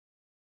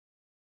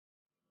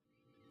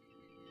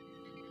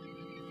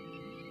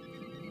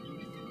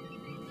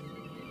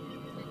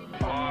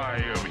I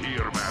am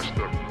here,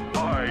 Master.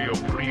 I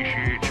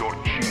appreciate your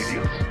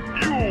genius.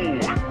 You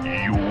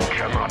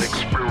cannot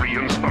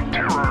experience the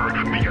terror,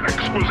 the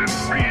exquisite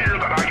fear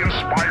that I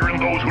inspire in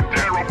those who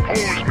dare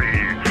oppose me.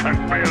 At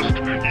best,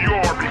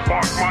 your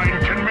befogged mind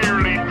can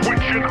merely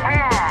twitch in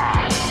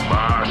awe.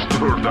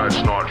 Master,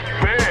 that's not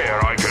fair.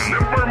 I can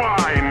never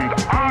mind.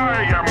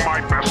 I am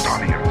my best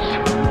audience.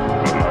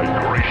 But I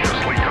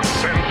graciously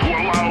consent to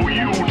allow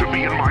you to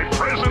be in my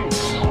presence.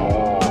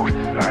 Oh,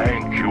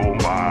 thank you,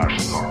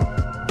 Master.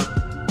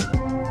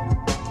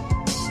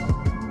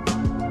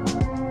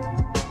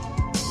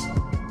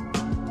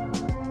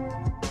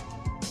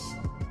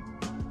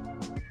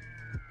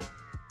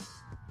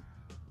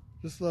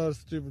 Just a lot of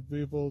stupid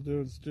people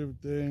doing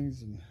stupid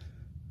things, and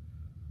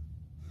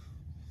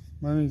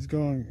money's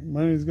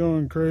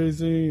going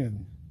crazy,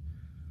 and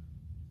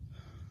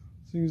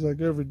seems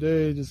like every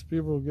day just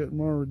people are getting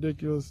more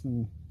ridiculous,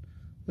 and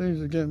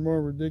things are getting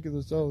more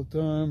ridiculous all the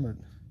time.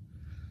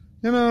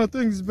 And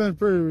things have been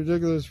pretty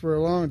ridiculous for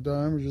a long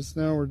time. Just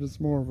now we're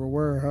just more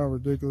aware of how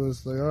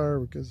ridiculous they are,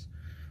 because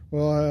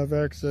we'll have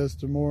access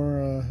to more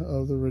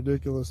of the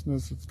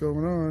ridiculousness that's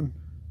going on.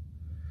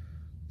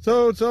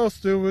 So it's all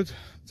stupid.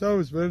 It's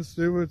always been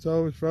stupid. It's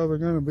always probably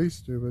going to be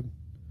stupid.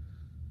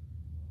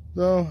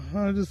 So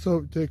I just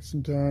hope it takes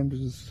some time to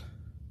just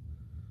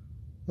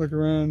look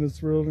around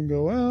this world and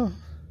go, well,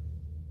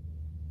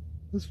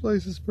 this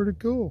place is pretty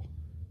cool.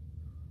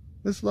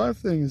 This life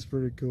thing is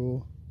pretty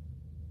cool.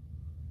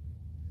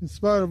 In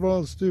spite of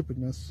all the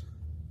stupidness.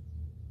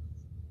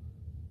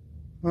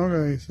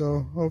 Okay,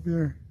 so hope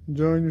you're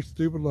enjoying your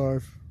stupid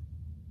life.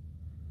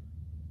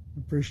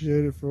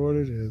 Appreciate it for what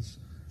it is.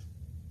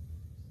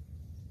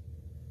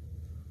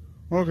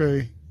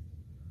 Okay.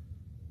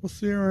 We'll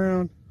see you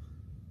around.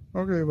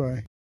 Okay,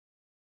 bye.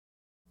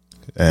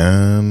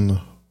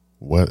 And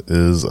what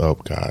is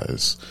up,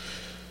 guys?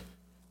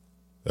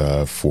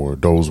 For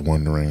those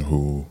wondering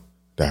who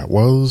that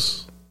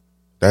was,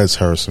 that's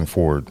Harrison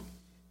Ford.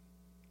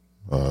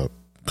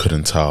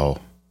 Couldn't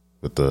tell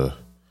with the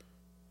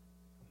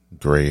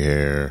gray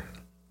hair,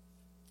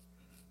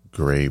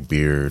 gray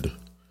beard.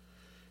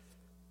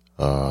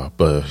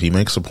 But he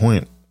makes a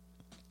point.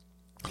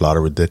 A lot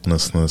of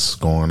ridiculousness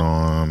going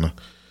on,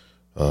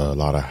 a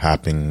lot of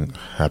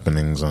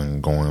happenings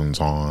and goings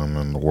on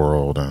in the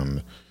world,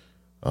 and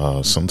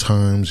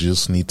sometimes you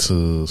just need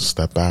to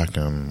step back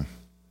and,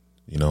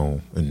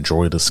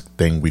 enjoy this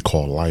thing we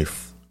call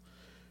life.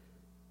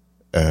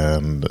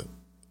 And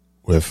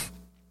with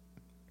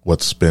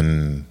what's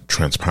been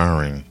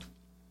transpiring,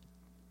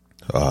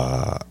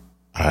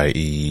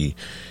 i.e.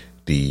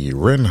 the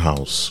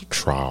Rittenhouse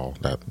trial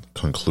that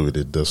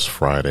concluded this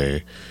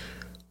Friday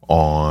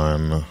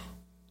on,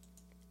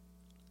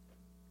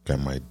 get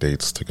my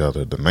dates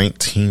together, the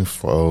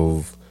 19th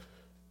of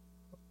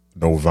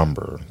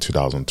November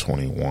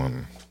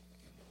 2021.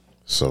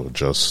 So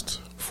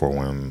just for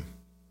when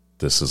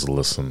this is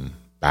listened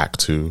back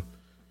to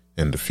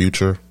in the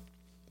future,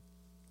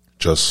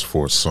 just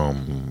for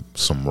some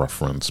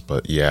reference.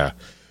 But yeah,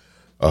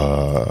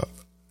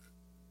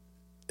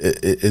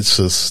 it's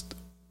just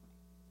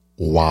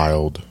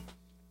wild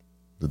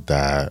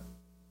that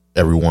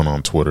everyone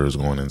on Twitter is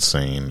going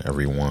insane.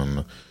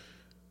 Everyone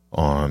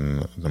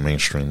on the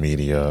mainstream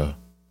media,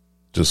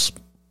 just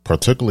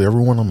particularly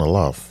everyone on the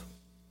left,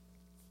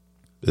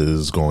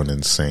 is going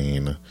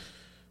insane.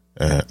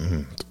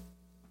 And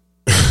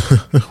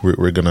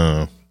we're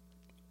gonna,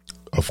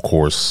 of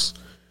course,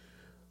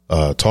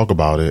 talk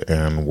about it,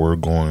 and we're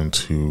going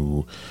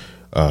to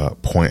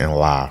point and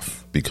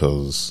laugh,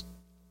 because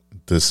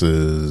this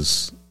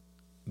is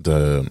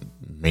the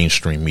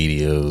mainstream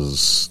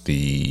media's,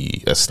 the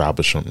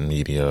establishment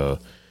media,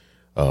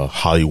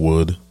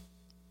 Hollywood,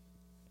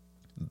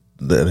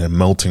 they're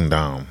melting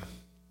down.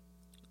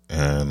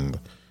 And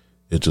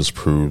it just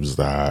proves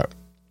that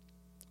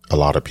a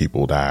lot of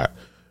people that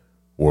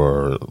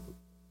were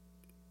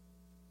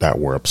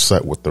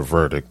upset with the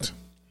verdict,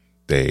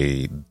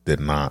 they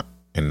did not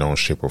in no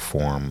shape or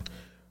form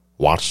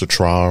watch the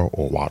trial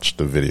or watch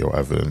the video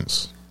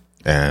evidence,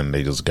 and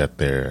they just get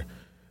their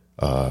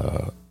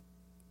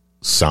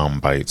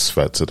sound bites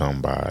fed to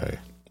them by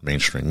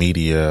mainstream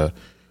media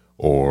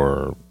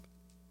or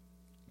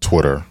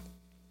Twitter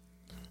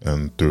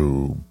and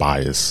through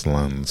bias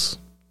lens.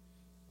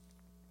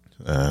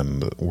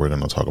 And we're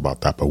going to talk about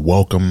that. But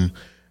welcome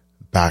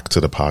back to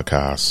the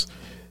podcast.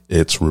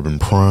 It's Ruben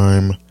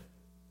Prime.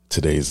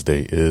 Today's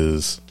date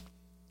is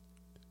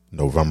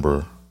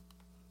November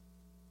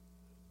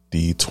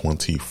the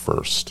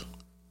 21st.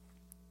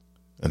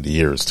 And the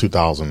year is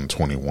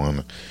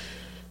 2021.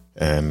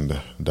 And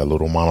that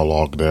little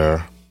monologue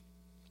there,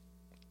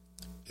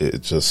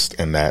 it just,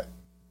 and that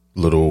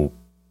little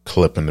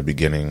clip in the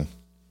beginning,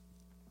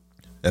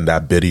 and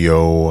that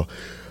video,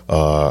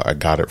 I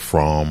got it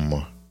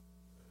from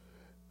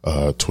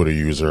Twitter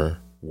user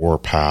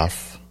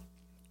Warpath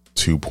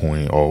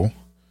 2.0,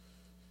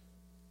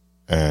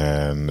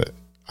 and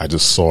I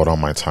just saw it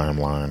on my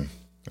timeline,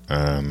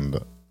 and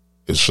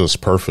it's just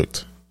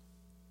perfect.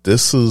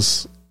 This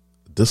is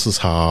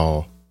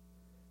how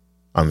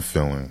I'm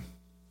feeling.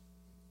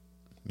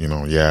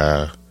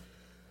 Yeah,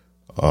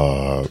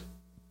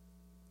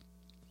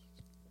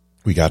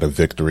 we got a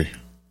victory.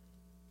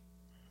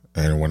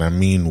 And when I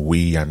mean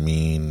we, I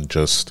mean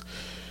just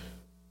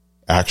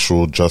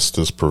actual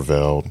justice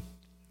prevailed.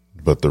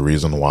 But the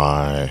reason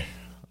why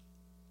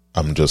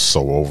I'm just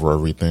so over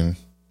everything,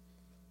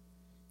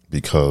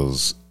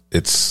 because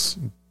it's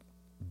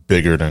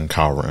bigger than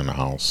Kyle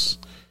Rittenhouse.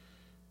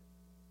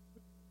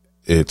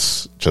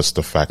 It's just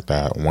the fact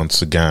that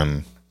once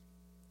again,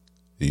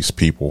 these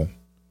people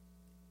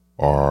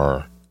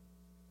are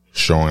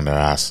showing their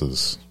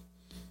asses.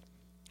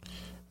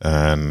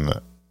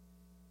 And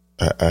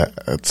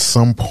at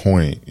some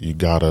point, you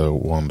gotta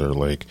wonder,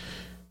 like,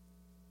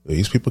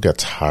 these people get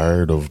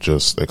tired of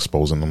just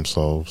exposing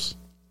themselves,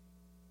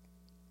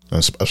 and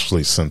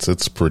especially since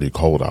it's pretty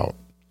cold out.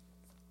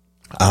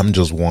 I'm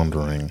just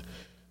wondering,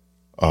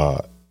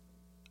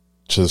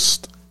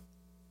 just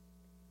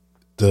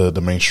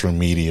the mainstream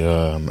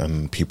media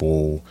and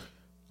people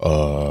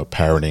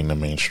parroting the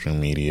mainstream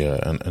media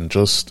and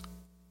just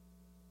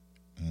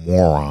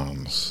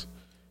morons.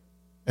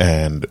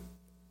 And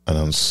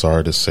I'm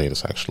sorry to say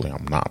this, actually,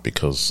 I'm not,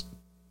 because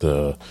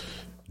the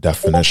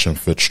definition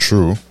fits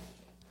true.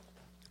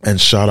 And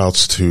shout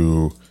outs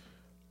to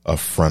a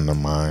friend of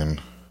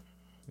mine,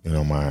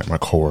 my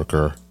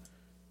coworker,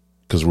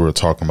 because we were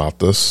talking about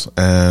this,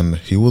 and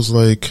he was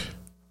like,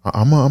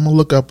 I'm gonna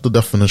look up the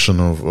definition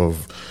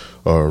of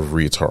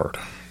retard.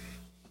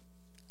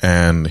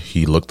 And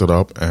he looked it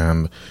up,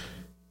 and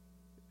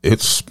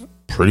it's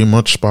pretty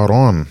much spot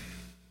on.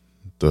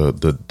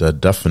 The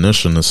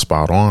definition is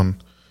spot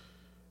on.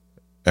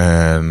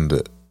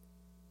 And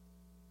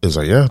it's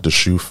like, yeah, the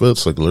shoe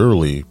fits, like,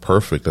 literally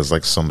perfect. It's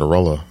like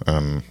Cinderella.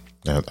 And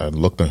I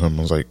looked at him and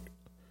was like,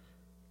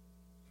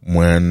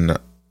 when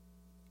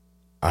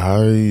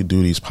I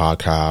do these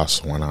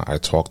podcasts, when I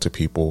talk to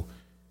people,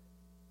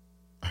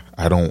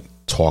 I don't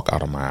talk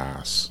out of my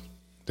ass.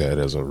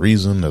 There's a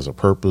reason, there's a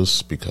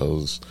purpose,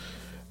 because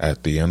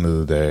at the end of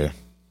the day,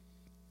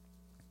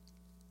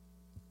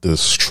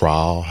 this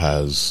trial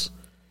has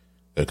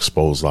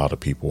exposed a lot of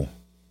people.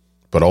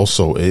 But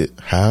also, it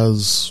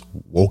has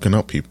woken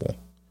up people.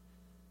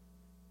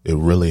 It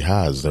really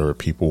has. There are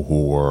people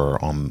who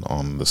were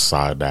on the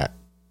side that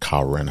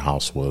Kyle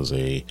Rittenhouse was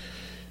the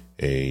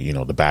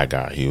bad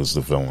guy. He was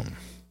the villain.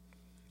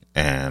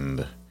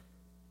 And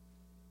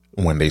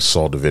when they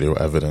saw the video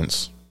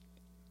evidence,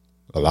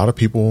 a lot of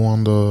people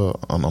on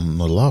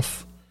the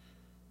left,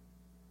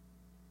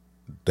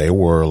 they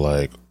were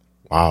like,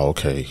 "Wow,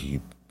 okay,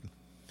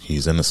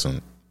 he's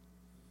innocent."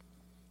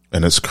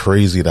 And it's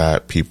crazy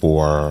that people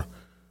are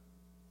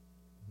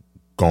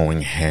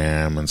going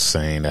ham and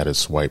saying that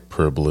it's white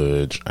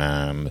privilege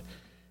and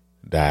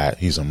that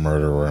he's a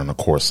murderer. And of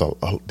course,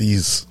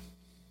 these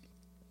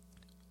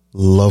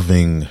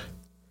loving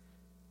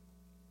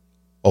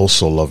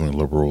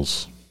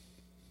liberals,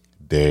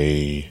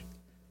 they're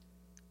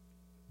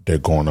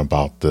going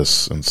about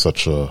this in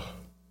such a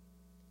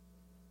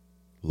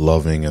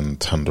loving and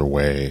tender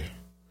way,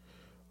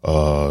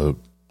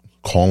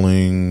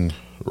 calling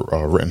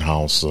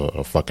Rittenhouse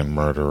a fucking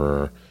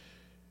murderer,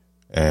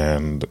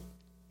 and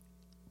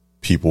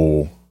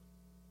people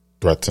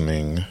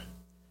threatening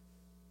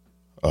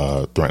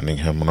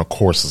him. And of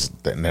course,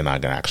 they're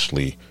not gonna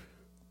actually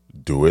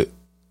do it.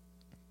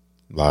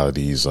 A lot of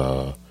these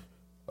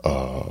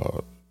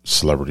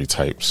celebrity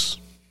types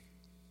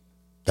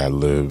that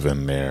live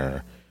in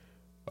their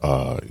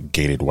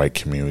gated white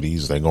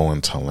communities, they go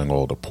and telling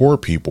all the poor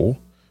people.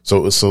 So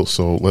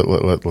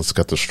let's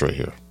get this straight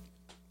here.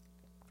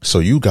 So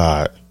you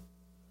got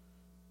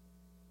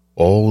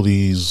all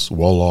these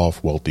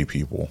well-off, wealthy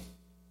people,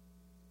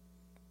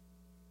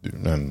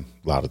 and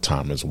a lot of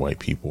time is white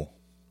people,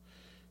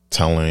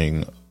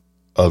 telling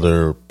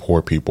other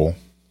poor people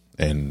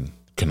in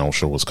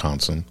Kenosha,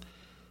 Wisconsin,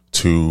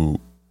 to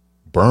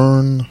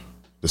burn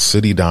the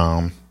city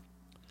down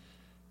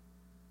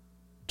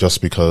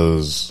just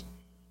because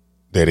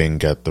they didn't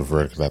get the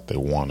verdict that they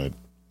wanted.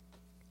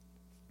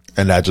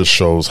 And that just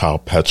shows how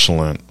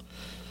petulant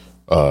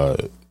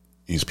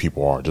these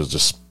people are.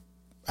 Just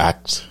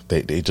act,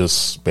 they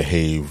just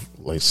behave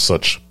like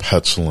such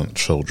petulant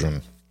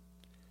children.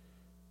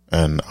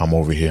 And I'm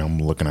over here, I'm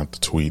looking at the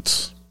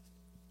tweets.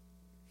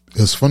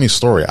 It's a funny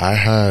story.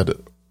 I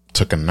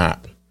took a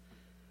nap,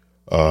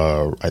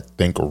 I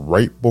think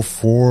right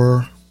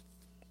before,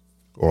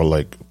 or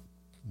like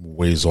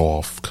ways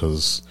off,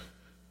 because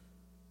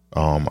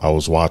I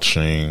was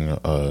watching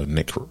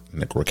Nick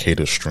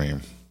Rekieta's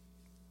stream,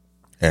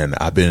 and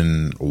I've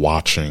been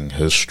watching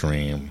his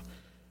stream,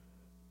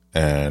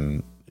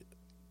 and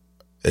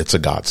it's a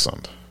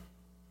godsend.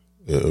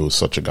 It was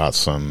such a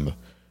godsend,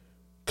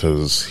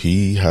 because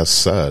he has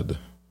said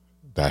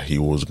that he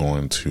was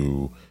going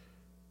to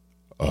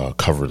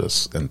cover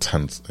this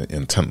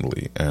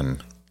intently,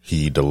 and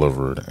he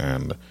delivered.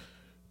 And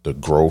the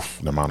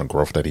amount of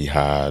growth that he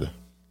had,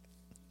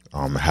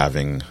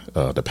 having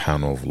the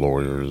panel of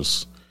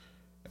lawyers,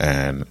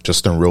 and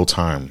just in real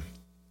time,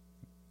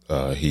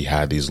 he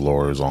had these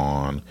lawyers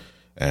on,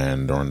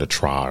 And during the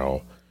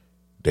trial,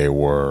 they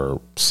were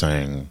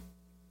saying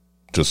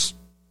just,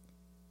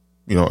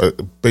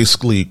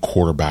 basically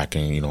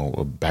quarterbacking,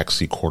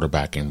 backseat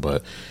quarterbacking,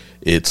 but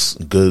it's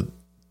good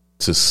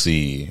to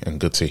see and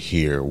good to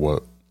hear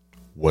what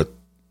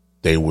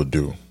they would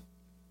do.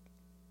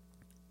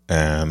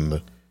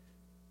 And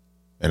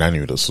I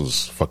knew this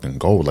was fucking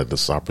gold, like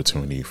this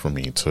opportunity for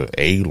me to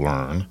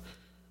learn,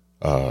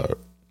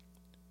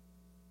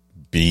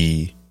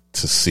 B,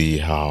 to see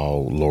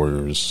how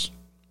lawyers,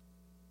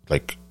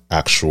 like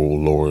actual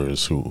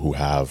lawyers who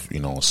have,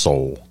 a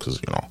soul,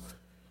 because,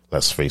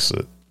 let's face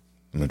it,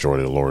 the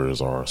majority of lawyers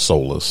are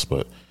soulless,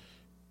 but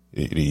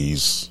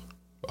these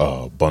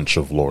bunch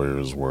of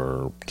lawyers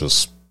were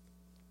just,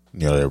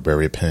 they're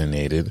very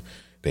opinionated.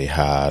 They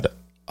had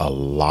a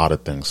lot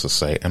of things to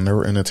say, and they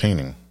were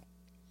entertaining.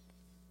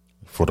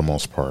 For the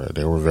most part,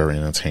 they were very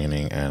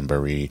entertaining and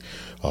very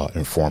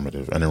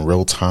informative. And in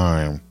real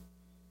time,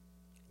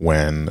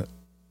 when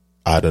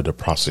either the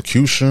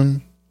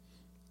prosecution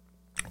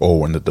or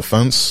when the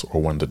defense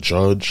or when the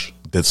judge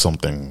did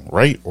something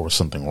right or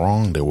something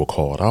wrong, they will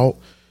call it out.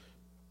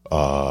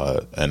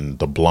 And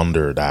the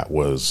blunder that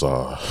was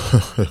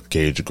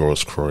Gage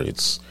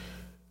Grosskreutz,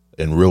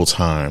 in real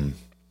time,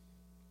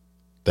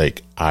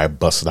 like, I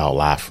busted out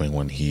laughing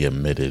when he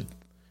admitted,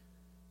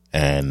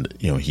 and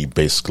he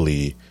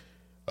basically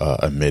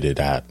admitted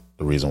that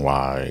the reason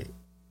why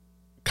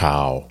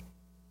Kyle,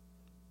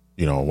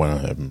 went on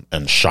him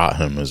and shot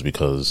him is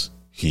because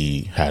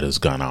he had his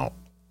gun out,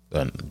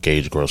 and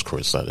Gage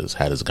Grosskreutz, that is,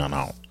 had his gun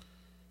out.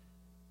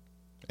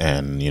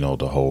 And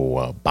the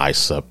whole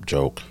bicep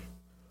joke,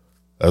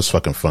 that's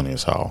fucking funny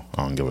as hell.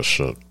 I don't give a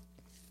shit.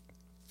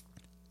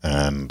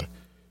 And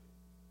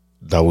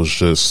that was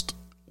just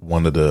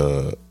one of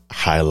the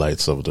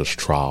highlights of this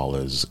trial,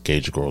 is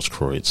Gage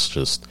Grosskreutz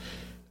just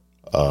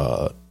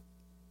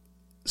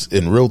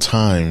in real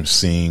time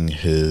seeing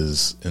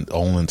his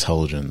own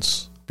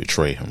intelligence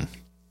betray him.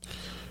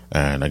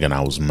 And again,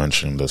 I was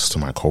mentioning this to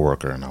my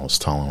coworker, and I was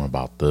telling him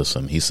about this,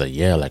 and he said,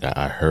 yeah, like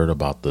I heard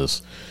about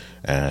this,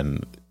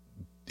 and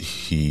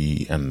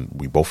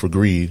we both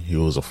agreed he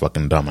was a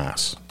fucking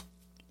dumbass.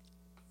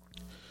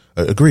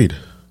 Agreed.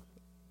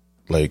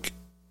 Like,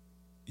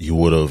 you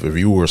would have, if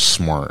you were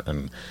smart,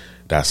 and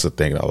that's the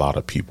thing that a lot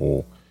of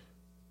people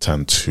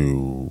tend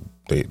to,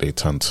 they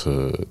tend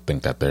to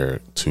think that they're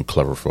too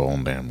clever for their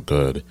own damn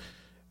good,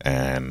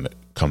 and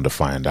come to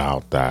find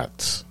out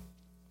that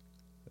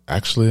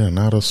actually they're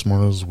not as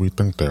smart as we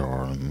think they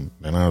are, and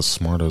they're not as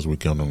smart as we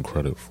give them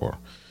credit for.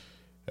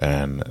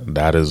 And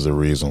that is the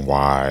reason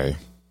why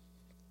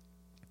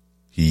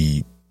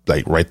he,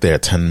 like, right there,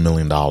 $10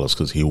 million,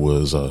 because he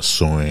was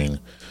suing,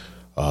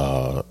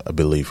 I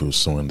believe he was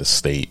suing the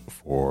state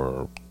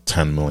for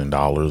 $10 million,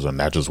 and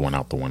that just went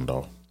out the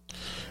window.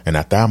 And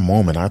at that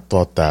moment, I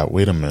thought that,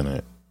 wait a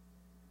minute,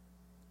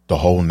 the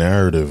whole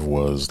narrative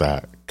was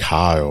that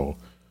Kyle,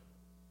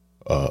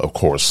 of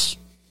course,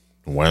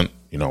 went,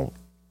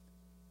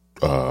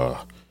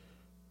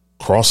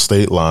 crossed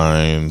state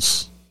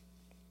lines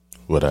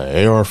with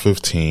an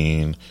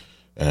AR-15,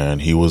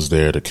 and he was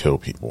there to kill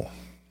people.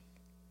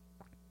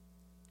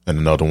 And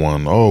another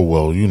one, oh,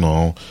 well,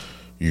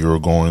 you're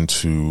going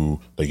to,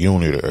 like, you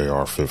don't need an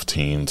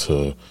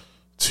AR-15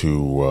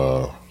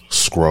 to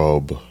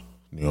scrub,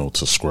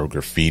 to scrub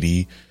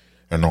graffiti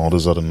and all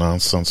this other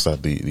nonsense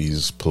that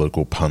these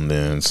political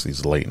pundits,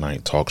 these late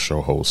night talk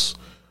show hosts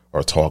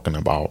are talking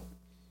about.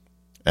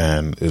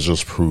 And it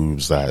just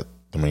proves that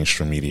the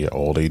mainstream media,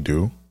 all they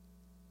do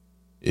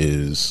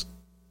is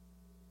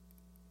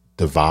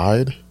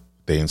divide,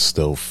 they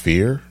instill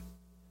fear,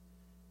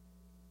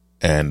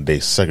 and they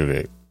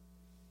segregate.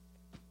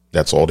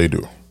 That's all they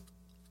do.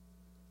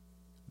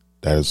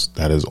 That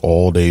is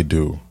all they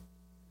do.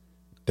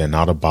 They're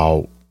not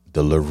about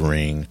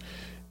delivering,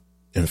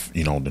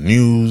 the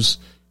news.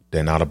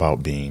 They're not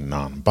about being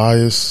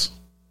non-biased.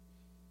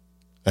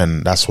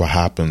 And that's what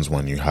happens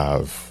when you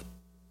have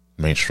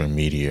mainstream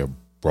media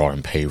brought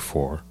and paid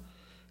for.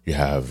 You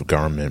have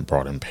government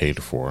brought and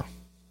paid for.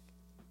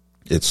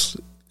 It's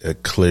a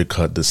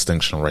clear-cut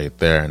distinction right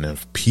there. And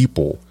if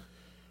people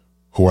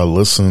who are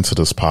listening to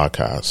this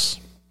podcast,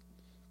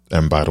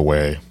 and by the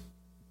way,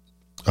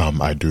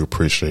 I do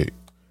appreciate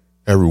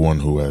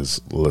everyone who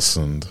has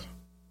listened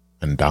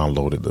and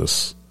downloaded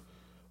this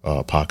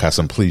podcast,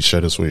 and please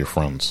share this with your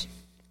friends.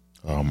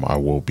 I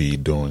will be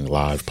doing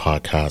live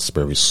podcasts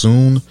very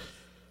soon,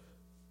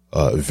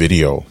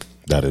 video,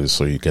 that is,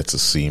 so you get to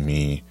see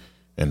me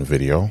in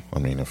video. I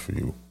mean, if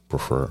you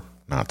prefer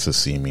not to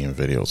see me in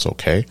video, it's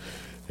okay.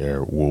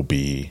 There will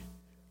be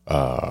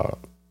the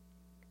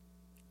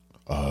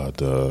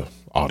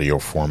audio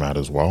format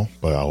as well,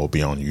 but I will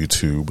be on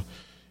YouTube,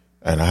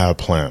 and I have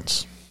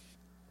plans.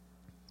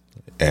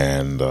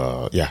 And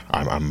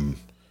I'm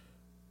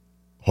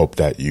hope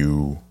that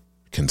you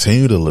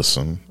continue to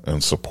listen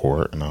and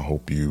support, and I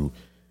hope you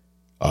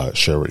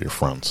share with your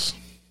friends.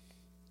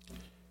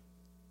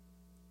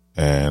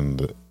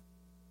 And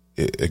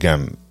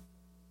again,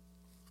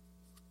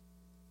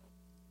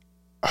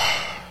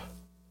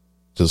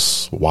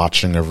 just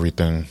watching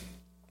everything,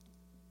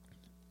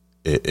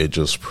 it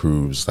just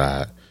proves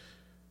that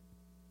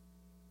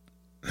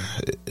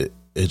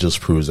it just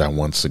proves that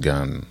once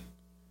again,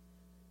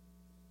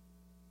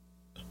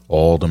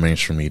 all the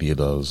mainstream media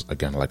does,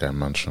 again, like I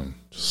mentioned,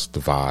 just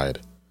divide,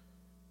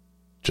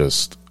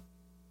 just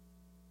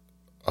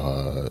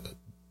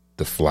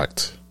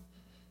deflect,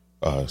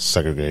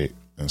 segregate,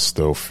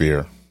 instill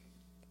fear.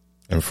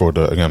 And for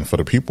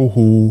the people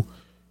who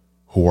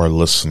are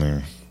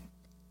listening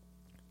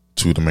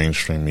to the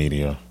mainstream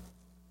media,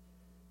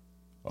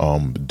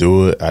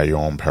 do it at your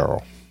own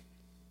peril,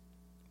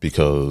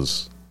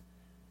 because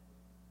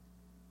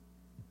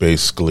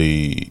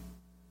basically,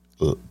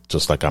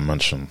 just like I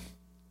mentioned,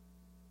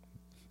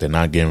 they're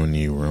not giving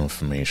you real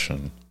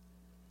information.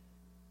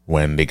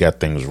 When they get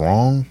things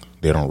wrong,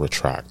 they don't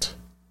retract.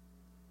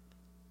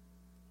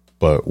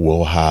 But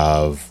we'll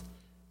have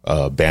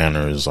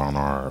banners on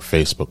our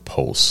Facebook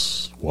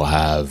posts. We'll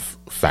have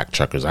fact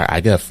checkers.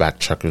 I get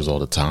fact checkers all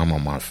the time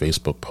on my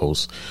Facebook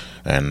posts.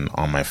 And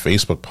on my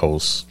Facebook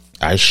posts,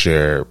 I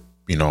share,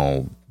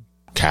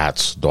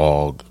 cats,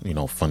 dog,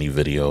 funny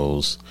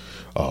videos,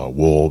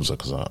 wolves,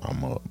 because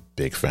I'm a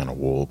big fan of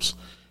wolves.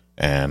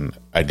 And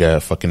I get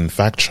a fucking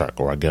fact check,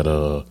 or I get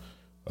a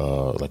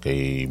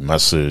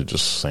message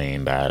just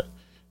saying that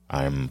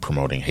I'm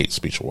promoting hate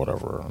speech or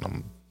whatever,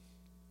 and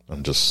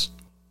I'm just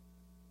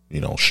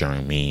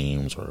sharing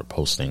memes or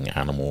posting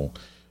animal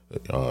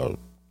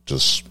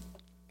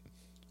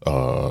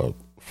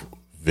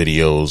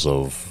videos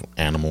of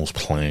animals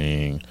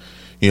playing.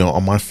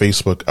 On my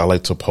Facebook, I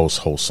like to post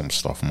wholesome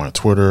stuff. On my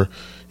Twitter,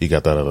 you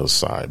got that other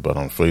side, but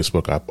on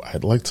Facebook,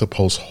 I'd like to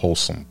post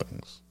wholesome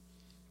things.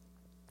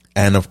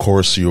 And of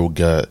course, you'll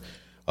get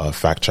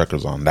fact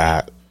checkers on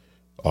that.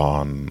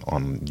 On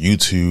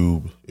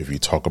YouTube, if you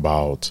talk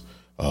about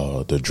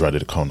the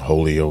dreaded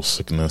conholio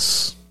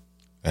sickness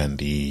and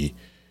the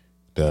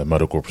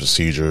medical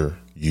procedure,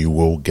 you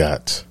will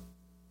get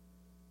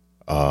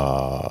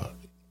a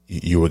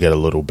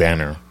little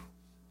banner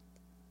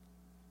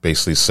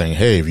basically saying,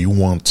 hey, if you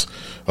want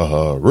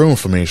real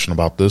information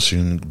about this, you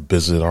can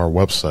visit our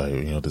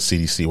website, the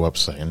CDC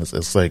website. And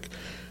it's like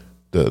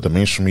the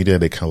mainstream media,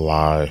 they can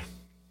lie.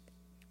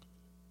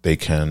 They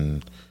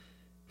can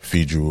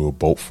feed you a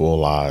boat full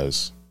of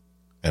lies,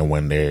 and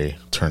when they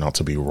turn out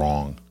to be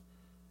wrong,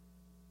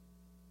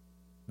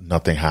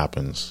 nothing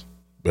happens.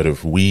 But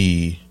if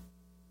we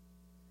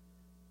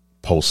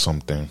post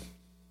something,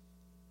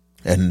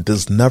 and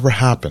this never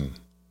happened,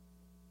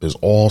 this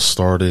all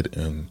started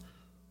in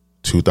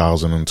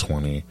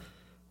 2020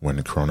 when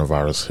the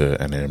coronavirus hit,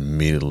 and it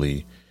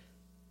immediately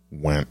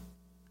went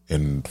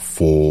in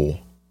full,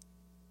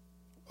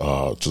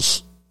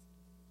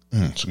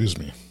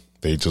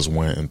 they just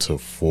went into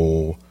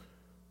full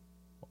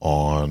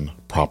on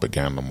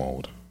propaganda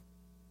mode.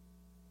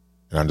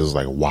 And I'm just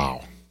like,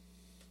 wow.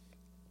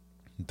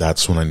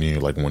 That's when I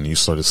knew, like, when you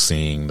started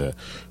seeing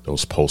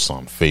those posts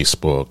on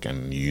Facebook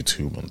and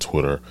YouTube and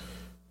Twitter,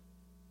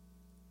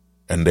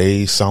 and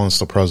they silenced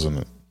the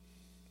president.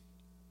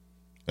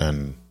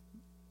 And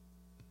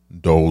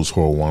those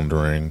who are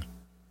wondering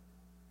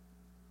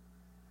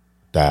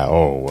that,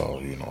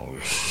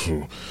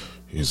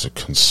 he's a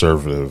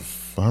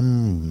conservative.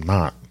 I'm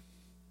not.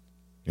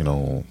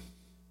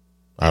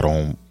 I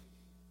don't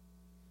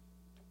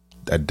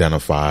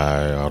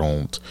identify, I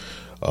don't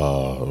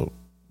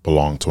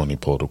belong to any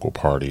political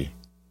party.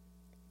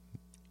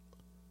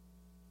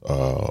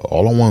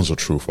 All I want is the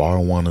truth. All I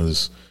want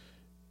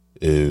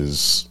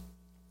is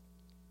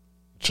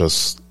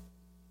just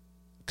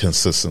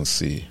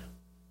consistency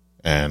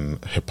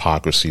and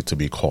hypocrisy to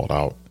be called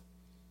out.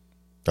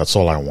 That's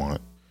all I want.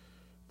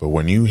 But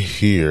when you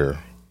hear,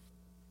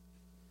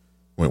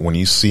 when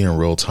you see in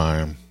real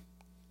time,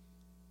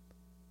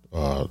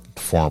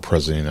 former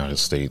president of the United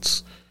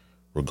States,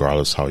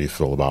 regardless how you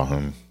feel about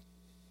him,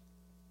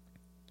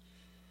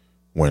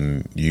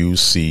 when you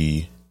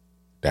see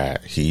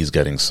that he's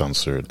getting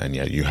censored, and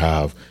yet you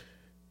have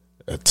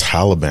a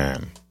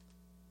Taliban,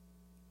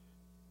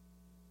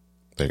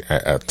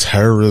 a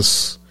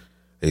terrorist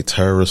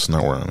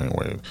network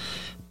anyway.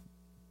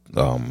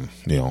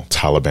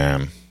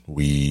 Taliban,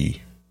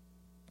 we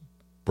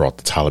brought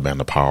the Taliban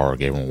to power,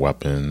 gave them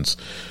weapons.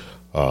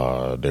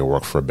 They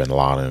worked for Bin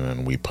Laden,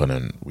 and we put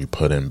in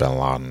Bin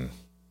Laden.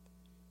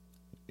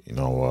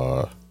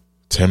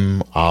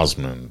 Tim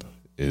Osmond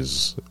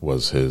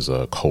was his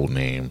code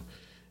name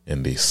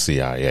in the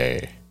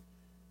CIA,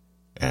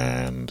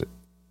 and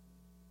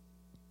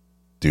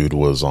dude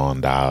was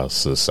on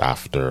dialysis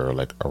after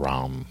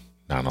around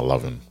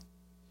 9/11.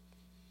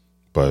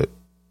 But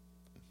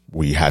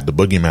we had the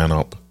boogeyman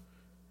up.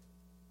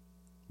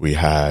 We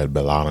had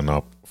Bin Laden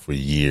up for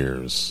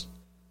years.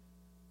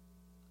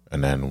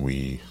 And then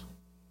we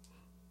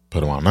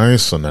put him on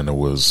ice, and then it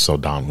was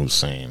Saddam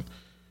Hussein.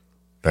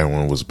 Then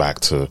when it was back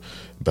to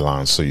Bin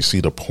Laden. So you see,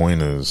 the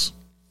point is,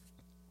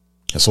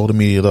 that's all the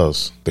media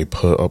does. They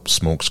put up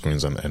smoke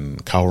screens.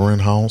 And Kyle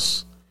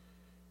Rittenhouse,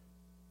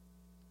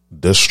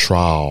 this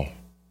trial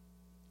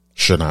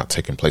should not have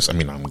taken place. I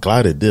mean, I'm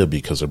glad it did,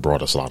 because it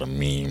brought us a lot of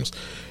memes.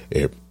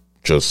 It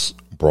just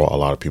brought a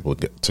lot of people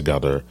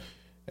together,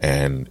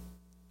 and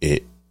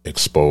it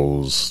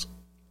exposed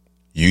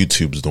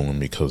YouTube's doing,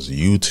 because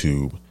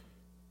YouTube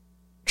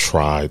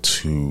tried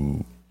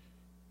to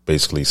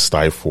basically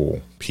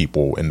stifle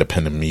people,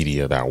 independent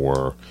media that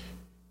were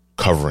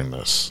covering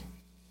this.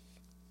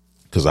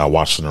 Because I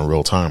watched it in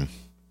real time.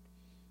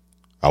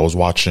 I was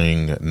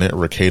watching Nick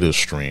Rekieta's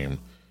stream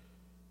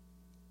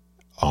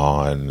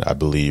on, I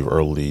believe,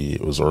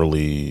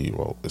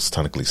 it's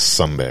technically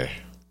Sunday.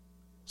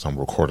 So I'm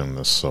recording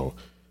this. So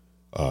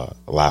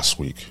last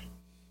week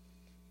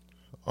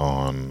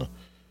on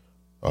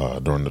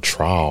during the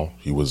trial,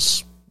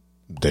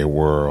 they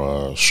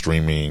were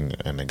streaming,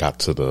 and they got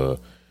to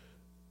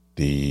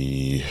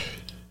the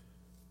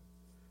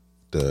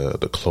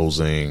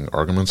closing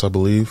arguments, I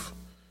believe.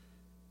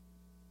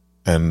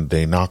 And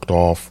they knocked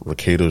off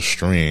Rekieta's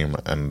stream,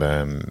 and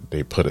then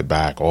they put it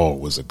back. Oh, it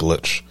was a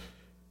glitch.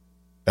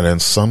 And then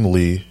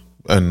suddenly,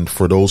 and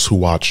for those who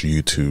watch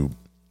YouTube,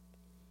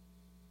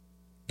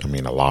 I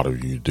mean, a lot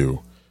of you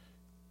do,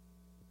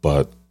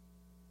 but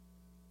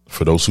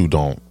for those who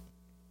don't,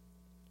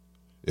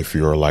 if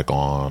you're like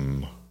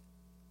on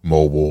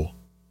mobile,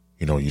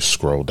 you know, you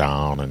scroll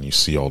down and you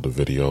see all the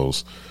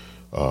videos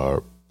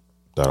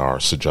that are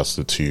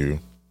suggested to you,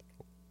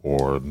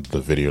 or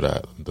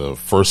the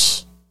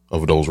first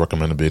of those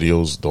recommended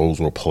videos,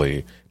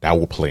 that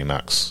will play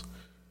next.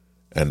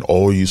 And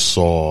all you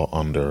saw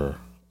under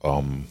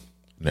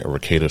Nick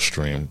Rekieta's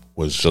stream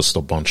was just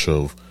a bunch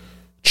of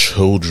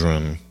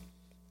children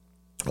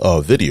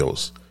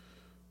videos.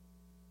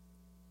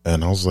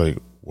 And I was like,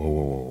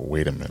 whoa,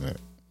 wait a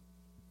minute.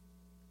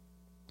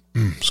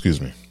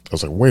 Excuse me. I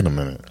was like, wait a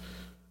minute.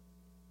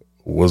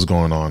 What's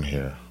going on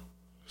here?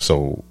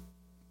 So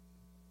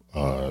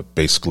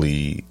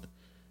basically,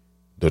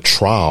 the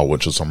trial,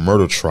 which is a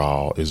murder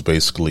trial, is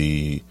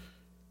basically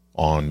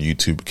on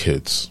YouTube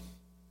Kids.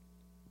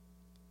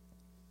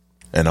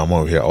 And I'm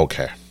over here,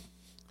 okay.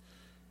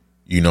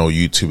 You know,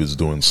 YouTube is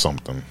doing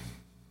something.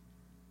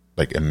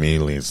 Like,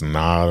 immediately, it's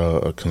not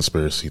a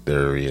conspiracy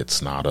theory.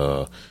 It's not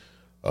like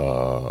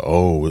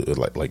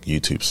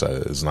YouTube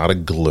said, it's not a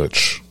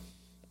glitch.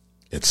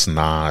 It's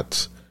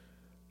not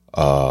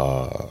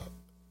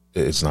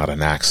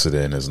an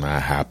accident. It's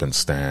not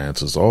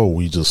happenstance. It's,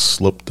 we just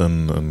slipped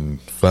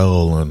and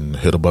fell and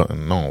hit a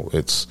button. No,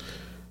 it's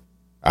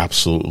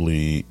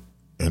absolutely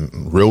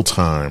in real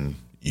time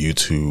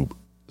YouTube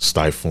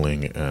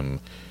stifling and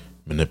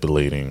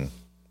manipulating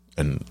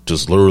and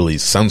just literally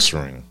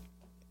censoring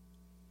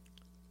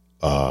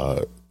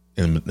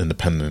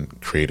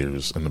independent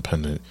creators,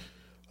 independent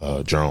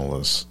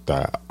journalists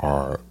that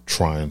are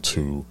trying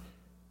to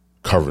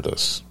cover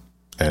this,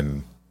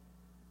 and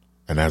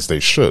as they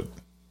should.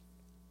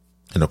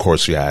 And of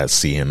course, you had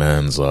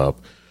CNN's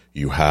up,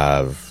 you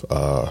have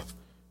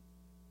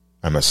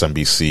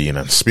MSNBC, and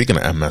then speaking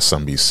of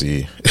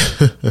MSNBC,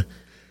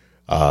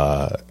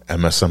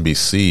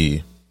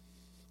 MSNBC,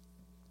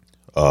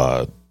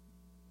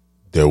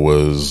 there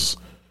was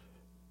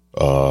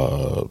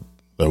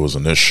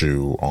an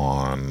issue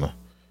on,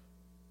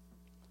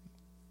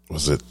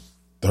 was it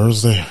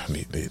Thursday?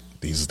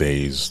 These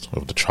days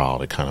of the trial,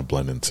 they kind of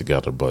blended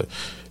together, but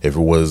if it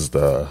was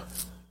the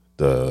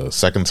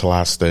second to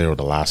last day or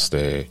the last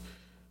day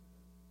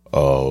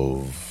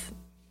of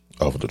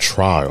the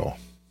trial,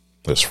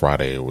 this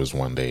Friday was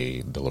when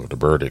they delivered the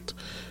verdict,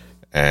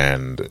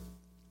 and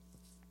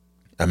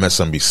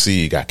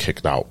MSNBC got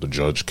kicked out. The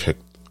judge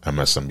kicked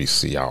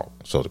MSNBC out.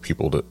 So the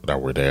people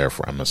that were there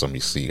for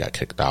MSNBC got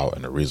kicked out,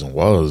 and the reason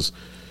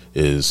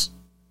is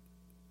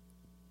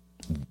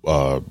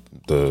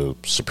the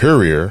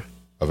superior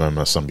of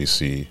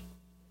MSNBC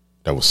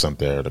that was sent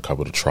there to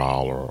cover the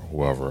trial, or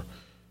whoever,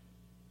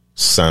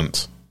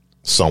 sent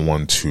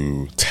someone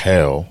to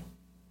tail.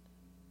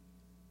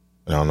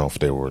 I don't know if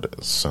they were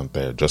sent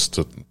there just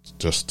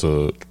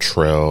to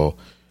trail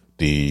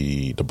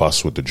the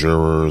bus with the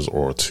jurors,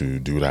 or to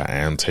do that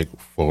and take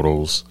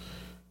photos.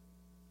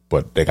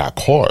 But they got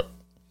caught,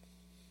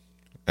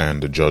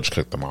 and the judge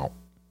kicked them out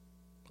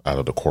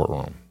of the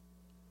courtroom.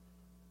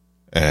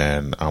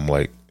 And I'm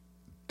like,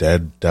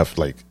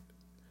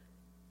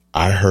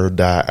 I heard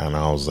that, and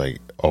I was like,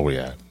 oh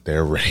yeah,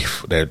 they're ready.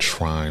 They're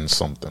trying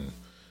something.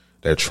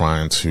 They're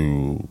trying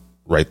to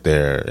right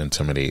there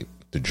intimidate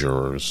the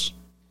jurors,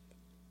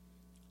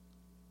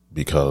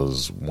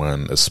 because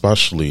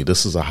especially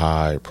this is a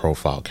high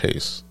profile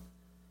case,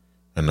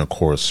 and of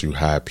course you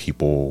have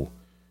people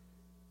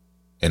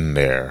in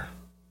there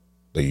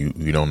that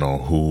you don't know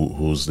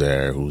who's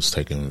there, who's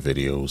taking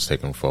videos,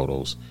 taking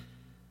photos.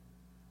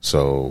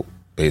 So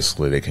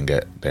basically they can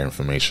get their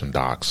information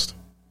doxed.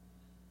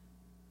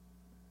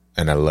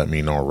 And that let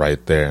me know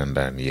right there and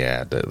then,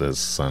 yeah, there's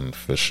something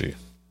fishy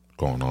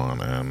going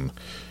on. And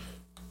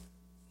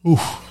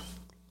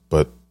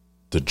but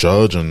the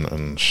judge,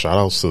 and shout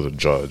outs to the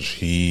judge,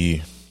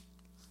 he,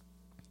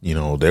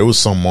 there was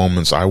some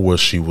moments I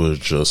wish he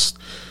would just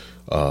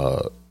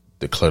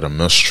declared a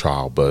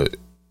mistrial, but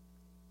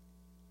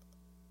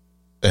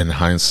in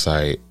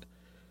hindsight,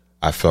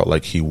 I felt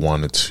like he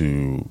wanted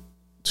to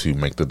to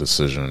make the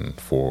decision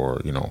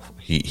for, you know,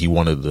 he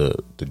wanted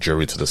the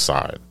jury to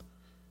decide,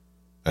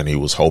 and he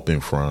was hoping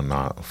for a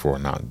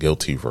not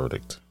guilty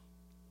verdict.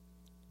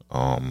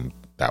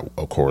 That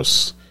of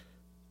course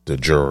the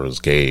jurors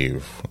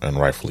gave, and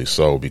rightfully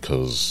so,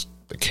 because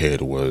the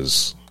kid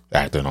was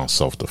acting on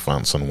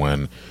self-defense. And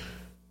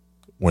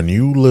when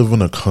you live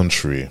in a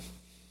country,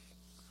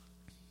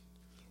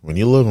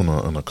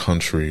 in a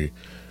country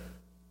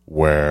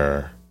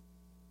where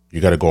you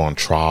got to go on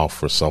trial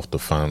for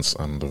self-defense,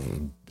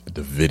 and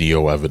the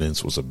video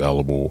evidence was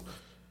available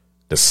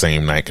the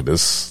same night,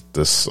 this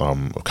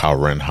Kyle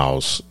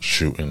Rittenhouse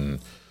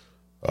shooting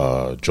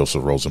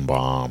Joseph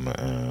Rosenbaum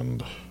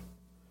and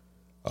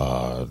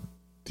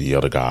the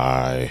other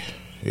guy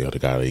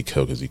that he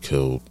killed, because he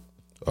killed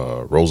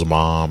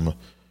Rosenbaum,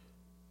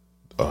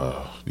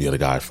 the other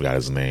guy, I forgot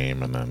his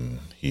name, and then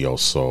he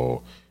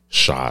also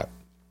shot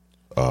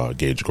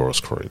Gage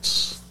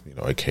Grosskreutz, you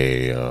know,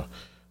 aka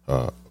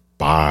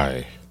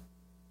Bicep,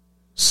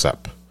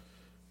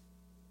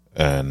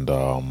 and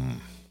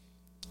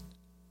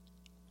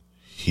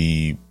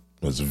he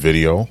was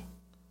video,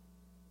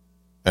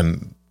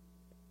 and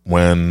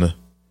when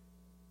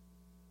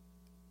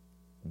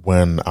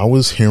I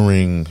was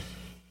hearing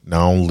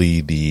not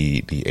only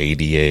the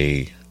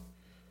ADA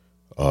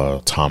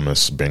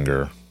Thomas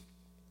Binger,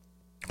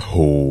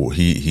 who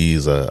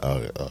he's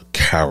a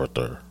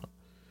character.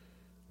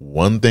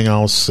 One thing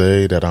I'll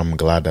say that I'm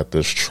glad that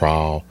this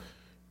trial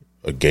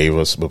gave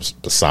us,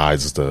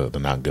 besides the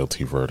not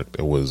guilty verdict,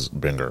 it was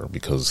Binger,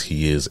 because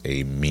he is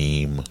a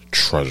meme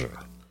treasure.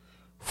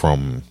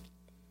 From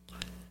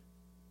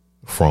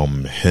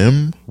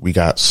him, we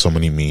got so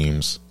many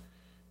memes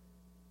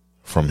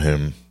from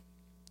him.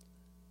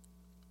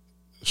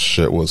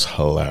 Shit was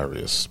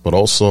hilarious. But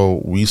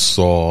also we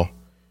saw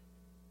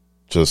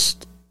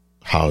just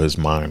how his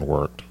mind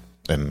worked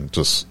and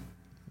just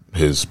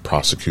his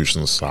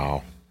prosecution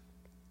style.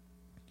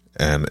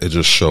 And it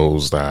just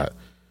shows that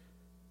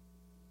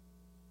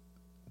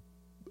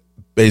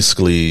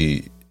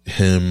basically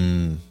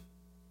him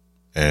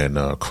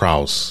and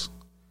Krause,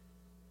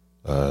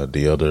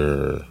 the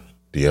other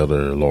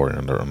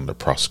lawyer on the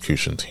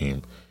prosecution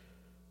team,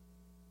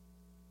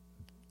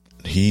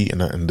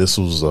 and this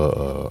was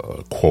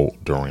a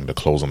quote during the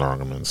closing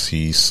arguments.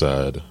 He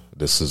said,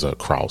 "This is a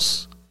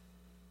Krause."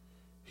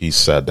 He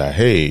said that,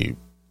 "Hey,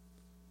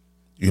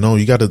 you know,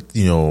 you got to,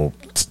 you know,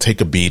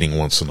 take a beating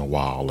once in a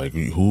while. Like,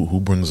 who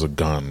brings a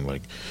gun?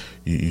 Like,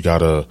 you got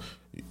to,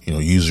 you know,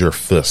 use your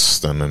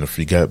fist. And then if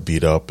you get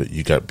beat up,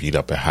 you get beat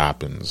up. It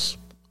happens."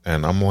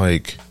 And I'm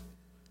like,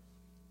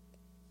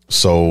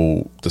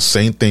 so the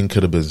same thing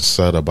could have been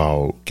said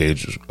about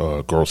Gage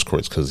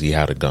Grosskreutz, because he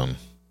had a gun.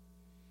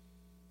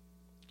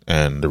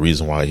 And the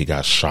reason why he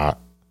got shot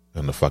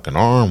in the fucking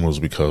arm was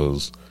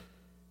because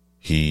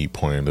he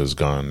pointed his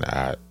gun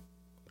at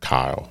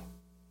Kyle.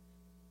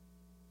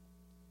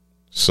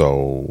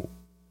 So,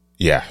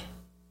 yeah.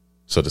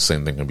 So the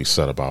same thing can be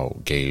said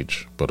about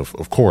Gage. But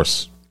of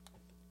course,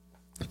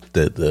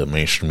 the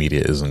mainstream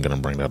media isn't going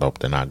to bring that up.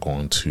 They're not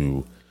going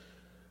to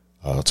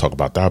talk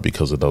about that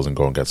because it doesn't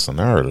go against the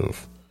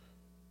narrative.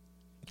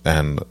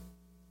 And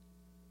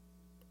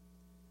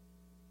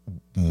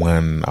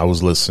when I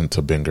was listening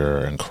to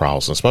Binger and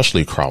Krause,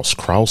 especially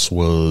Krause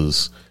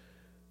was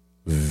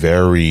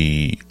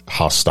very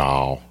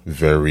hostile,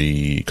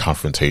 very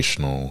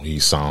confrontational.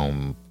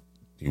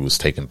 He was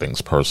taking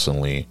things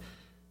personally.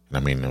 And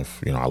I mean,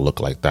 if, you know, I look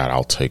like that,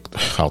 I'll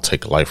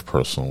take life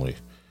personally.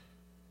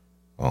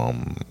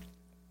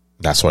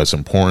 That's why it's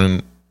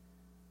important,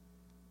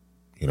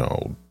 you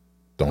know,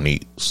 don't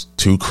eat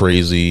too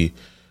crazy,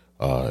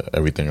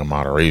 everything in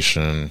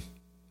moderation,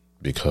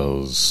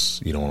 because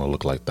you don't want to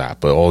look like that.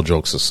 But all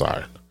jokes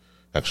aside,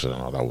 actually,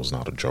 no, that was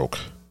not a joke.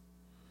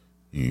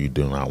 You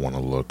do not want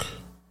to look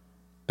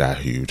that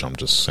huge. I'm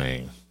just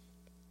saying.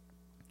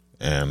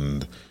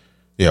 And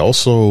yeah,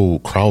 also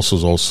Krause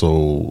was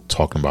also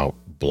talking about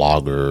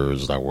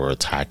bloggers that were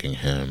attacking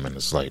him, and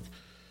it's like,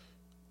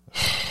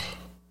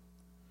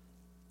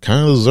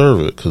 kind of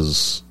deserve it,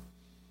 because,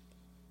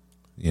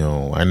 you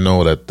know, I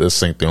know that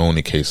this ain't the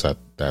only case that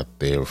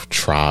they've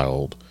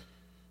trialed,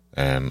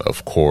 and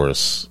of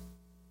course,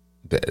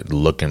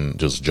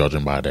 just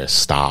judging by their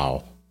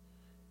style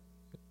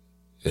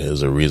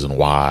is a reason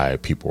why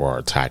people are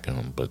attacking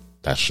them, but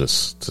that's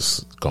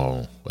just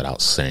going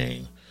without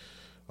saying.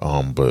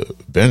 But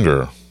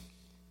Binger,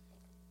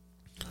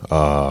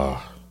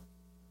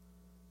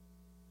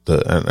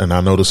 and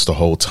I noticed the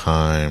whole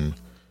time,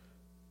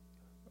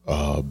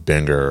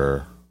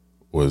 Binger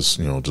was,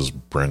 you know,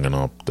 just bringing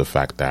up the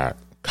fact that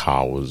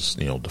Kyle was,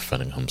 you know,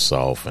 defending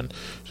himself and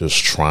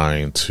just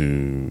trying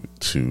to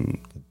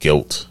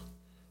guilt,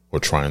 or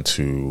trying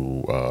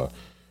to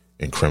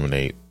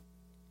incriminate,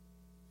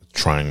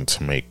 trying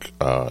to make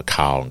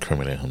Kyle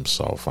incriminate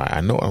himself.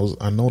 I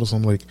noticed,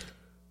 I'm like,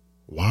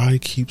 why he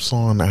keeps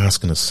on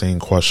asking the same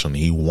question?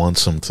 He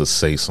wants him to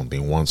say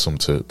something, he wants him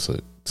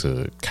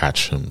to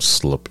catch him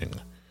slipping.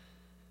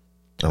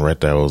 And right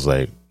there I was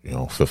like, you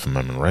know, Fifth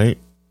Amendment, right?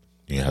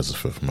 He has a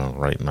Fifth Amendment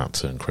right not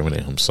to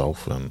incriminate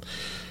himself, and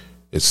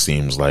it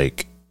seems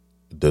like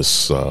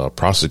this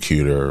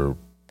prosecutor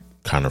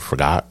kind of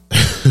forgot.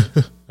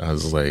 I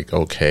was like,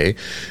 okay.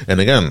 And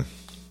again,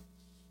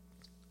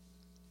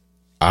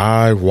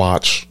 I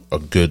watch a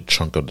good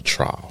chunk of the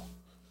trial.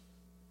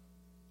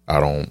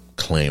 I don't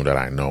claim that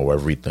I know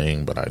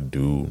everything, but I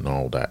do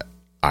know that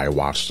I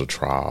watched the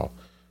trial.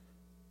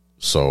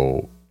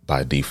 So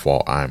by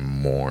default,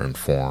 I'm more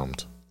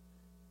informed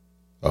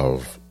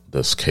of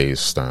this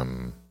case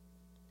than,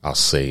 I'll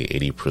say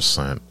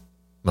 80%.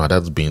 No,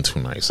 that's being too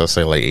nice. I'll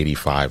say like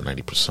 85,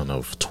 90%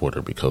 of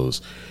Twitter,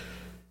 because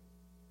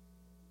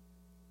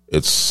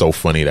it's so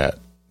funny that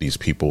these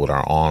people that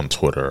are on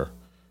Twitter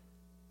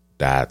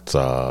that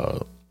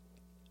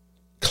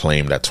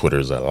claim that Twitter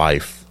is their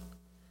life,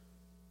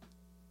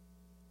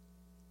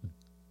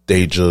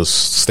 they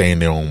just stay in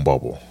their own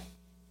bubble.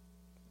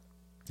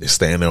 They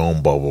stay in their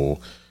own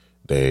bubble.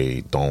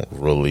 They don't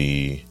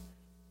really,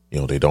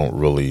 they don't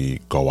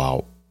really go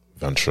out,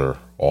 venture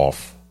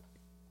off.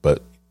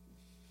 But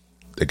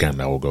again,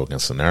 that will go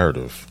against the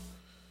narrative.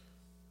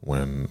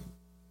 When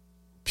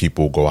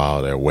people go out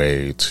of their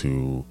way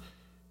to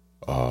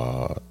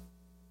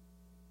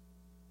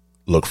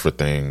look for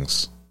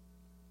things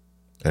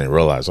and they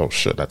realize, oh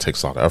shit, that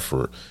takes a lot of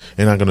effort,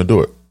 they're not going to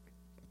do it.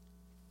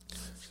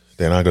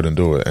 They're not going to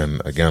do it.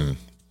 And again,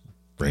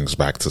 brings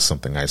back to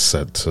something I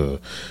said to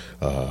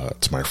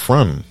my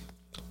friend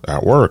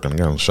at work. And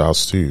again,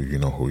 shouts to you. You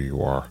know who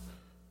you are.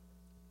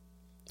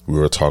 We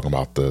were talking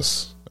about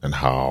this and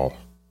how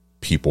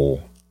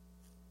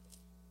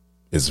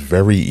it's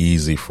very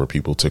easy for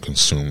people to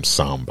consume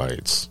sound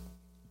bites,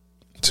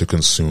 to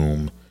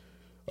consume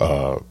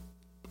a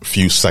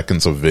few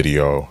seconds of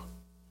video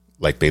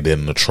like they did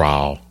in the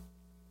trial,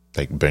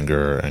 like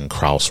Binger and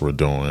Krause were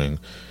doing.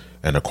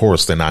 And of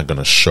course, they're not going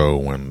to show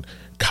when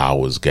Kyle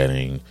was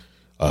getting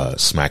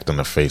smacked in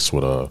the face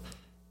with a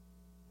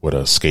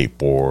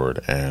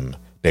skateboard, and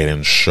they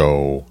didn't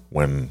show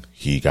when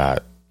he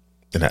got.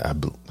 They're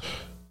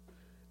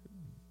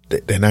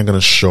not going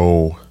to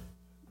show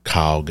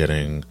Kyle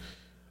getting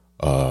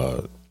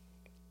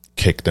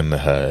kicked in the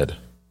head.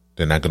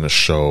 They're not going to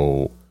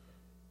show.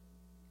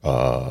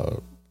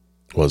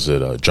 Was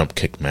it a Jump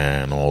Kick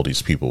Man? All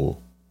these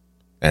people,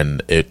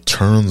 and it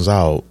turns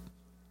out.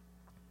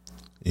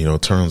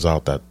 It turns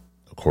out that,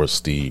 of course,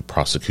 the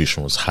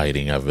prosecution was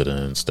hiding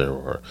evidence. There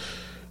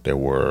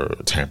were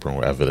tampering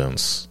with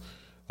evidence.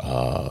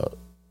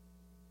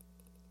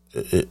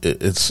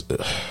 It's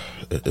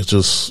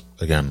just,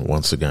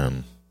 once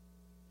again,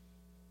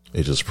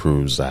 it just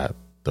proves that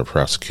the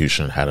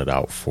prosecution had it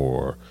out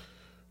for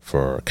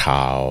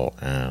Kyle,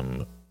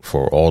 and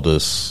for all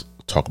this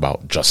talk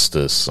about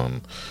justice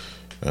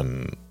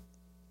and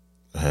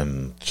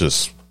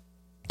just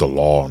the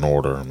law and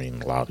order. I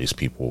mean, a lot of these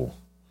people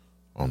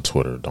on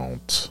Twitter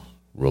don't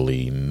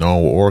really know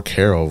or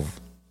care of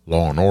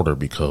law and order,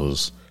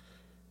 because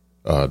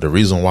the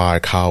reason why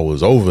Kyle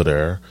was over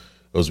there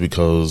was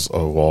because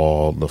of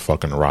all the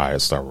fucking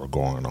riots that were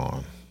going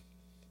on.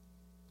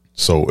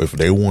 So if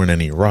there weren't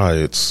any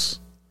riots,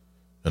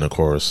 and of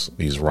course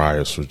these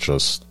riots were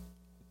just,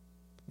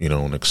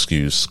 an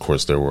excuse. Of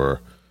course there were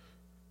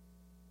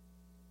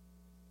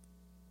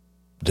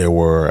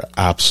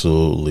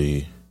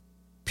absolutely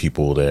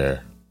people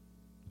there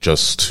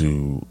just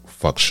to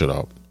fuck shit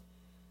up.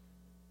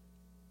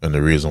 And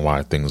the reason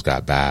why things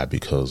got bad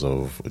because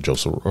of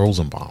Joseph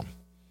Rosenbaum.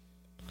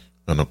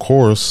 And of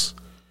course,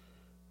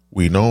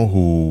 we know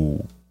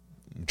who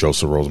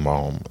Joseph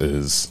Rosenbaum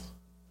is,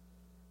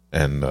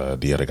 and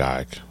the other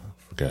guy, I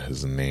forget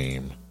his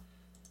name.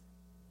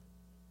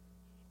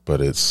 But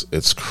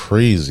it's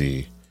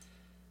crazy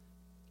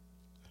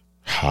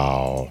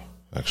how,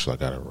 actually I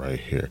got it right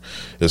here.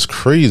 It's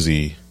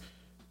crazy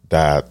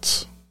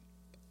that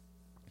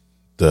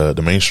the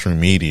mainstream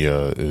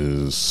media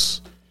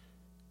is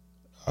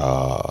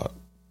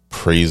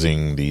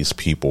praising these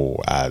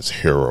people as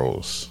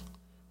heroes.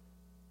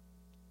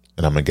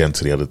 And I'm again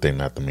to the other thing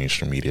that the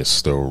mainstream media is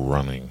still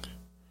running.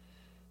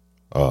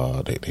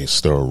 They're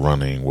still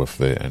running with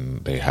it,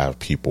 and they have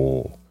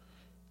people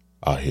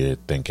out here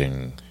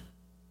thinking,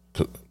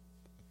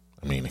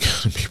 I mean,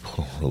 people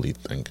don't really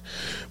think,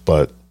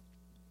 but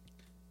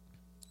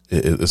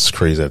it's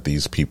crazy that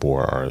these people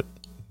are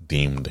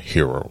deemed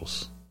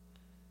heroes.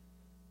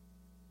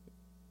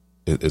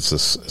 It's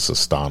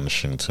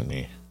astonishing to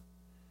me.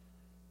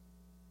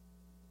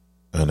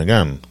 And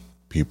again,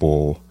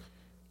 people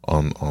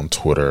on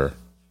Twitter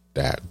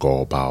that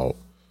go about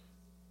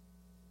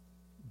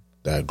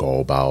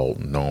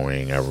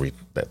knowing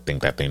that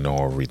think that they know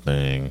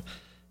everything.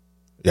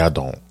 Yeah, I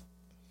don't.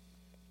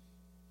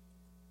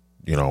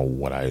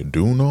 What I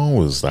do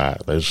know is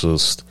that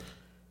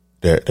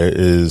there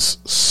is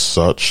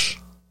such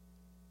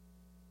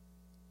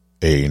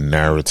a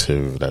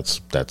narrative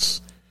that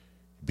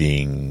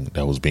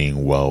was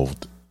being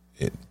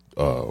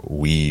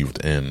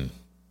weaved in.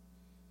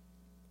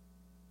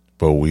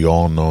 But we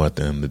all know at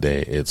the end of the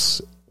day,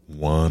 it's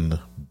one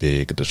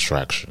big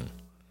distraction.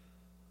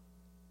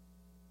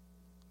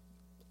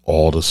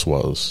 all this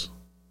was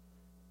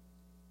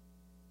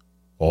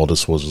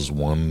just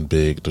one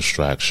big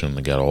distraction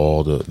to get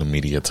all the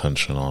media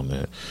attention on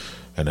it.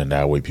 And then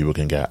that way people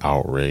can get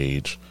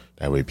outraged.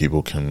 That way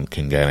people can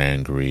get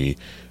angry,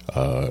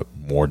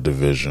 more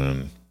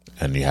division,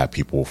 and you have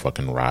people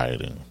fucking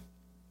rioting.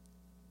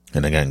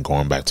 And again,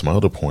 going back to my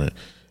other point,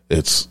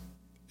 it's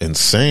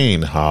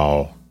insane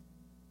how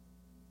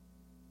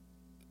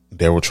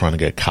they were trying to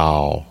get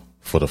Kyle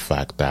for the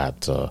fact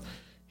that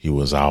he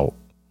was out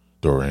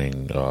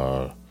during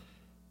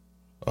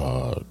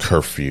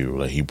curfew,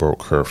 like he broke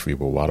curfew.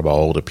 But what about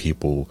all the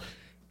people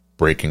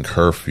breaking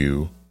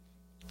curfew,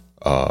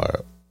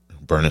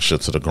 burning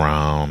shit to the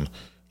ground,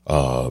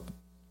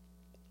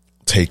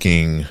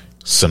 taking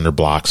cinder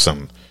blocks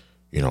and,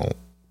 you know,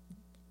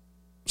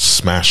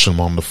 smash them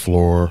on the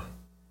floor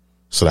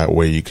so that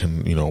way you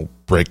can, you know,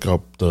 break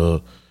up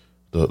the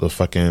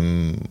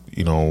fucking,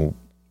 you know,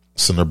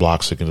 cinder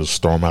blocks so you can just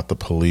storm at the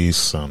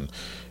police and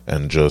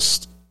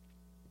just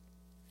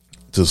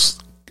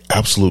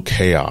absolute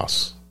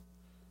chaos.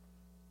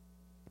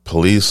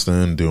 Police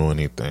didn't do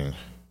anything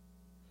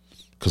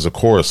because, of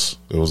course,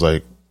 it was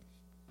like,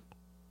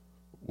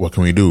 what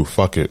can we do?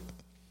 Fuck it,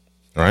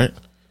 right?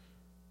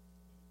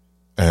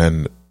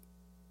 And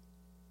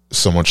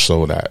so much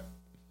so that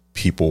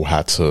people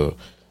had to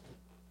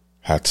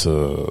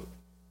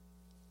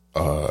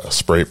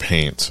spray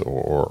paint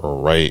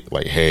or write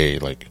like, hey,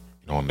 like,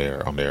 you know,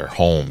 on their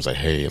homes, like,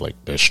 hey, like,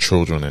 there's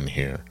children in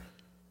here,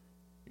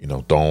 you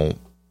know, don't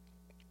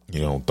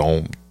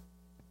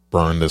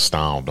burn this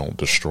down, don't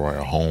destroy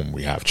our home,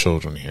 we have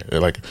children here.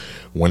 Like,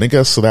 when it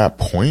gets to that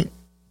point,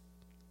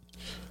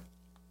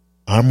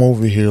 I'm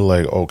over here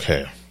like,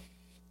 okay,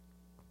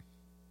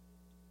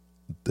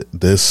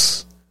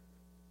 this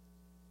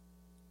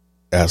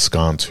has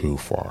gone too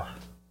far.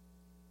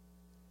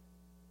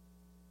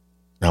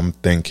 I'm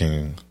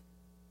thinking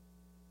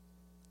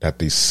that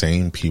these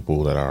same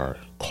people that are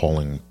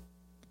calling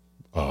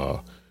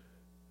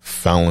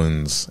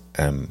felons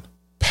and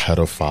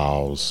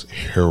pedophiles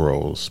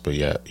heroes, but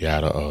yet you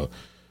had a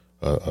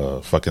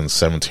fucking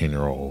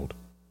 17-year-old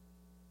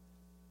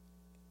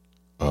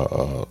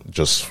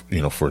just,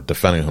 you know, for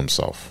defending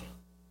himself,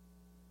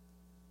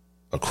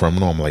 a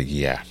criminal. I'm like,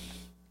 yeah.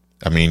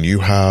 I mean, you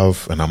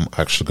have, and I'm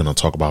actually going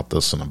to talk about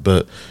this in a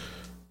bit,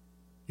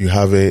 you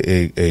have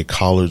a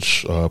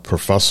college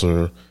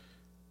professor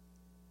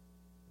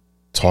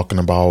talking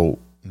about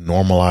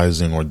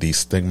normalizing or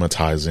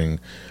destigmatizing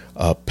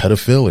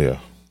pedophilia,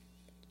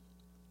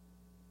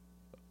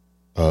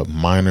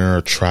 minor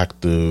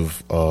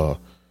attractive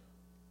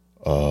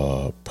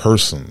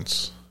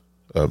persons,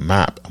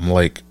 MAP. I'm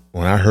like,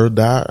 when I heard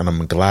that, and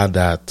I'm glad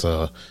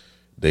that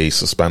they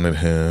suspended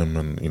him,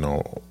 and, you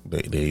know,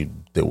 they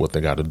did what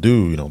they got to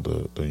do, you know,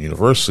 the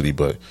university,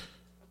 but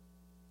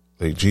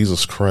like,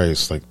 Jesus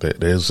Christ, like,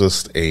 there's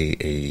just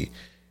a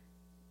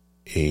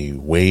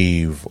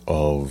wave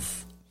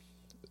of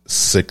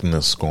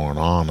sickness going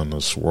on in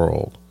this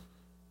world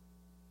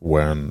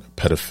when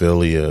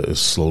pedophilia is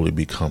slowly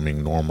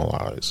becoming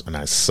normalized. And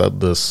I said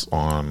this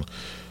on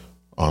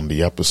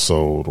the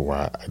episode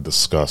where I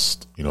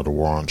discussed, you know, the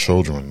war on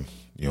children,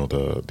 you know,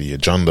 the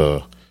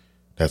agenda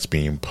that's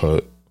being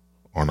put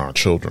on our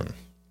children,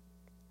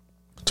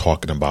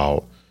 talking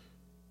about,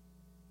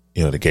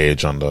 you know, the gay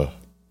agenda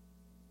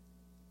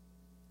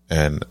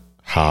and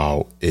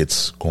how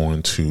it's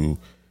going to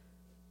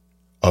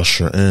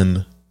usher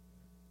in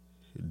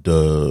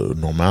the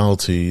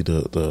normality,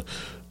 the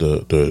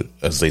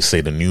as they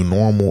say, the new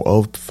normal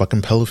of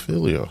fucking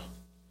pedophilia.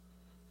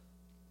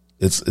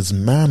 It's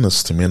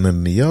madness to me. And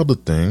then the other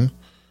thing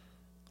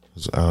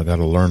is, I got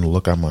to learn to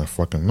look at my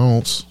fucking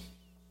notes,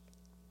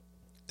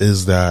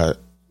 is that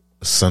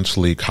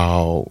essentially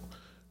Kyle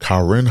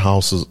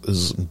Rittenhouse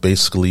is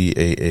basically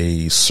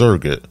a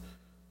surrogate,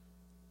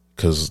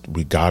 because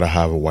we gotta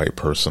have a white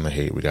person to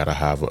hate. We gotta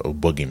have a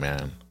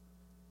boogeyman,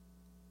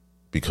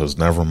 because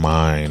never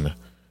mind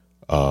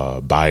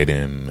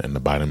Biden and the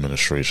Biden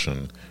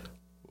administration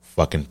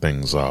fucking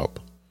things up.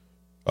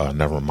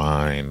 Never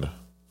mind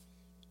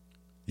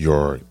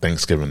your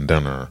Thanksgiving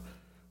dinner,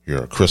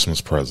 your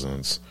Christmas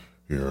presents,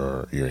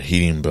 your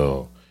heating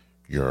bill,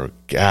 your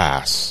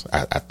gas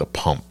at the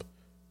pump,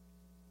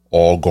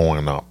 all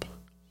going up.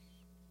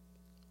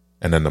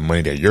 And then the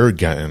money that you're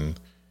getting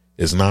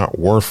is not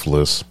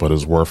worthless, but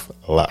is worth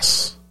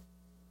less.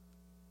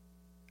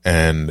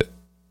 And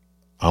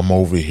I'm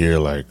over here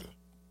like,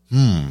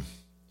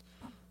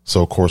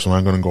 So, of course, I'm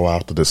not going to go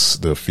after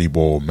the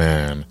feeble old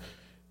man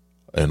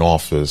in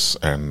office.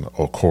 And,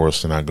 of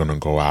course, they're not going to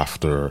go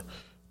after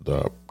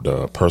the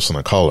person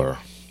of color.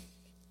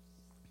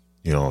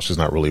 You know, she's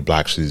not really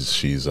black.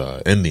 She's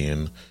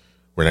Indian.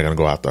 We're not going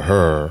to go after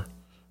her.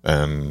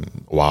 And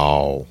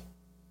while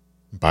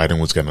Biden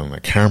was getting a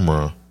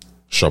camera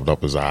shoved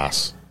up his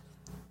ass,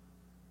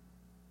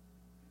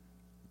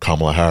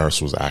 Kamala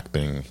Harris was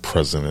acting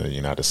president of the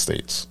United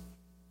States.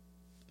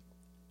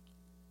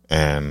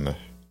 And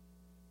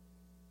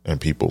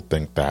people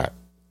think that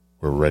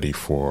we're ready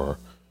for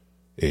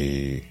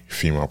a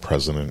female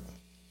president.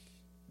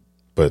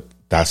 But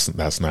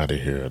that's neither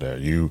here or there.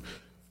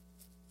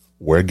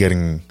 We're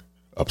getting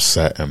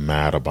upset and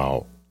mad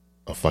about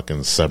a fucking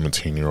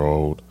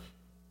 17-year-old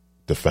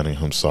defending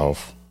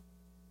himself,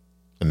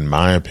 in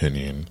my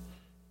opinion,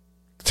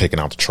 taking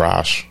out the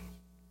trash.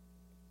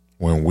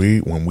 When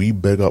we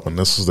big up, and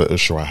this is the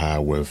issue I had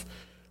with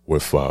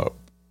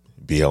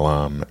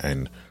BLM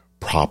and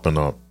propping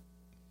up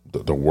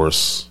the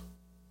worst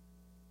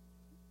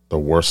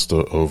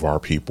of our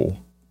people.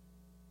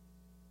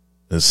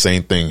 The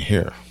same thing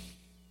here.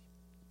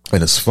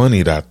 And it's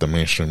funny that the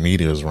mainstream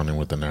media is running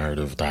with the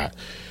narrative that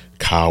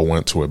Kyle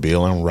went to a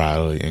BLM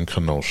rally in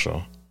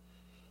Kenosha,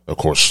 of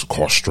course,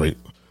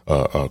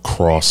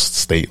 across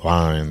state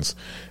lines,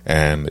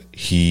 and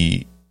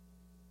he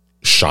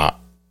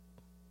shot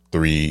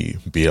 3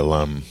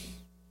 BLM,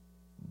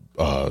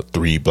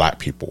 3 black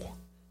people,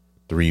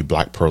 3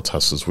 black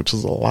protesters, which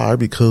is a lie,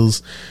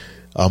 because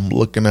I'm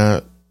looking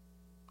at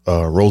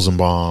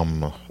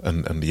Rosenbaum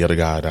and the other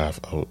guy that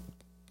I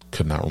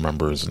could not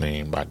remember his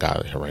name, but I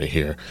got it right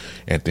here,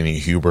 Anthony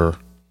Huber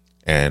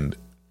and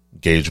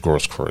Gage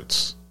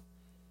Grosskreutz.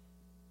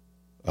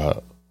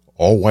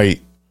 All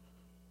white.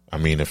 I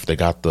mean, if they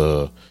got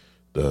the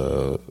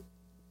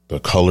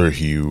color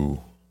hue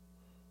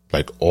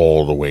like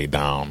all the way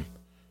down,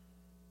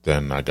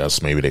 then I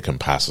guess maybe they can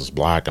pass as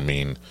black. I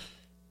mean,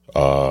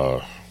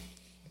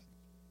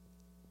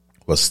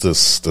 what's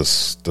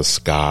this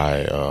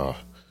guy?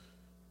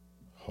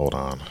 Hold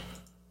on,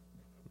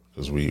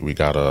 because we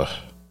gotta.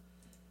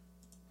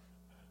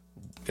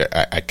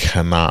 I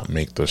cannot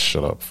make this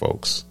shit up,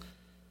 folks.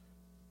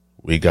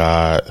 We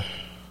got.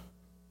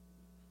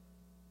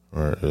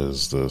 Where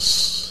is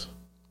this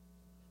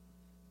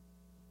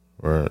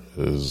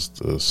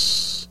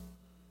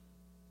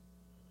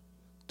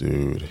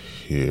dude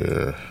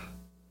here?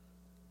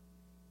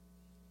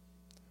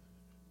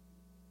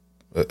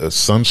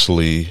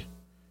 Essentially,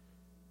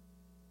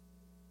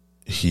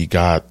 he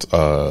got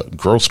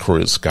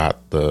Grosskreutz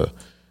got the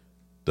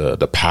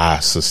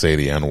pass to say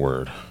the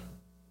N-word.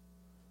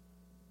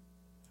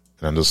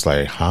 And I'm just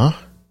like, huh?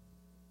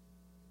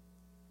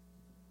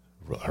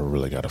 I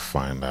really gotta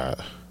find that.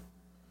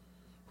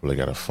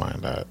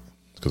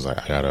 Because I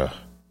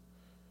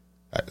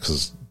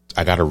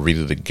gotta read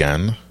it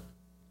again,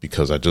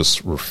 because I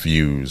just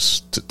refuse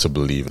to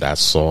believe that. I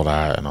saw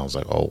that and I was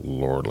like, oh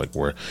Lord, like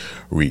we're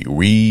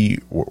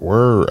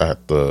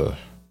at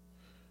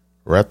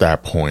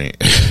that point.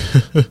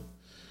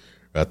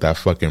 At that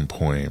fucking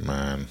point,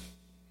 man.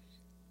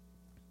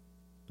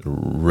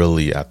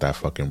 Really at that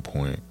fucking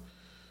point.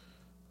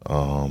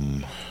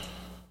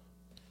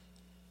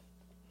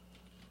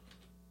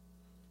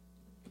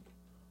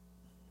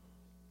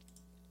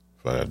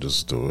 If I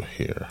just do it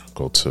here,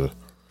 go to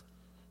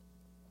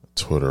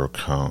Twitter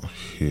account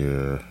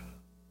here.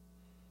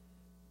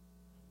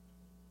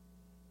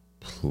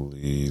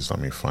 Please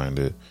let me find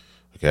it.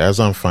 Okay, as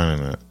I'm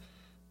finding it.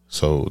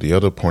 So the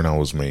other point I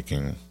was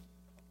making,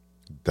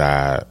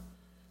 that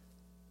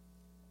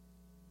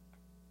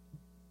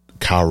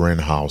Kyle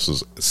Rittenhouse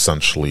is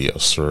essentially a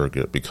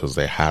surrogate, because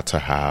they had to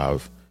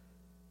have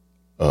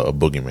a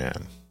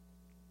boogeyman.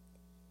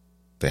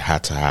 They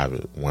had to have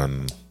it.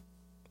 When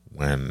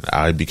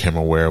I became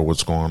aware of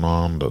what's going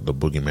on, the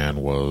boogeyman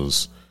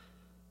was,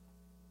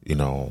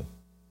 Bin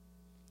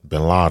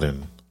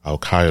Laden, Al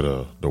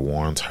Qaeda, the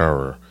war on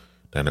terror.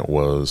 Then it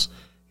was,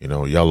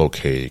 Yellow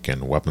Cake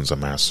and weapons of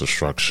mass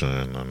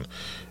destruction,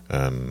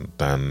 and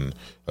then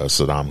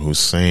Saddam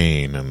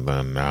Hussein, and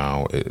then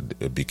now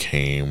it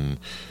became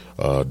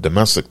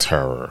domestic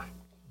terror.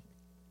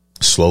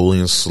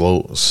 Slowly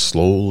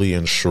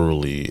and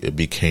surely, it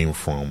became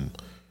from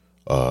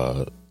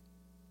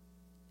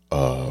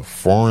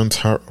foreign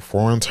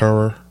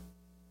terror,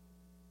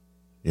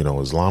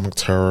 Islamic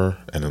terror,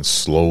 and then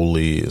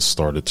slowly it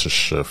started to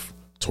shift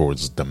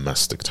towards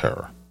domestic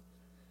terror.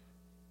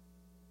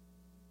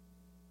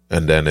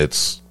 And then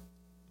it's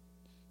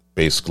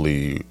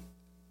basically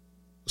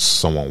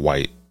someone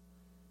white,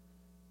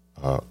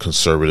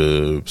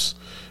 conservatives,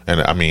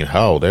 and I mean,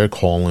 hell, they're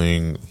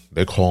calling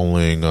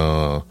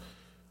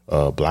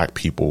black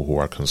people who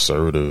are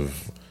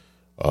conservative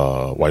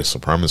white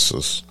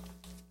supremacists.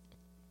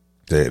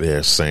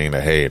 They're saying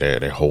that, hey,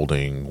 they're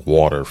holding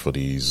water for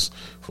these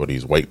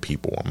white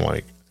people. I'm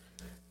like,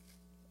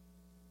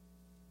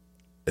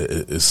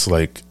 it's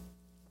like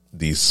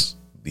these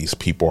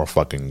people are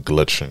fucking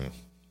glitching,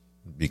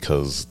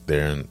 because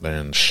they're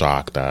in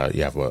shock that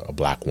you have a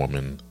black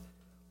woman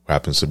who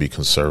happens to be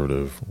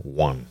conservative,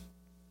 one.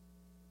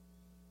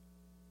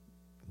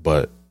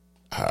 But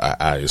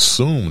I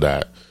assume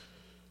that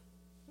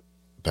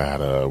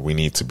we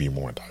need to be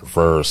more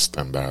diverse,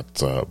 and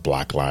that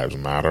Black Lives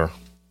Matter.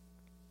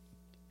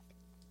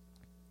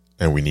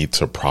 And we need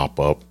to prop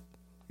up,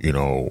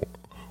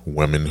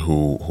 women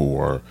who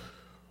are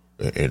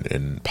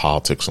in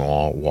politics and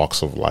all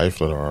walks of life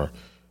that are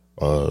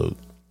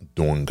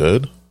doing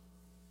good.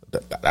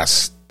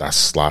 That's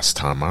last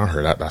time I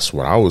heard that. That's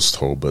what I was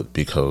told. But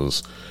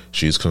because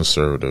she's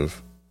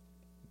conservative,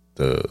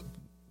 the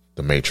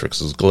the matrix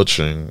is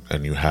glitching,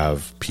 and you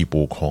have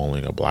people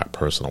calling a black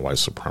person a white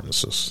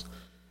supremacist.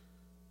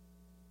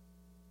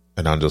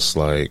 And I'm just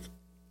like,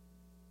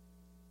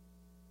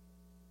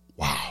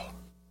 wow.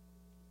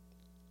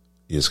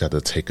 You just got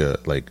to take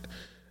like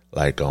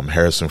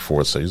Harrison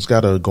Ford said, you just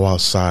got to go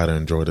outside and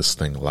enjoy this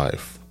thing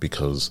life,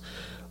 because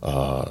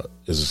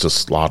it's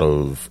just a lot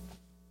of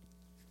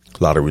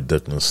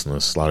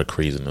ridiculousness, a lot of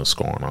craziness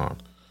going on.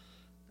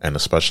 And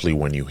especially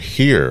when you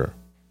hear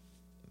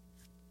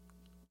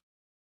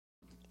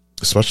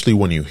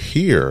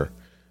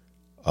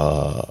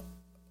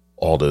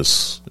all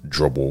this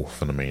dribble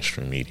from the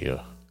mainstream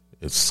media,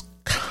 it's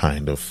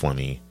kind of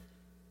funny.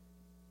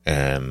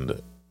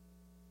 And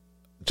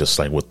just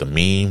like with the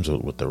memes,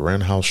 with the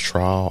Rittenhouse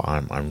trial,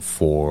 I'm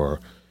for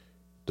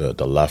the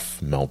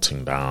left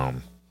melting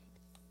down.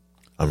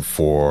 I'm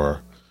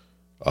for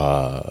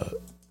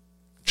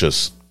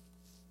just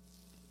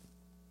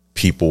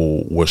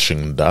people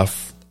wishing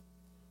death.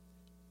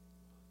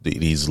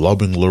 These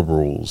loving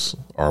liberals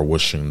are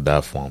wishing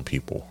death on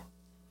people.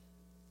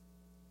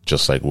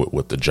 Just like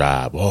with the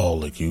jab. Oh,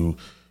 like you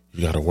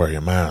got to wear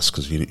your mask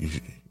because you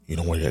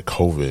don't want to get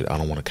COVID. I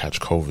don't want to catch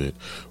COVID.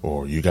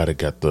 Or you got to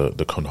get the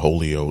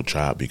Conholio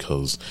jab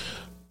because,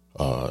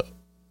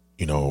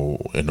 in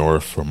order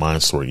for my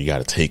story, you got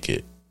to take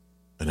it.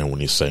 And then when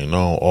you say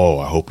no, oh,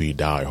 I hope you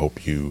die. I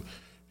hope you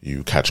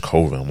catch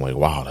COVID. I'm like,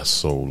 wow, that's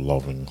so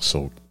loving,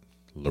 so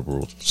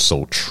liberal,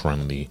 so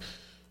trendy.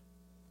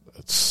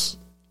 It's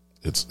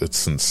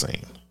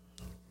insane.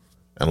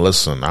 And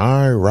listen,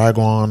 I rag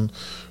on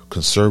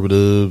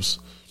conservatives.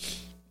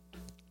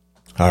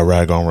 I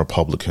rag on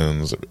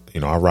Republicans.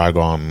 I rag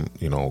on,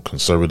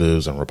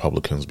 conservatives and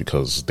Republicans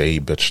because they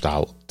bitched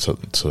out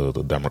to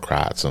the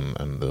Democrats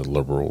and the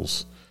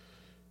liberals.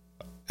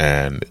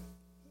 And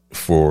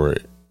for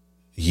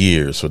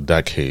years, for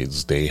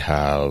decades, they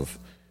have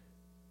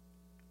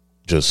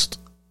just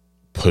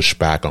pushed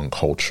back on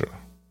culture.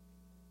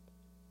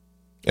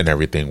 And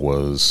everything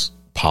was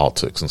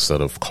politics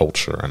instead of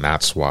culture. And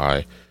that's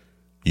why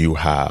you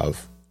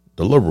have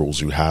the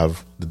liberals, you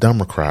have the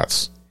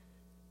Democrats.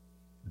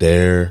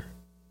 They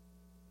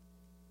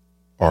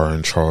are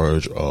in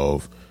charge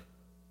of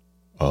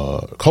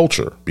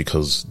culture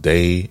because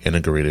they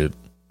integrated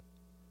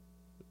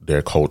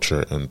their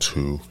culture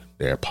into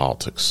their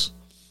politics.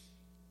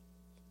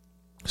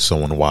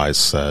 Someone wise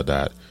said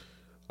that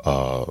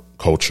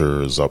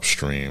culture is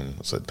upstream,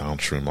 is it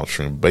downstream,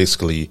 upstream?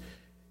 Basically,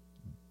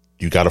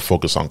 you got to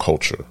focus on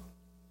culture.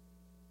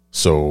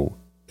 So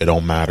it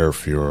don't matter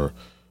if you're,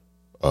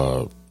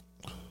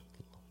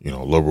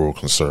 liberal,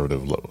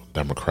 conservative,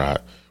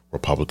 Democrat,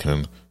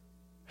 Republican,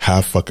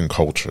 have fucking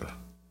culture.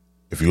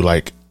 If you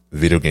like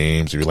video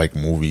games, if you like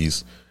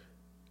movies,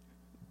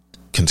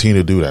 continue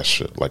to do that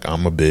shit. Like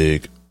I'm a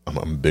big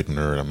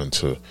nerd. I'm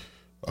into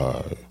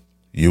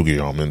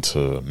Yu-Gi-Oh! I'm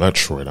into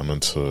Metroid. I'm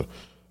into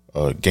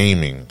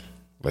gaming.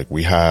 Like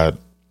we had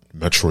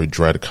Metroid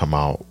Dread come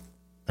out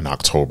in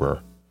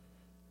October,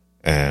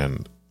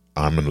 and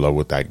I'm in love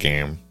with that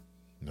game.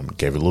 I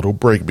gave it a little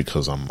break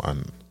because I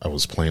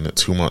was playing it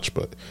too much,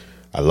 but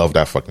I love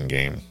that fucking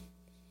game.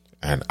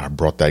 And I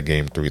brought that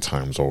game 3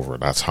 times over.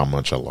 That's how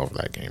much I love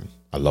that game.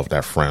 I love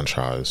that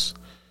franchise,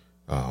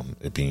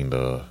 it being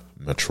the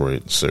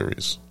Metroid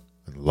series.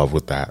 In love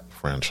with that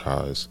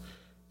franchise.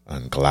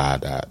 I'm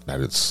glad that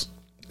it's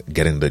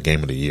getting the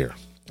game of the year,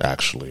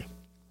 actually.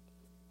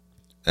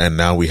 And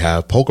now we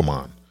have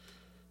Pokemon.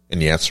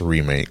 And yeah, it's a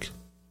remake,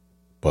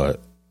 but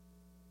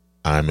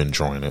I'm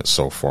enjoying it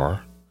so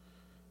far.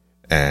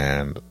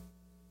 And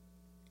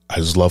I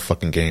just love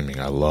fucking gaming.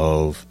 I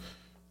love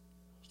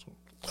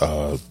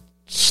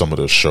some of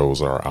the shows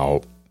that are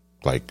out,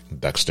 like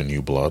Dexter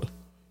New Blood.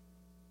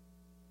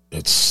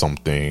 It's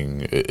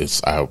something,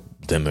 I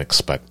didn't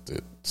expect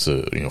it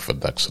to, for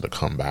Dexter to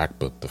come back,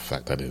 but the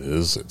fact that it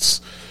is,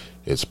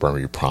 it's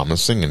very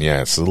promising. And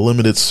yeah, it's a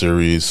limited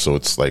series, so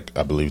it's like,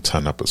 I believe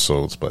 10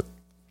 episodes, but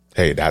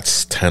hey,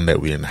 that's 10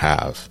 that we didn't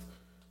have.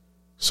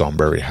 So I'm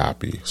very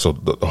happy. So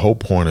the whole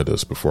point of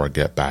this, before I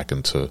get back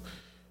into,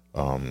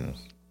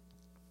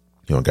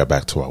 get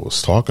back to what I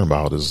was talking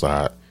about, is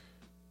that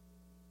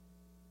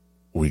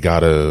we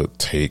gotta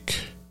take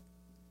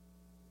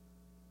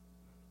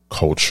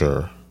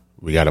culture.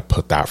 We gotta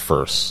put that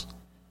first.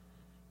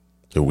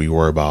 If we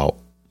worry about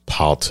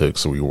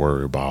politics, we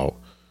worry about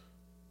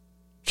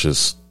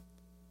just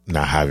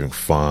not having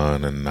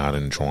fun and not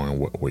enjoying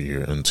what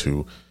you're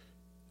into,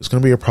 it's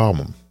gonna be a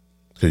problem.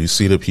 Because you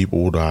see the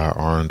people that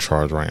are in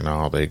charge right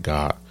now, they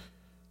got,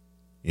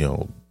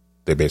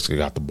 they basically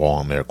got the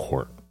ball in their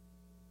court.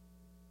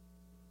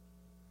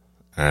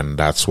 And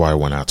that's why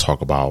when I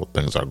talk about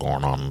things that are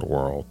going on in the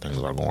world, things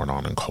that are going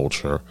on in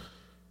culture,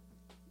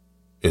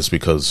 it's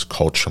because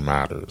culture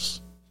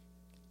matters.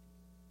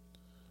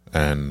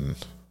 And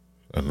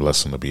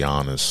listen, to be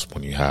honest,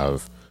 when you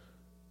have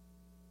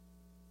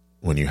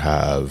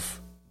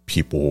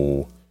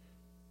people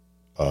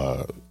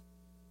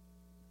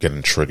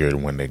getting triggered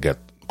when they get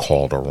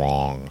called a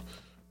wrong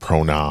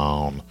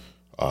pronoun,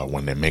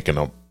 when they're making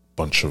a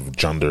bunch of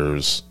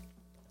genders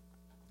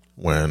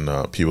when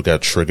people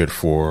get triggered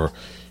for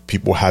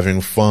people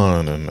having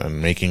fun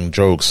and making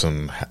jokes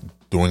and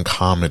doing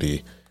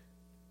comedy,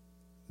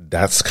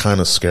 that's kind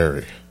of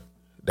scary.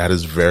 That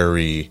is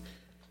very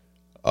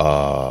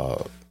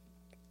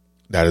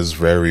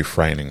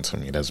frightening to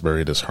me. That's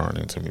very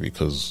disheartening to me,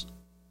 because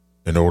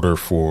in order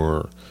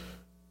for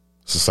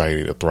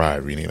society to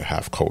thrive, you need to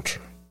have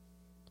culture.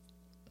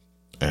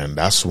 And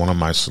that's one of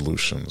my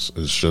solutions,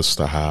 is just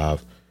to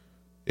have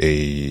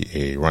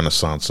a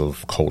renaissance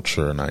of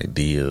culture and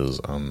ideas,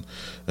 and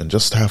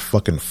just to have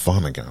fucking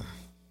fun again.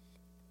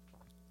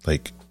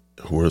 Like,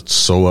 we're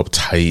so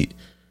uptight,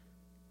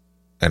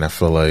 and I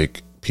feel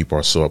like people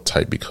are so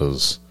uptight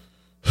because,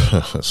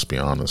 let's be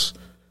honest,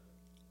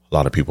 a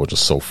lot of people are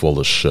just so full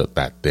of shit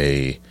that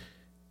they're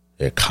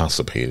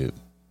constipated.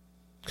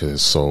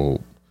 Because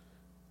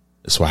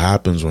it's what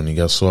happens when you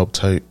get so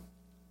uptight.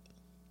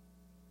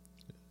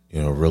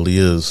 You know, it really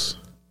is.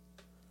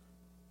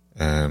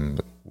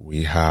 And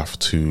we have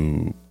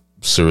to,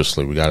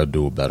 seriously, we got to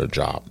do a better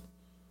job.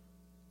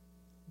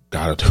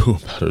 Got to do a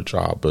better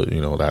job. But,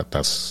 you know,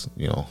 that's,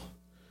 you know,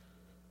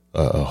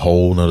 a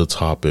whole nother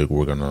topic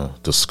we're going to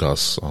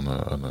discuss on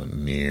a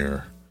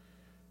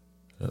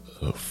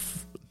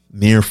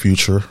near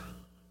future.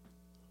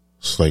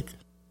 It's like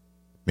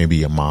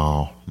maybe a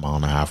mile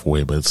and a half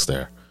away, but it's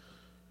there.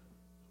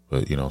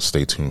 But, you know,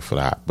 stay tuned for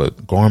that.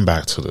 But going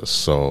back to this,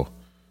 so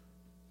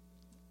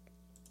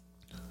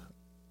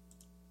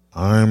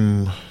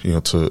I'm, you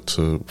know,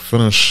 to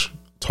finish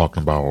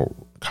talking about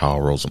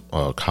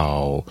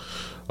Kyle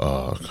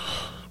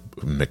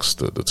mixed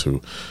the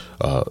two,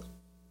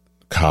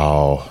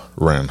 Kyle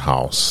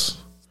Rittenhouse.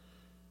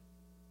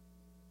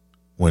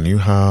 When you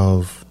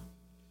have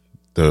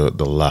the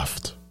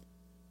left,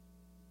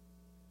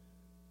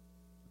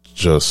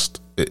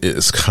 just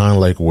it's kind of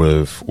like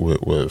with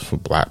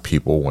black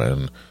people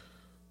when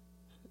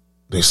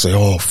they say,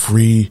 "Oh,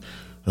 free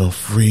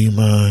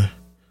my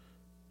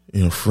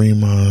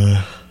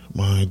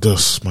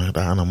this, my that,"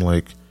 and I'm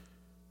like,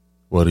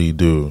 "What do he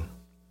do?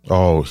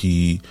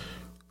 He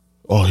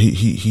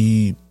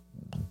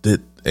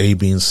did A,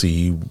 B, and C.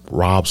 He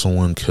robbed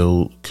someone,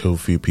 killed a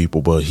few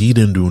people, but he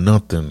didn't do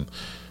nothing."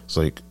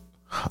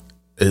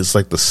 It's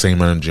like the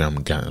same energy I'm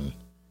getting.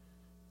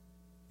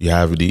 You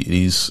have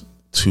these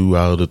 2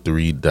 out of the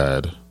 3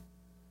 dead.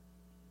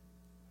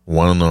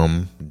 One of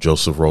them,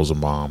 Joseph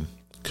Rosenbaum,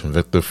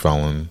 convicted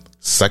felon,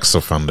 sex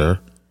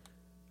offender,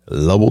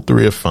 level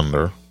 3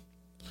 offender,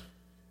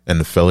 and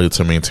the failure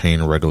to maintain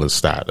a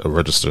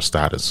registered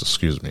status,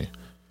 excuse me.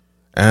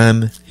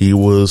 And he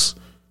was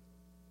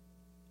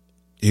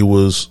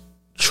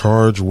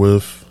charged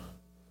with,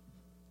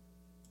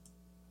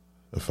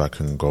 if I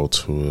can go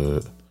to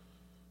it,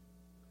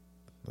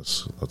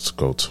 let's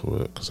go to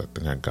it, because I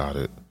think I got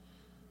it.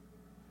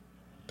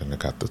 I think I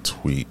got the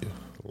tweet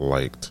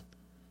liked.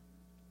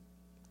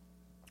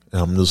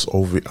 And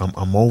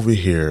I'm over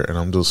here, and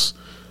I'm just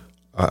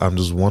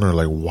wondering,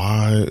 like,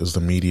 why is the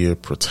media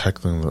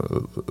protecting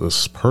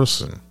this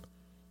person?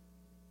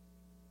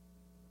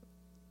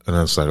 And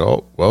it's like,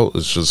 oh, well,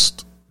 it's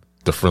just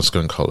different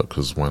skin color,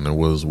 because when it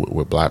was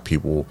with black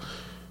people,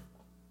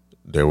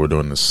 they were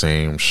doing the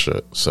same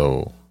shit.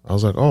 So I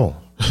was like, oh,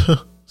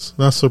 it's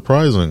not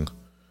surprising.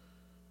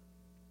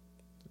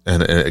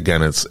 And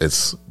again,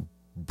 it's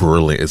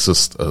brilliant. It's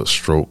just a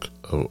stroke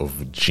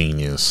of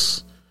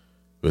genius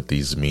with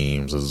these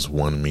memes. There's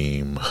one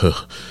meme,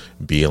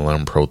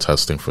 BLM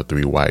protesting for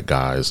 3 white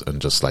guys,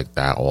 and just like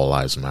that, all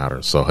lives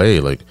matter. So hey,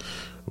 like,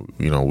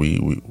 you know,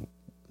 we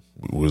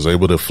was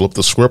able to flip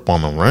the script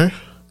on them, right?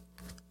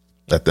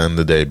 At the end of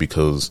the day,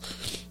 because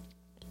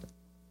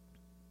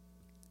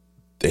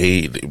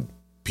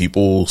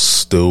people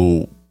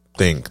still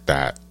think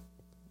that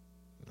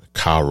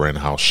Kyle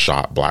Rittenhouse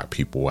shot black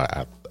people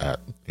at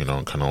you know,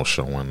 in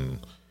Kenosha, when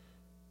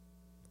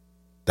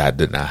that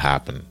did not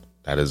happen.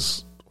 That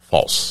is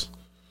false.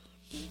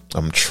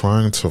 I'm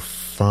trying to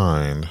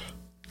find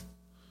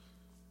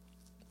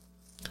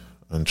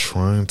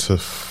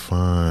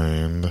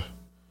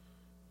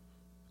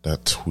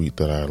that tweet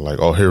that I like.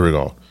 Oh, here we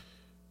go.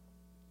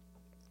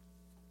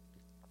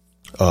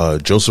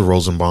 Joseph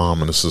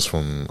Rosenbaum, and this is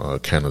from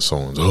Candace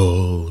Owens.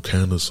 Oh,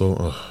 Candace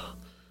Owens.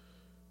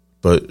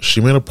 But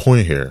she made a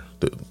point here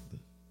that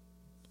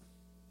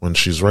when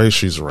she's right,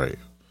 she's right.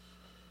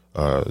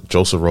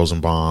 Joseph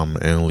Rosenbaum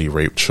anally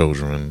raped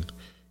children.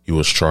 He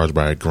was charged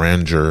by a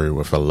grand jury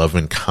with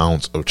 11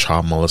 counts of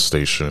child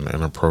molestation and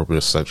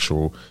inappropriate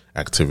sexual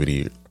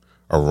activity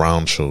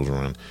around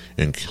children,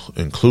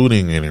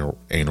 including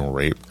anal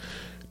rape.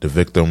 The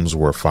victims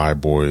were 5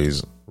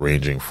 boys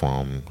ranging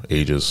from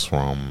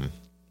the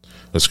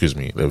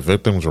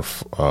victims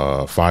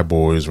were 5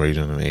 boys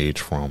ranging in age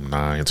from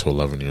 9 to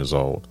 11 years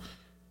old.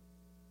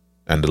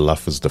 And the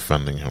left is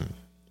defending him.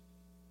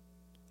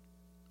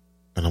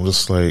 And I'm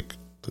just like,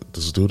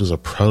 this dude is a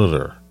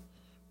predator.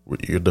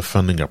 You're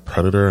defending a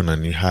predator, and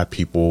then you had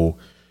people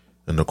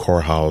in the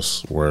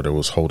courthouse where they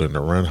was holding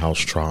the Rittenhouse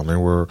trial, and they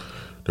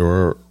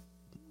were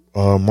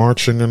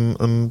marching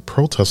and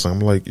protesting. I'm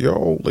like,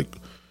 yo, like,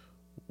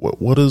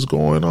 what is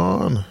going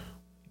on?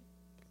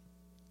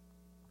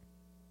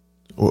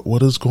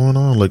 what is going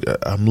on? Like,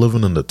 I'm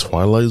living in the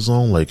Twilight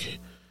Zone. Like,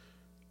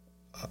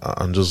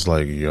 I'm just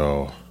like,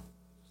 yo,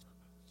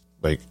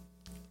 like,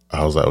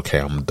 I was like, okay,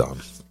 I'm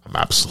done. I'm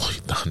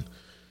absolutely done.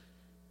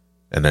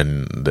 And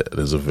then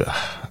there's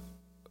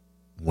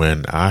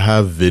when I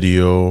have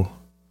video,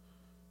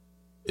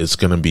 it's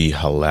gonna be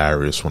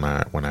hilarious when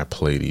I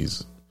play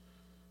these.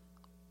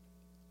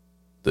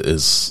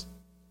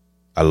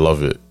 I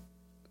love it.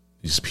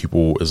 These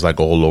people, it's like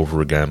all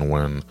over again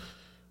when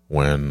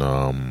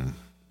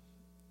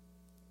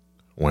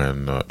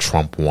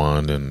Trump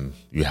won and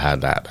you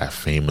had that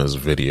famous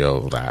video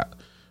of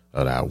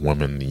that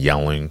woman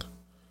yelling.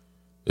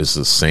 It's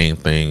the same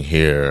thing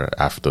here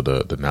after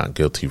the not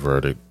guilty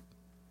verdict,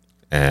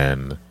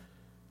 and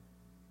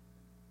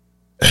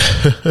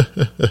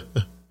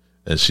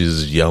and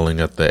she's yelling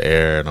at the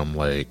air, and I'm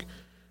like,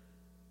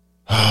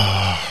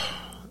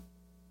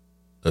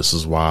 this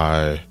is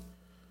why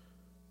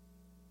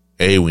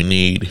we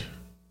need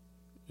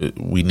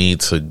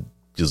to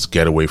just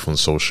get away from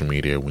social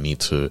media. We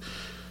need to,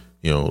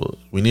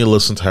 we need to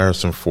listen to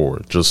Harrison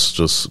Ford.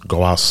 Just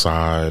go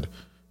outside,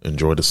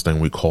 enjoy this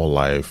thing we call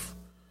life.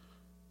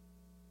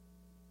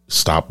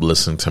 Stop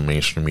listening to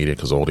mainstream media,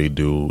 because all they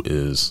do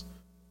is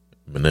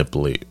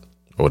manipulate.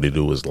 All they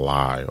do is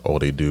lie. All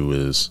they do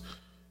is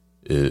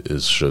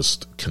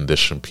just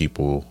condition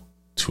people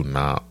to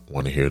not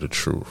want to hear the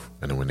truth.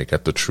 And then when they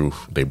get the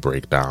truth, they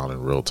break down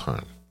in real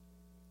time.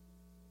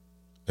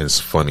 And it's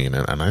funny. And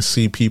I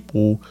see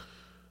people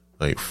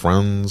like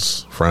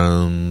friends,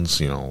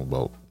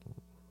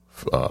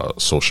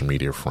 social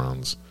media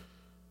friends,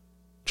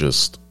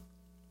 just,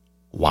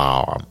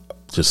 wow, I'm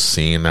just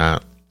seeing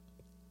that.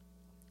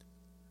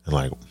 And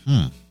like,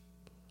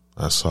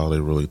 that's how they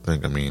really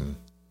think. I mean,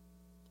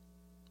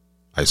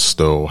 I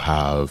still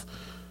have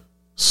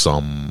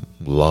some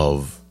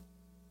love,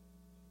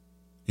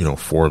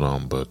 for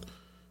them, but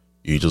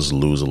you just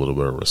lose a little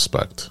bit of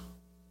respect,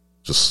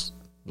 just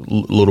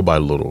little by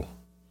little.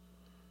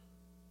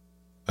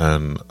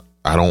 And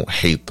I don't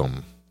hate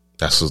them.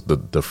 That's just the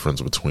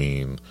difference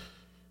between,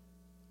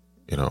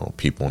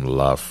 people on the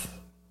left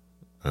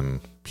and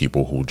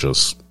people who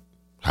just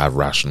have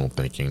rational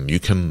thinking. You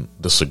can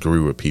disagree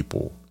with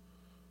people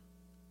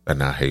and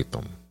not hate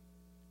them.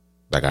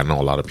 Like, I know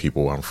a lot of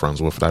people I'm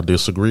friends with that I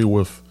disagree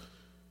with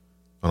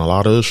on a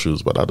lot of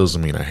issues, but that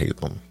doesn't mean I hate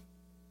them.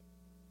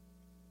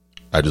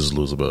 I just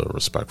lose a bit of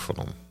respect for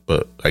them.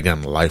 But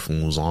again, life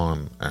moves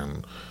on,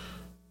 and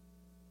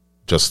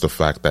just the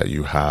fact that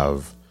you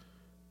have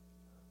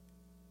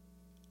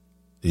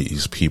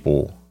these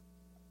people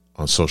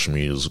on social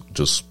media is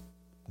just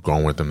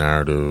going with the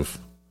narrative,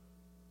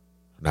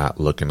 not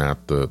looking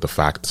at the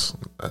facts.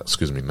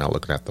 Not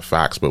looking at the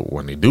facts, but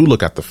when they do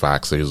look at the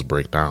facts, they just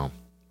break down.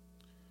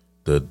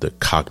 The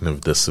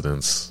cognitive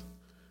dissonance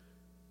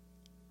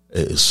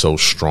is so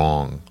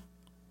strong.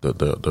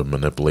 The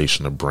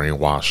manipulation, the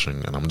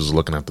brainwashing, and I'm just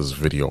looking at this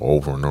video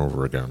over and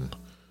over again.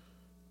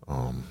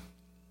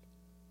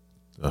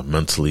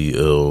 Mentally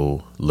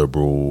ill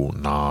liberal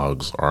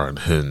nogs are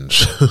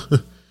unhinged.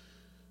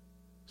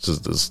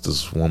 Just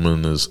this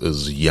woman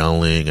is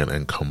yelling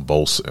and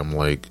convulsing. I'm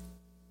like,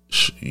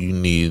 you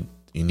need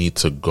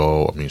to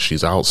go. I mean,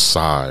 she's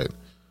outside.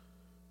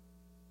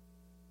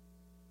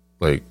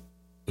 Like,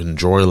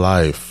 enjoy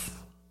life.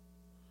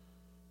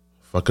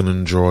 Fucking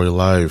enjoy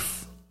life.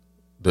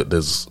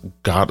 There's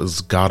got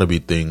to be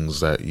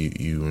things that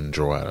you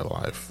enjoy out of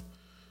life.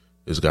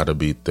 There's got to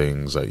be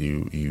things that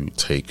you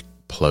take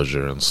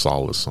pleasure and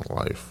solace in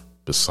life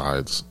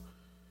besides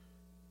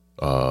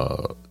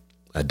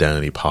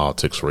identity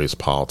politics, race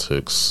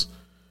politics,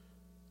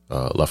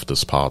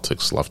 leftist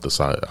politics, leftist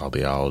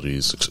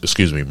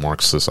ideologies,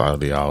 Marxist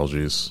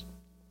ideologies,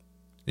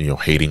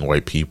 hating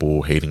white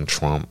people, hating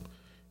Trump,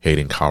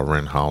 hating Kyle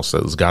Rittenhouse.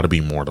 There's got to be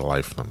more to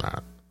life than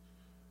that.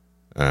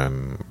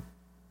 And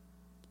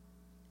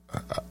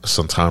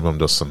sometimes I'm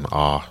just in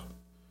awe,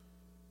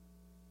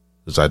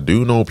 because I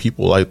do know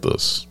people like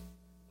this,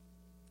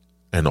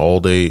 and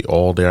all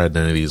their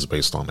identity is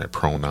based on their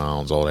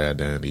pronouns. All their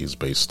identity is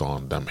based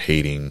on them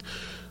hating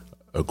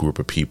a group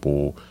of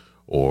people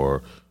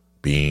or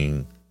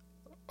being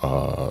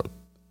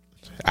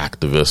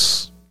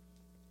activists.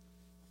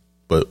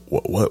 But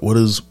what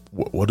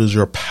is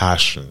your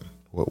passion?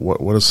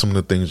 What are some of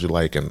the things you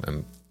like?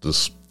 And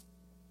just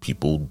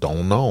people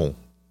don't know,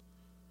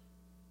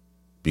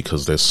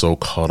 because they're so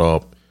caught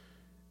up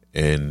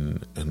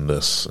in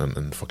this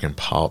and fucking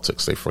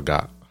politics. They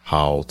forgot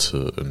how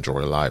to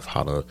enjoy life,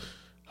 how to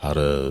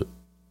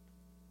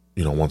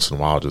once in a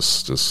while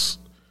just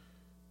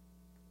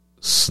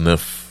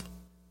sniff,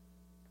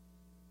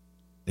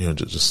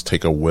 just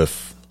take a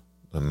whiff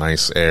of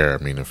nice air.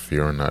 I mean, if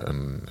you're in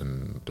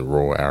the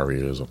rural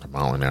areas or the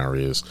mountain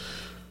areas,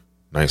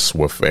 nice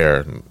whiff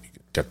air, and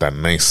get that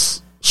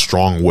nice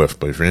strong whiff.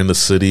 But if you're in the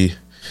city,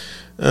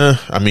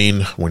 I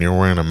mean, when you're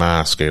wearing a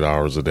mask 8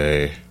 hours a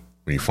day,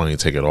 when you finally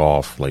take it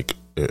off, like,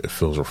 it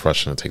feels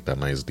refreshing to take that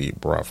nice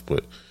deep breath.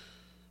 But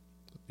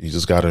you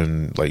just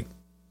gotta, like,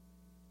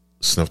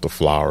 sniff the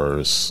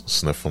flowers,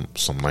 sniff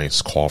some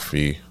nice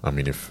coffee. I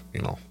mean, if,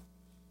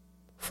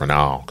 for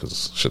now,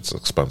 because shit's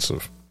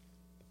expensive.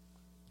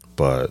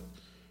 But,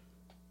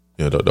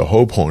 the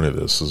whole point of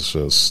this is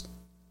just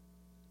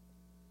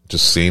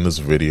seeing this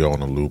video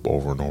on a loop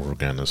over and over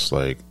again. It's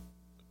like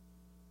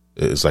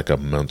a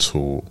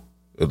mental,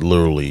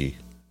 literally,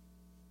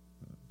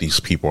 these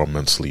people are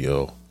mentally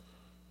ill.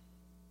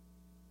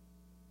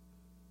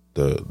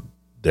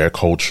 Their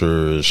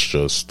culture is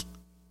just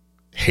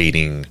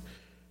hating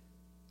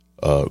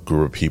a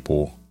group of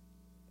people,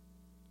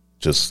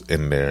 just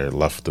in their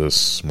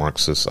leftist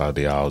Marxist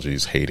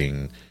ideologies,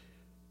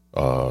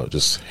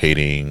 just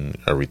hating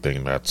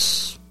everything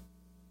that's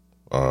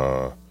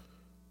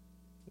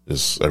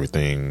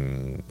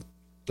everything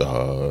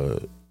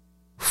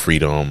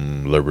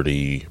freedom,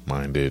 liberty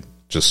minded,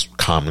 just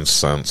common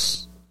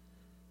sense.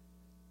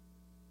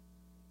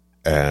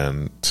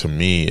 And to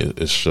me,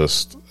 it's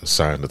just a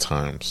sign of the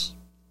times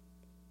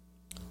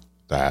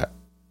that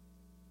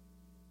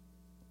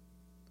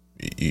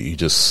you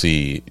just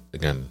see,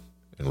 again,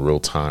 in real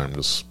time,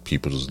 just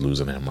people just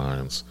losing their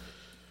minds.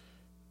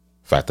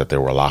 The fact that they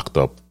were locked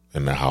up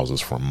in their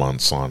houses for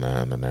months on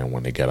end, and then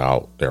when they get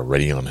out, they're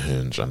already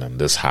unhinged, and then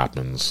this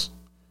happens,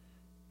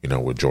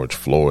 with George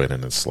Floyd,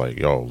 and it's like,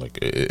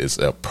 it's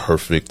a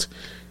perfect.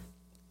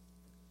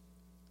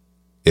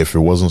 If it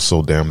wasn't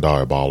so damn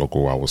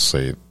diabolical, I would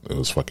say it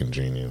was fucking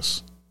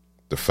genius.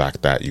 The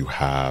fact that you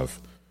have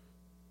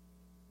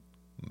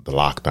the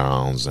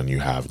lockdowns and you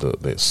have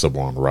the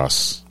civil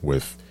unrest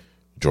with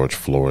George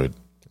Floyd,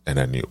 and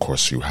then of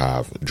course you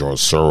have George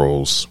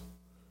Soros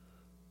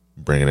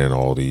bringing in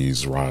all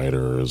these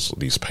rioters,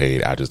 these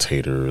paid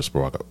agitators,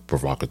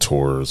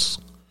 provocateurs.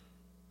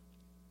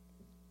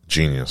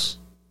 Genius.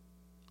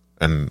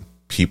 And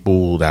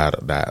people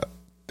that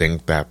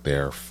think that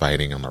they're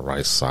fighting on the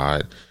right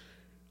side,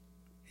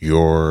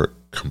 you're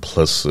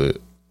complicit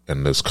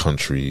in this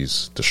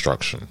country's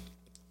destruction.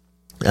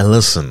 And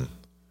listen,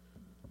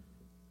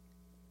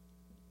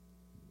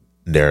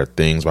 there are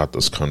things about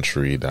this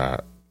country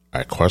that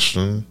I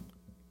question.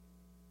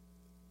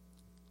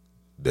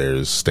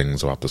 There's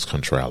things about this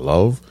country I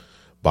love.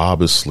 But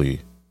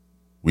obviously,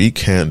 we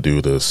can't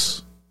do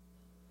this.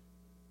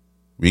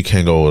 We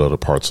can't go to other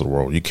parts of the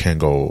world. You can't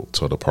go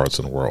to other parts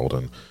of the world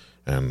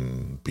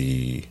and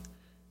be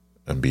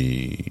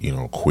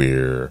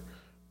queer.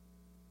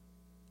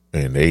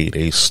 And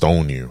they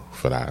stone you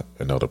for that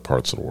in other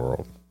parts of the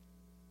world.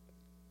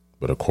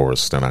 But of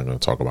course, they're not going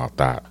to talk about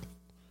that.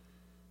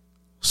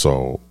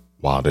 So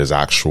while there's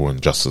actual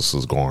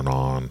injustices going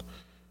on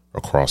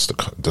across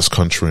this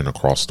country and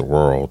across the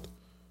world,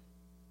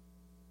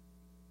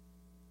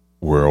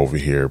 we're over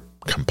here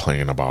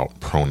complaining about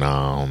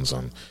pronouns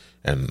and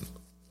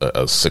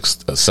a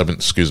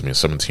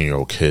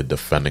 17-year-old kid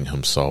defending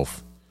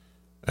himself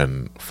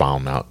and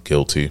found out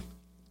guilty.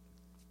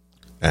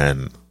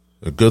 And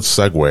a good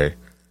segue,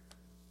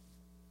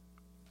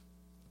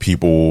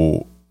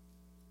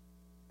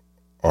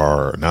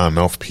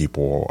 enough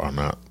people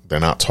they're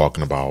not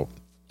talking about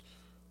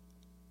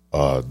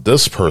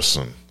this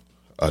person,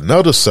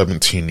 another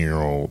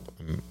 17-year-old.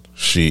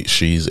 She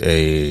is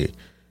a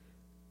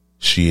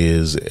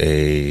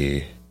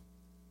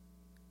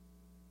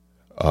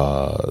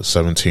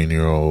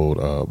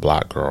 17-year-old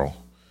black girl,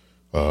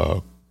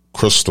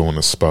 Crystal, and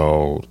it's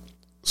spelled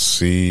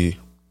Crystul,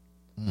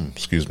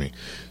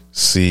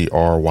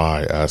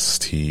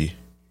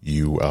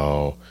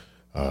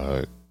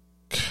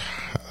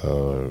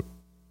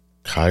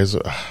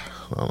 Kaiser,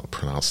 I don't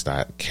pronounce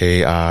that,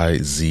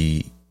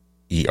 Kizer.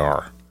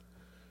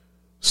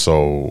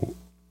 So,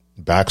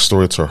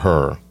 backstory to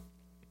her,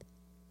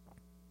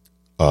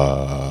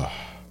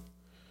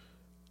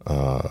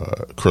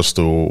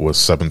 Crystal was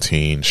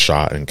 17,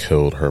 shot and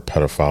killed her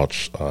pedophile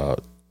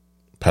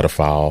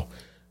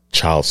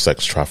child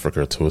sex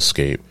trafficker to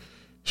escape.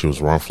 She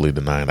was wrongfully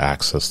denied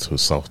access to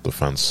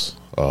self-defense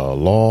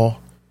law,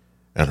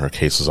 and her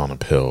case is on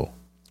appeal.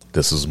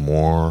 This is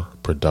more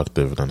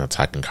productive than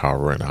attacking Kyle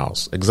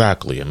Rittenhouse.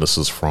 Exactly, and this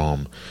is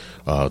from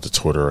the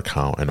Twitter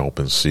account An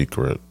Open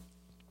Secret.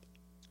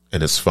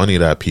 And it's funny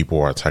that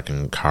people are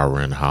attacking Kyle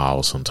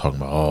Rittenhouse and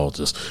talking about,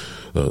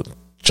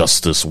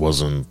 justice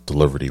wasn't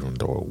delivered, even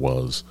though it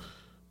was.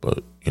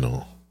 But,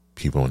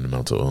 people in the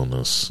mental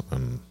illness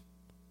and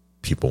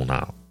people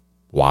not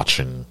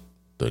watching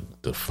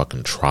the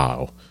fucking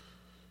trial,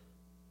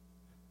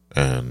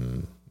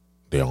 and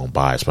their own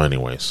bias. But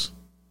anyways,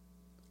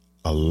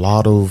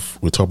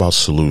 we talk about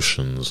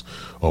solutions,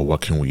 or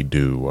what can we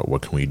do?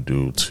 What can we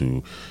do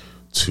to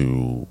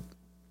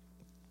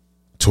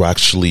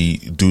actually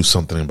do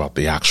something about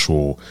the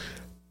actual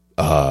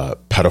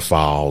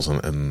pedophiles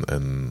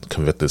and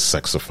convicted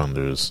sex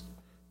offenders?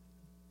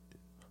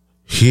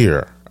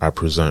 Here, I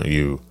present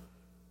you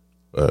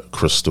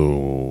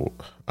Crystul.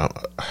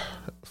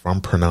 If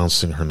I'm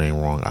pronouncing her name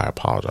wrong, I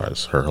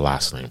apologize. Her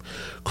last name,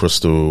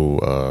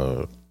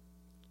 Crystul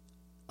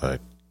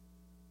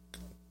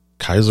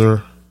Kaiser.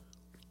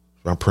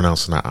 If I'm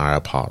pronouncing that, I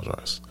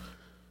apologize.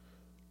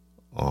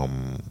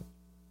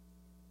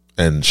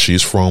 And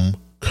she's from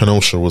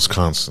Kenosha,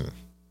 Wisconsin.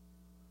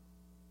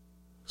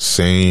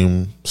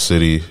 Same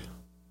city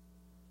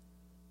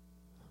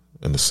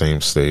in the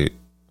same state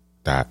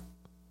that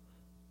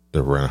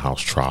the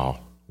Rittenhouse trial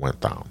went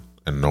down.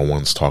 And no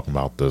one's talking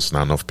about this.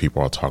 Not enough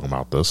people are talking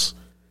about this.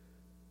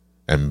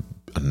 And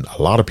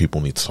a lot of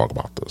people need to talk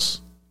about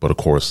this. But of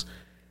course,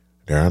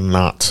 they're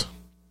not,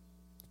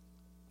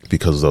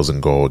 because it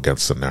doesn't go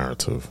against the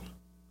narrative.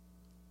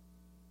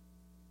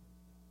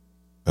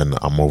 And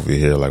I'm over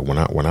here, like,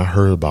 when I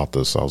heard about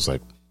this, I was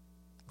like,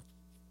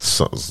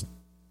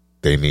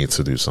 they need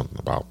to do something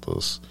about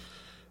this.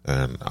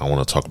 And I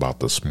want to talk about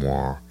this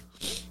more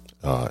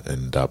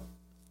in depth,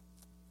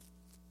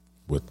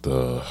 with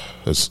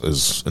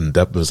as in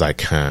depth as I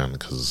can,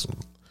 because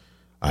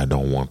I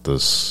don't want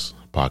this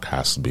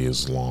podcast to be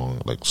as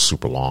long, like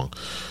super long.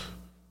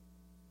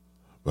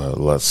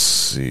 But let's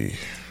see.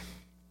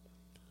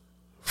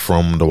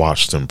 From the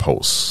Washington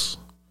Post.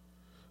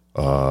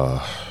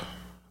 I'm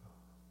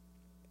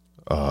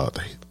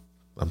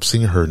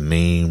seeing her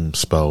name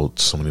spelled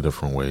so many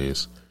different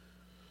ways.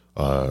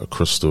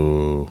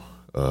 Crystal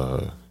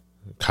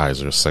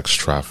Kizer, sex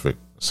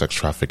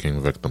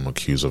trafficking victim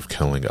accused of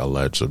killing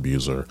alleged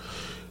abuser,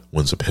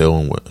 wins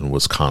appeal in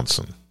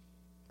Wisconsin.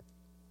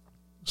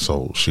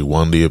 So she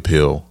won the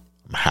appeal.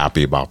 I'm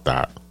happy about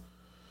that.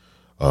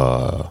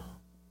 An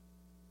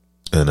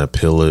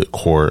appellate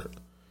court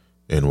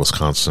in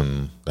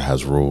Wisconsin that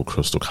has ruled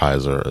Crystal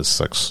Kizer as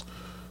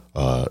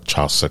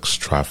child sex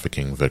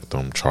trafficking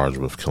victim charged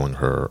with killing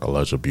her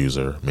alleged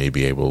abuser may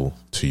be able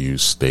to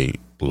use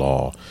state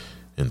law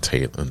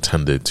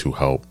intended to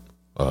help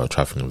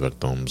trafficking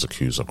victims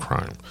accused of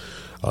crime.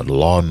 The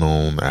law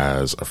known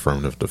as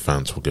affirmative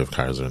defense will give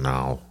Kizer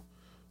now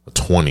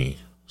 20.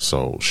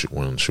 So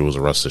when she was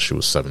arrested, she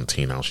was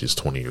 17. Now she's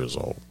 20 years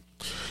old.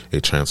 A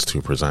chance to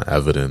present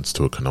evidence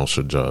to a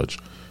Kenosha judge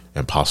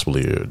and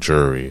possibly a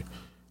jury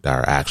that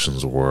her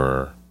actions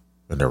were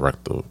a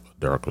direct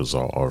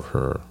result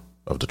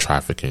of the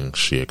trafficking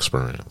she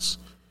experienced.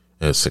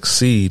 And if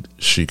succeed,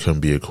 she can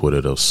be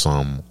acquitted of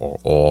some or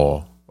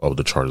all of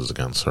the charges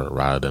against her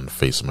rather than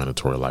face a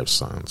mandatory life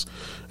sentence,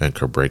 and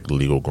could break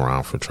legal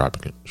ground for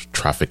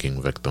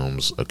trafficking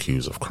victims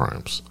accused of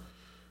crimes.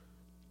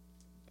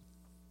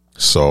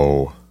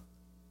 So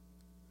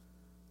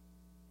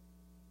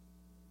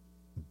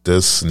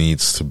this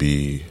needs to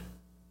be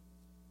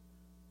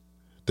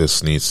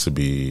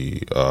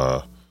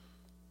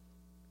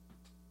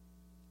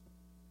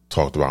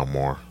talked about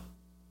more.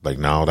 Like,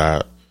 now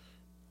that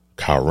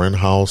Kyle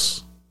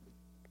Rittenhouse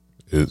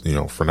is,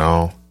 for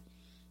now,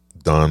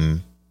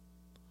 done,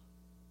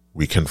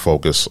 we can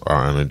focus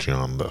our energy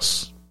on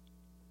this.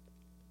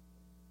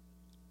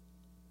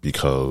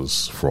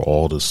 Because for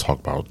all this talk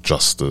about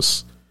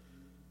justice,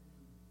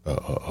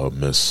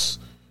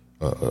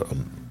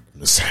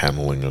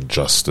 mishandling of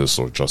justice,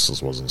 or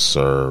justice wasn't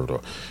served,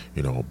 or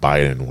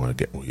Biden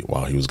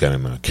while he was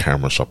getting a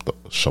camera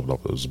shoved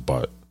up his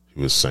butt,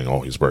 he was saying,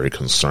 "Oh, he's very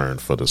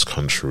concerned for this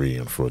country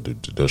and for the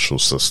judicial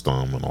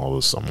system and all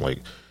this." I'm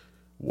like,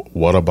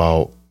 what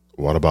about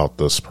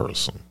this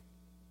person?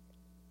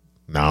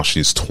 Now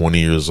she's 20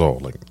 years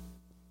old, like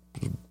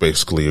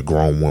basically a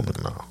grown woman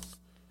now.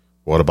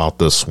 What about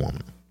this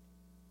woman?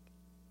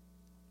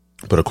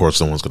 But of course,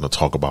 no one's going to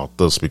talk about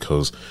this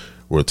because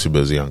we're too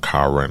busy on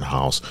Kyle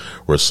Rittenhouse.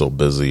 We're so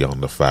busy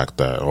on the fact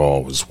that,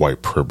 it's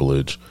white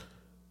privilege.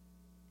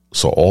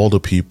 So all the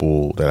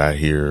people that I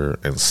hear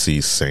and see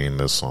saying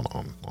this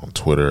on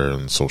Twitter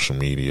and social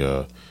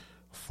media,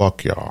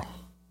 fuck y'all.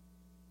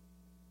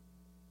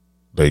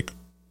 Like,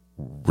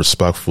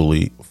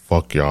 respectfully,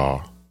 fuck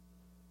y'all.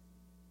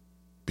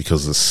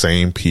 Because the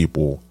same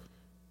people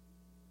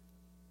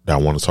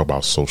that want to talk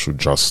about social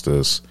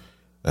justice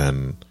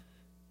and,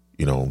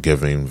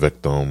 giving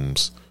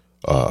victims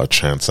a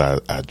chance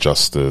at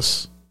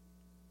justice,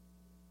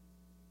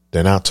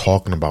 they're not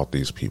talking about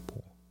these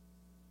people.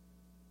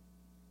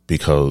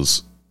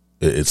 Because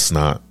it's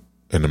not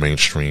in the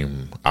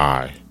mainstream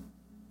eye.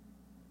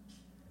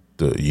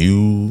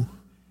 You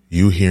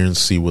hear and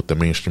see what the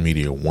mainstream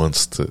media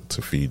wants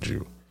to feed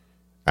you.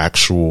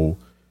 Actual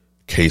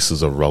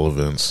cases of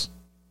relevance,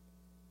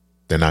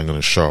 they're not going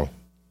to show.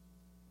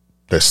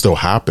 They're still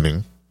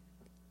happening,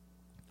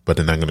 but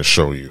they're not going to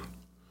show you.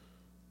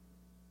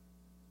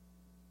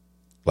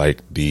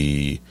 Like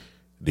the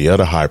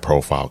other high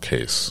profile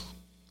case,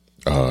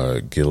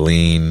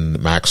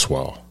 Ghislaine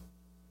Maxwell.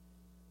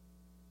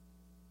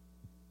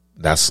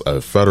 That's a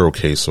federal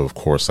case, so of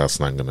course that's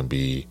not going to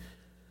be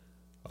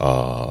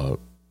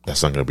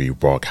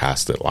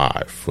broadcasted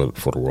live for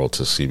the world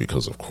to see,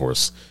 because of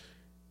course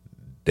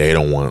they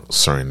don't want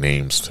certain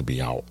names to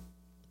be out.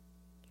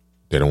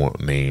 They don't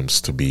want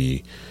names to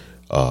be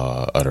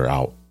uttered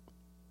out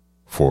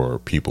for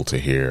people to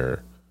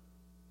hear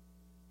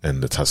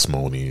and the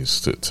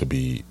testimonies to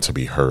be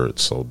heard.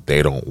 So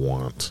they don't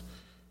want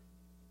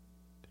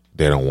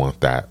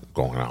that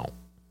going out.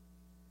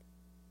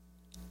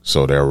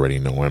 So they already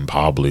know, and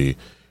probably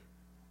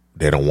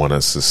they don't want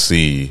us to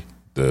see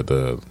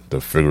the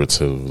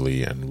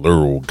figuratively and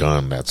literal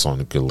gun that's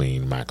on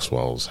Ghislaine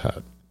Maxwell's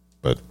head.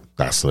 but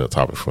that's the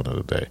topic for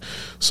another day.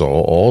 So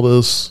all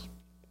this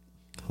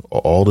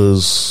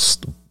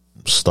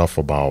stuff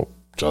about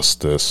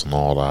justice and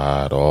all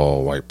that,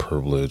 all white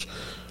privilege,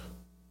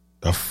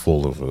 they're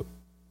full of it.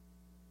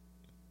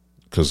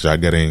 Because y'all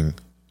getting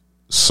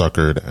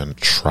suckered and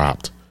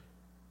trapped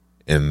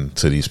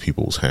into these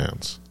people's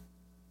hands.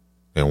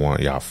 They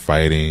want y'all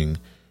fighting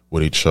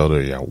with each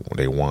other.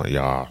 They want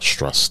y'all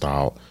stressed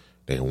out.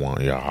 They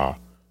want y'all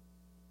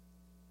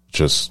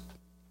just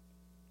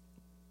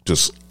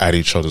at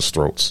each other's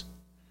throats.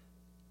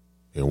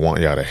 They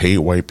want y'all to hate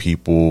white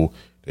people.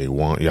 They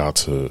want y'all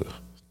to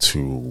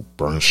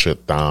burn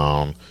shit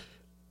down.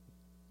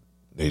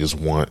 They just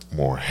want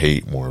more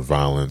hate, more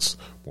violence,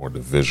 more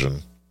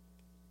division.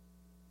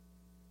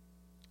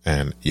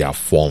 And y'all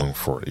falling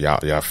for it.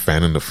 Y'all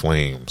fanning the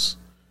flames.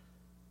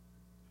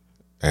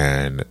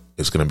 And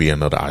it's going to be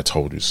another I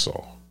told you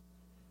so.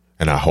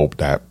 And I hope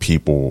that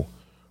people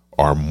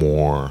are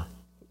more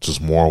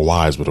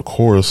wise. But of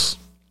course,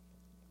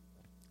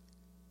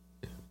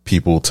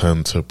 people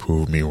tend to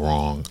prove me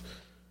wrong.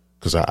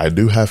 Because I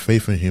do have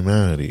faith in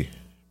humanity.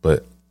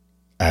 But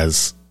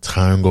as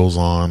time goes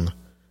on,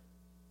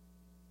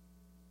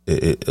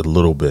 a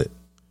little bit.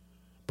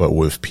 But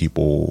with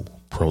people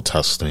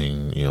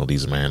protesting,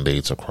 these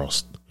mandates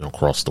across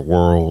the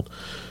world,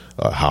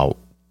 how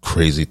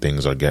crazy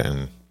things are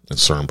getting in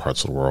certain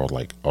parts of the world,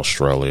 like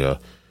Australia,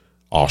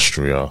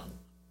 Austria,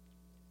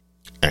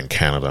 and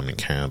Canada. I mean,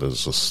 Canada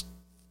is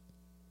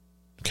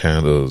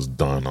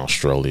done.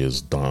 Australia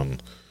is done.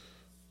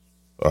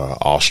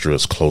 Austria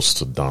is close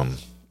to done.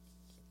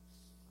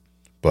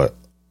 But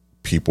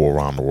people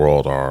around the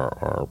world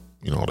are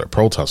they're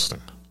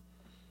protesting.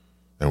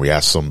 And we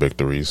had some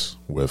victories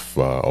with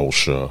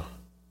OSHA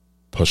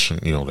pushing,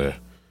 they're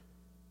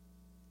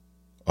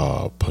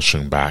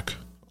pushing back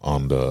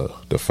on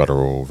the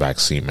federal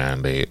vaccine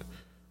mandate.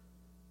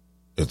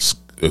 It's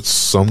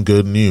some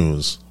good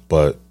news,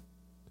 but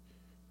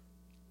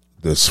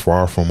it's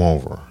far from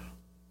over,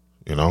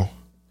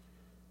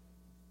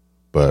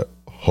 But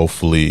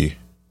hopefully,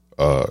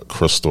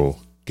 Crystal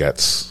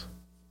gets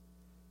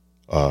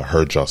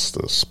her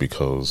justice,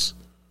 because,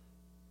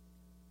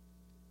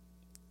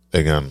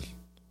 again,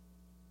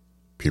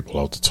 people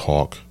love to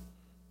talk,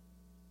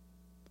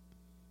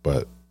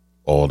 but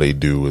all they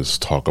do is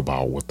talk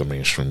about what the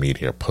mainstream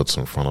media puts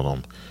in front of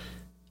them.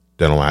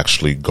 They don't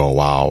actually go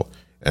out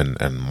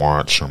and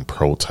march and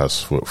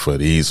protest for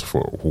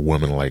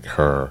women like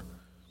her.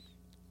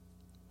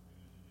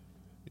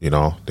 They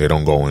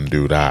don't go and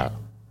do that.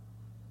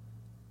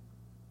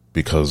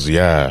 Because,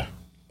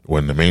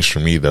 when the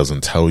mainstream media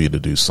doesn't tell you to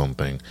do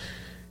something,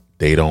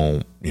 they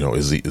don't,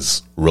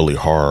 it's really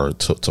hard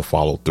to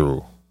follow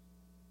through.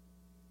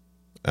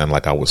 And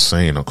like I was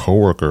saying, a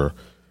coworker,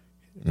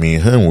 me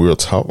and him, we were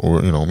talking,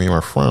 me and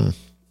my friend,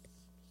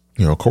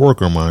 a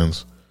coworker of mine,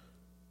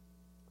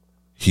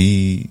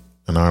 he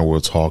and I were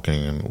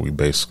talking, and he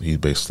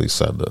basically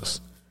said this: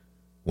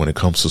 when it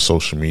comes to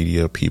social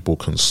media, people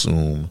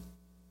consume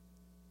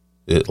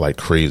it like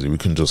crazy. We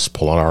can just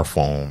pull out our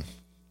phone,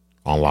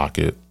 unlock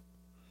it,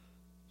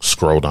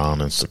 scroll down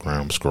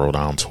Instagram, scroll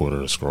down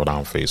Twitter, scroll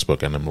down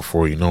Facebook, and then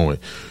before you know it,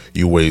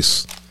 you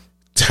waste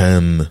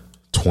 10,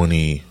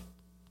 20,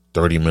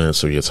 30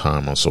 minutes of your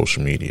time on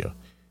social media,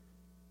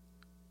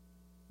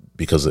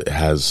 because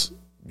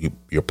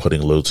you're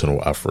putting little to no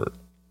effort.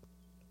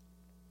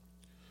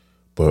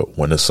 But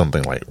when it's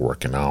something like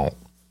working out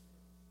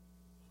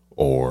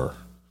or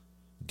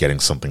getting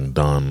something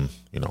done,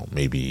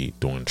 maybe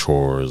doing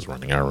chores,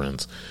 running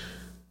errands,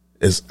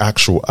 it's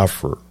actual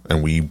effort.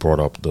 And we brought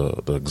up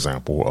the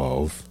example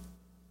of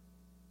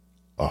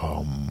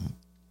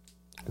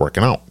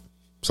working out.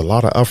 It's a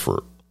lot of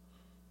effort.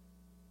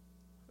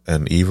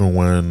 And even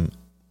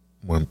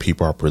when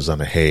people are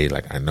presented, hey,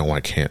 like, I know I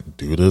can't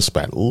do this,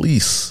 but at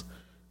least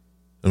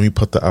let me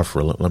put the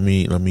effort. Let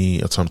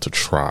me attempt to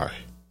try.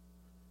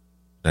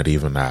 Not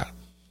even that.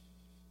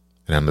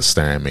 And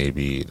understand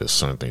maybe there's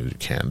certain things you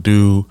can't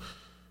do,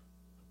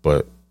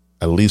 but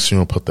at least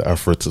put the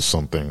effort to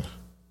something,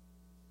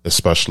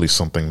 especially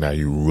something that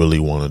you really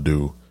want to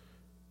do.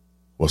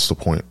 What's the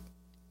point?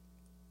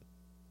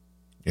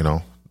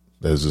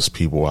 There's just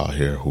people out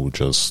here who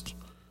just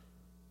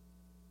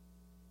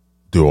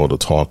do all the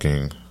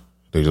talking.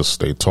 They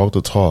talk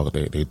the talk.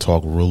 They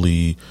talk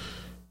really,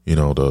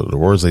 the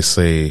words they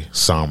say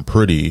sound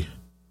pretty,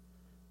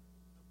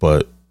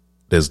 but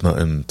there's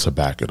nothing to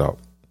back it up,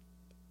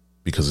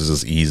 because it's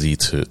just easy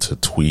to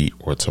tweet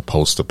or to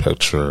post a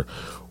picture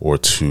or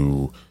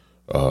to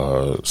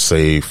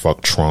say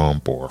fuck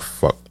Trump or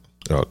fuck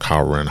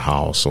Kyle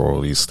Rittenhouse or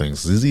all these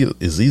things.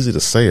 It's easy to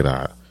say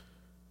that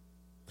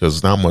because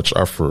there's not much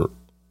effort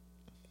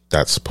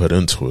that's put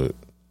into it.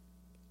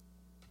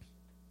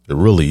 It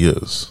really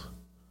is.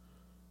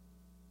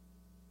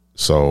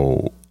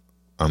 So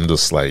I'm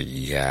just like,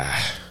 yeah,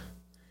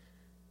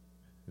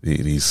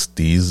 these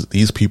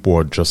people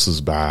are just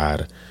as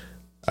bad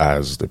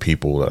as the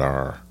people that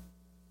are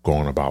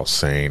going about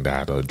saying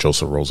that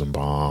Joseph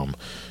Rosenbaum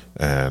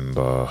and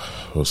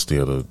what's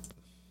the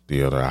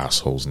the other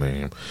asshole's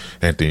name.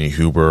 Anthony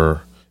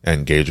Huber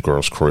and Gage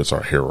Girls Kreutz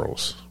are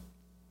heroes.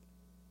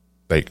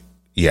 Like,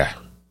 yeah.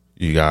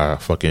 You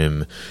got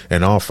fucking,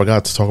 and I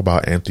forgot to talk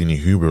about Anthony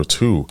Huber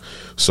too.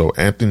 So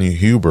Anthony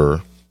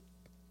Huber,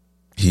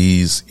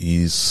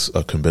 he's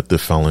a convicted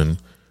felon,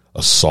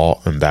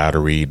 assault and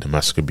battery,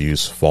 domestic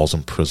abuse, false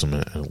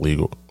imprisonment, and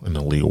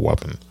illegal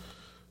weapon.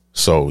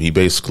 So he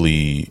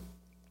basically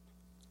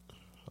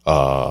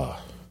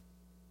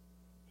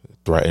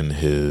threatened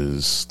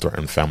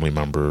family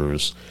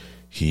members.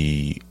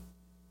 He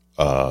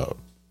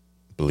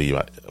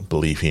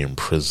believe he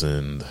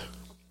imprisoned.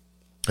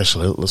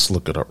 Actually, let's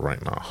look it up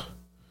right now.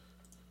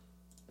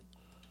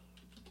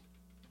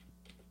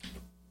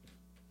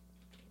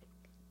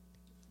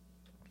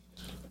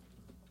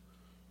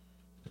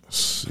 Let's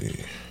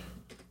see.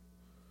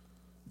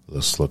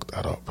 Let's look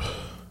that up.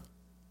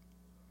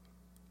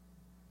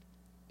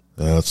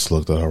 Let's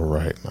look that up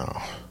right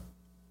now.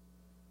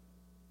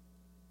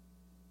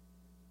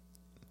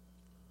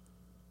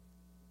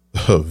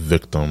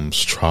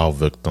 Victims, trial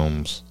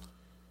victims.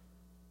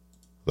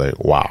 Like,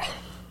 wow.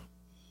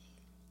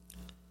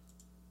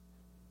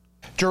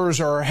 Jurors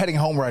are heading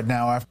home right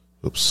now.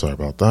 Oops, sorry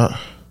about that.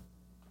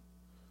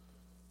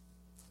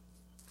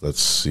 Let's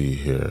see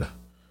here.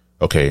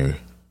 Okay.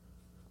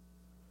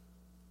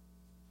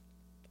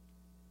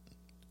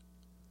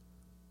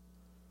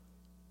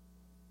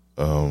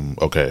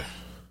 Okay.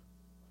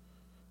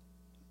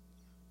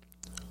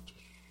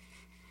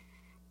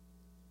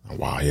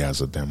 Wow, he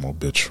has a damn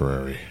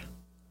obituary.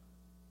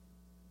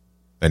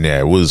 And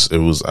yeah, it was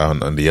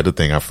and the other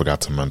thing I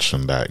forgot to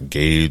mention, that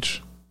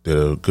Gage did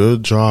a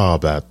good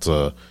job at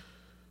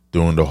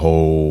doing the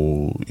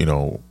whole,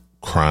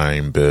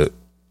 crime bit.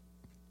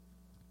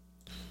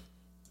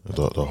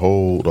 The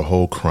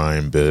whole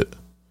crime bit.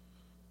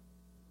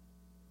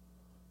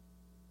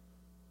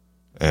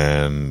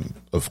 And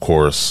of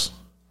course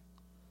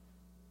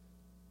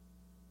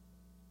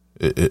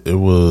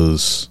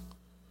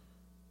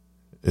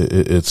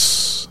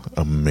it's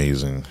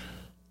amazing.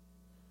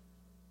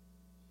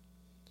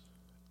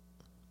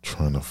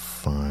 Trying to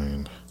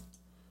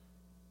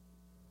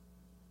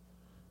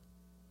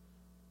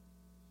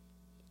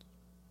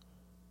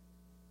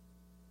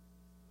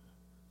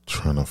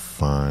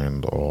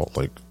find all,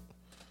 like,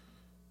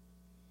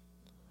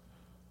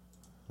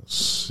 let's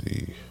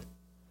see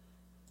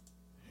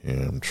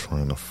here. I'm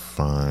trying to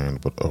find,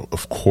 but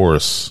of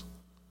course,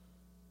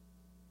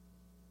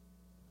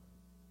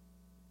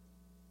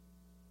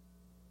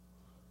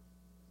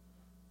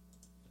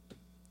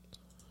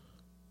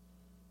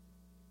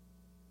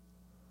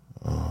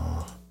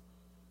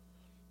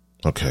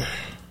 okay,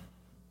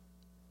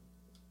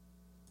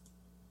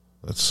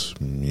 let's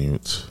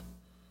mute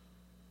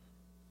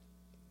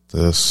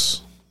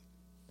this.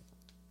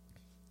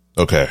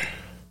 Okay.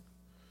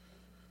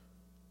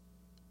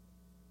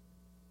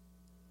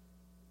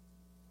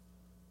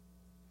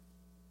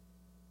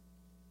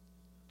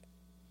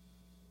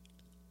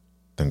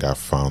 Think I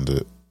found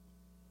it.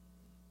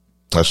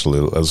 Actually,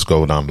 let's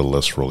go down the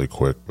list really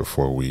quick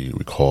before we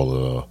call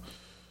a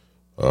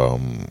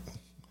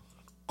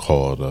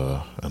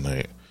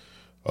night.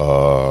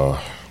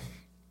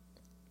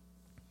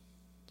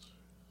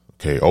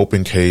 Okay,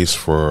 open case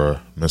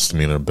for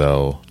misdemeanor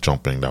bail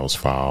jumping that was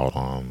filed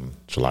on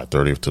July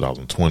 30th,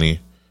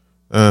 2020.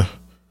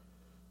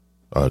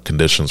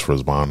 Conditions for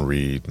his bond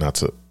read not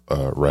to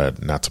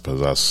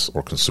possess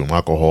or consume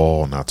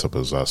alcohol, not to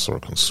possess or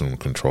consume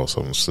controlled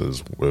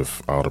substances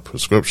without a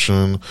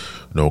prescription,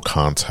 no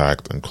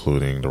contact,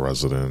 including the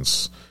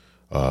residence,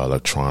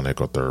 electronic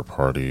or third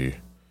party,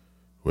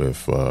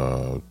 with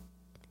so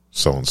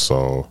and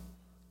so.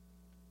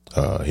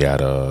 He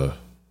had a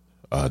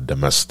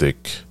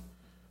domestic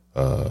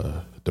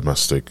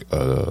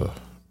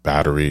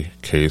battery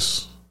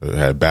case. It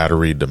had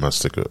battery,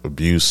 domestic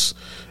abuse,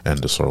 and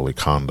disorderly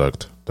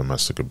conduct,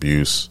 domestic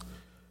abuse.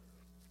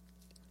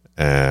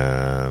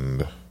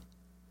 And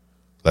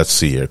let's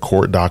see,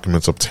 court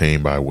documents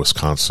obtained by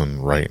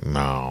Wisconsin right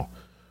now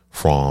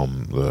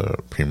from the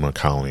Pima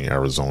County,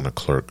 Arizona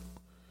clerk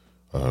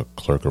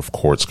of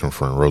courts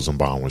confirmed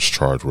Rosenbaum was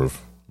charged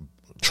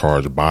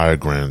by a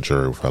grand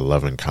jury with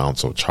 11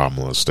 counts of child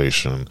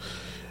molestation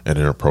and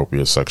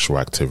inappropriate sexual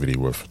activity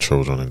with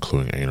children,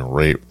 including anal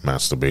rape,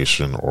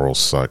 masturbation, oral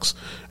sex,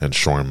 and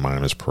showing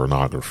minors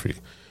pornography.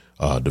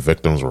 The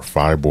victims were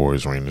 5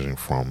 boys ranging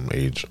from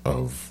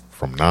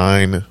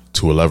 9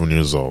 to 11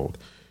 years old.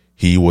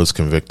 He was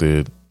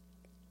convicted.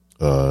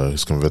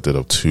 He's convicted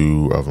of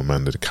 2 of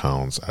amended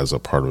counts as a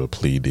part of a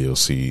plea deal.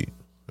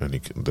 And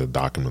the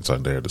documents are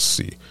there to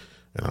see.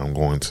 And I'm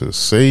going to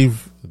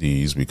save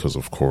these because,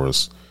 of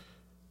course,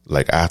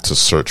 like, I had to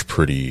search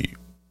pretty,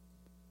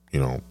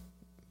 like,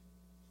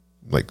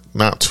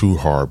 not too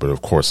hard, but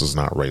of course it's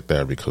not right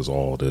there because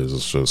all it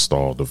is just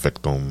all the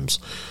victims.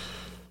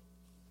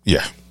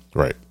 Yeah,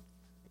 right.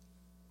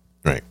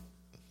 Right.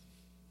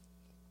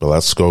 But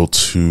let's go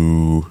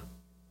to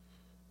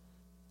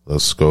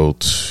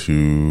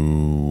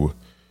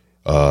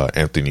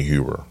Anthony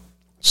Huber.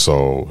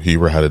 So he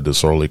had a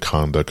disorderly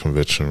conduct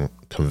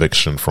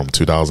conviction from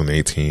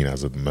 2018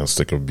 as a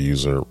domestic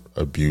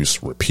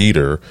abuse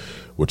repeater,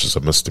 which is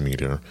a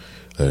misdemeanor.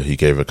 He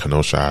gave a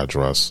Kenosha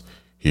address.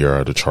 Here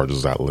are the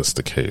charges that list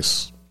the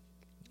case.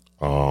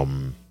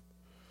 Let's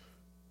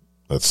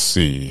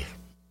see.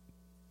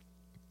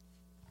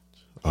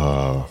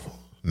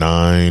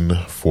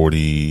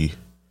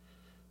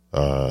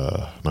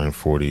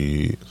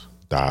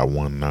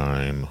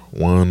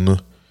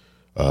 940.191,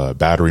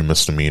 battery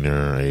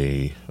misdemeanor,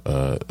 a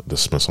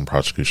dismiss on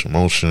prosecution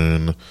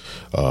motion,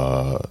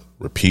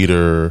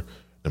 repeater,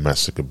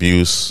 domestic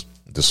abuse,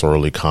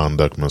 disorderly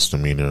conduct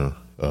misdemeanor,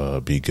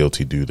 be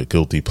guilty due to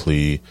guilty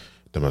plea,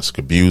 domestic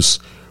abuse,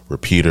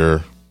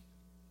 repeater.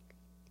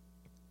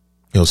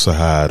 He also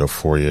had a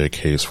 4-year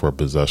case for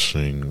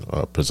possessing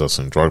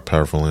drug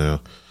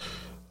paraphernalia.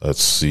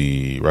 Let's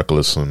see,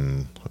 reckless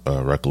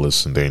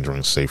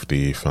endangering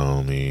safety,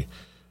 felony,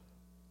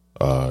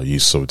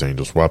 use of a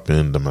dangerous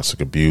weapon, domestic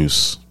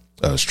abuse,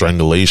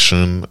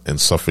 strangulation and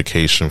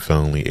suffocation,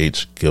 felony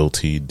H,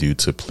 guilty due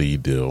to plea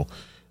deal,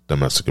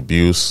 domestic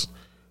abuse,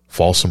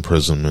 false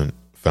imprisonment,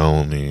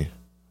 felony,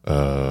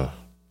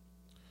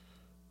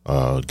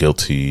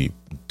 guilty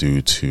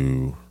due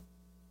to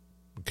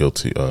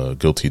guilty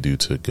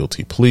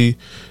plea,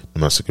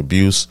 domestic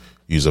abuse,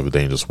 use of a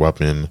dangerous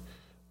weapon,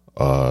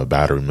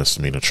 battery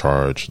misdemeanor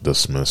charge,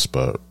 dismissed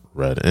but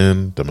read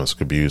in,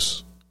 domestic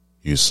abuse,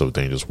 use of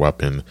dangerous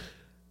weapon,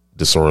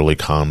 disorderly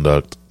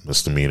conduct,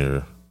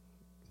 misdemeanor,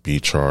 be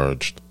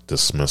charged,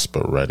 dismissed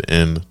but read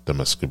in,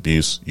 domestic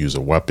abuse, use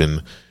a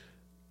weapon,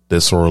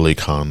 disorderly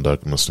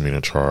conduct,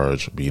 misdemeanor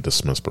charge, be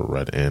dismissed but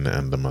read in,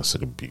 and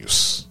domestic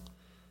abuse.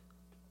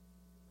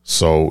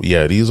 So,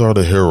 yeah, these are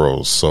the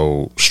heroes.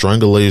 So,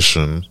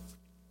 strangulation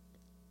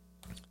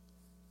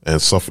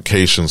and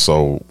suffocation.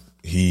 So,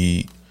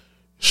 he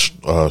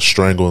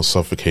strangled and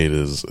suffocated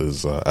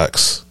his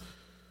ex.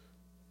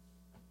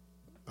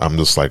 I'm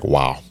just like,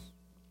 wow.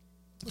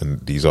 And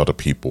these are the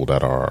people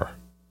that are,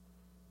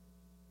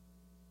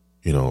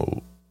 you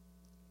know,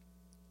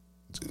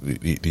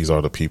 these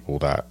are the people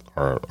that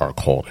are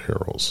called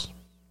heroes.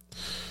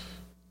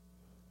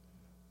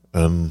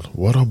 And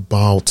what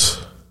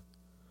about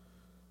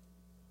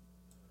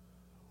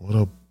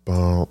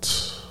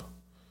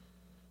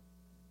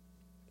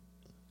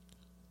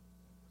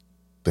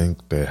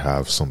think they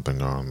have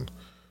something on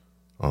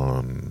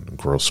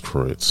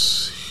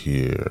Grosskreutz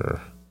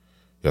here.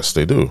 Yes,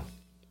 they do.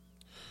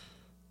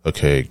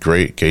 Okay,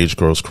 great. Gage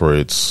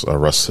Grosskreutz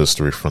arrest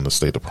history from the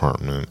State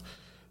Department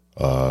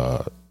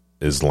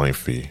is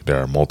lengthy.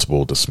 There are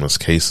multiple dismissed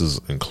cases,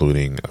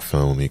 including a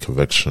felony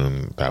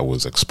conviction that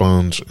was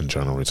expunged in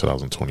January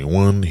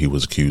 2021. He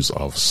was accused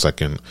of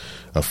second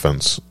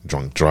offense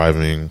drunk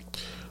driving.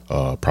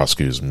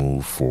 Prosecutors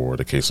moved for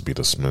the case to be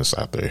dismissed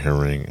after a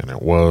hearing, and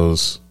it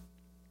was.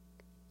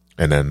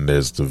 And then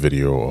there's the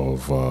video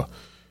of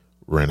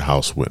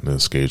Rittenhouse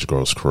witness Gage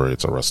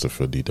Grosskreutz arrested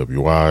for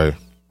DWI.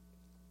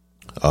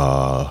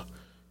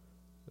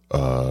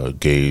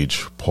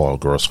 Gage Paul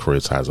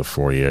Grosskreutz has a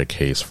 4-year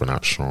case for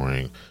not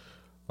showing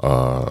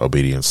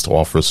obedience to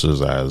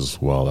officers,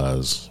 as well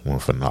as one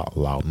for not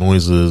loud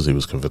noises. He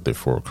was convicted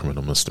for a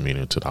criminal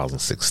misdemeanor in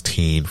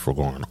 2016 for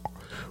going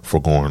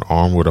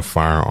armed with a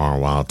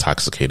firearm while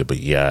intoxicated. But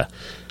yeah,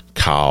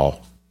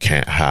 Kyle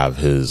can't have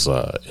his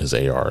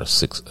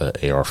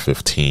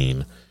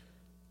AR-15,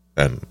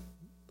 and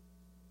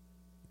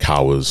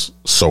Kyle was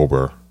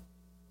sober,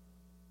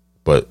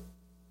 but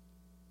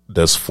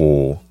this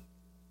fool,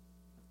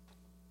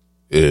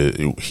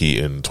 he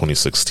in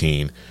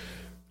 2016, it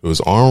was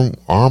armed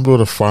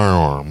with a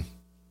firearm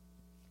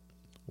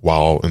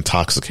while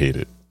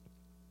intoxicated.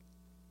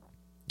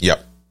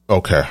 Yep.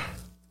 Okay.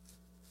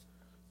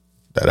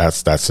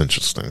 That's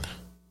interesting.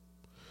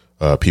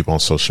 People on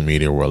social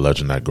media were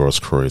alleging that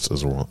Grosskreutz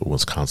is a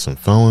Wisconsin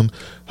felon.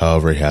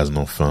 However, he has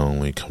no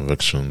felony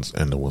convictions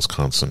in the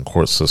Wisconsin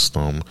court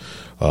system.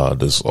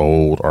 This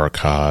old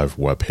archive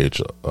webpage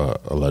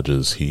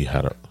alleges he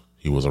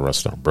was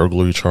arrested on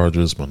burglary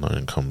charges, but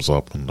nothing comes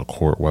up on the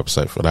court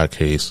website for that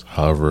case.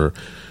 However,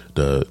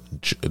 the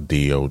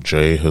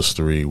DOJ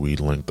history we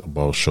linked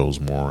above shows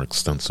more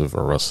extensive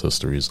arrest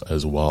histories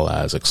as well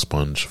as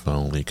expunged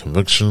felony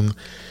conviction.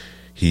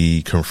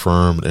 He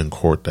confirmed in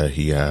court that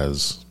he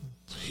has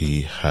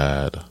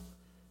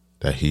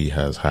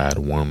had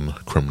one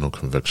criminal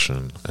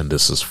conviction, and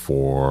this is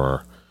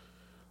for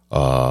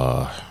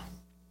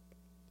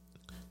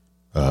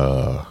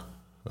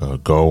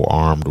go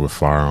armed with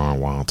firearm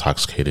while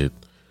intoxicated,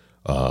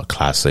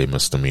 Class A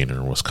misdemeanor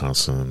in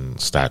Wisconsin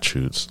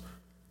statutes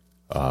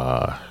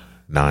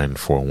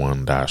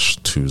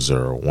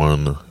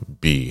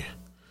 941-201B.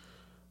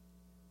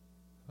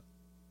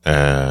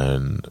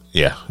 And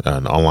yeah,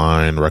 an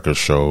online records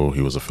show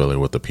he was affiliated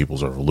with the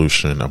People's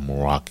Revolution, a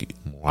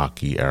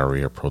Milwaukee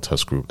area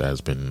protest group that has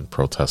been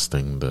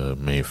protesting the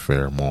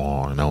Mayfair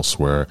Mall and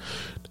elsewhere,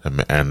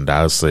 and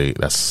that's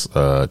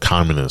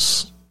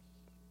communist.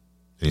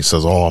 And he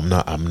says, "Oh, I'm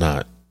not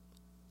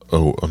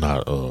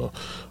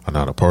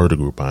a part of the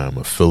group. I am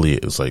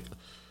affiliate." It's like,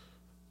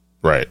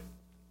 Right.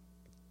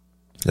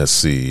 Let's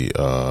see.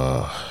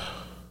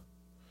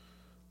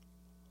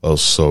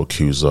 Also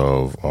accused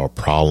of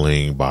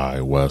prowling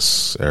by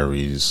West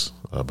Aries,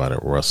 by the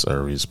West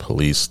Aries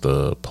police.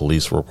 The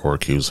police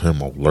report accused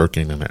him of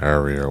lurking in the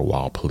area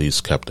while police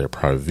kept their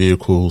private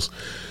vehicles,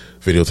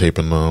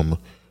 videotaping them.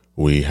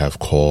 We have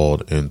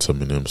called into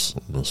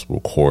municipal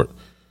court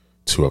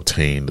to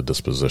obtain the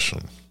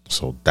disposition.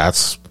 So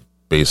that's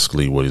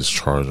basically what he's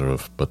charged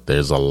with, but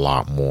there's a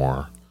lot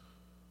more.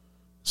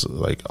 It's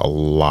like a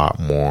lot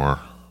more,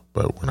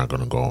 but we're not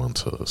going to go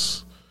into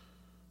this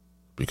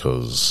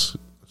because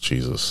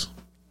Jesus.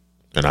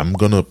 And I'm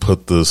going to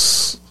put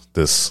this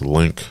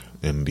link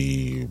in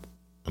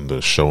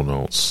the show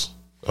notes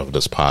of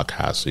this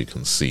podcast so you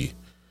can see.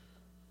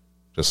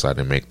 Just so I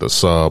didn't make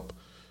this up,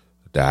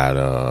 that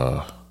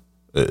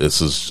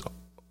this is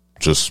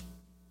just,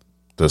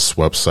 this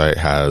website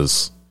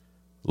has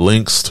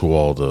links to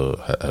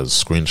has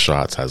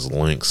screenshots, has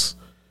links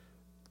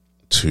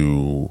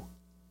to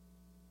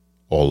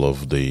all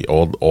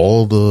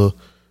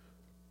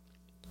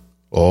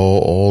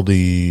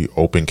the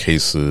open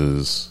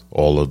cases,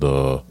 all of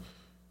the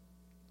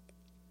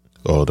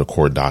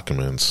court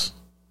documents,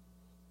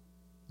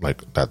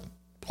 like that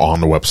on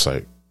the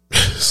website.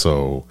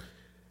 So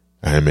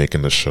I am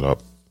making this shit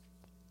up,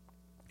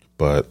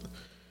 but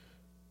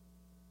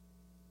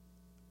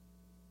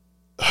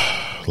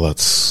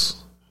let's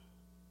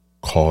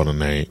call it a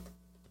night.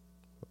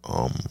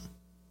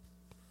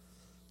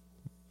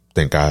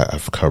 Think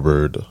I've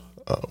covered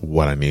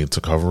what I need to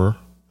cover,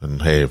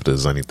 and hey, if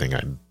there's anything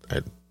I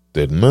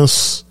did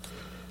miss,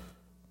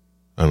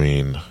 I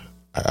mean,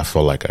 I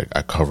feel like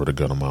I covered a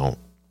good amount.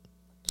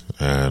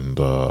 And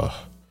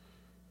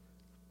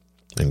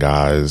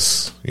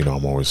guys, you know,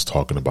 I'm always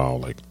talking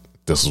about like,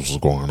 this is what's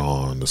going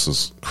on, this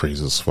is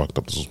crazy, this is fucked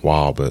up, this is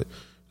wild, but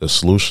the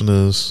solution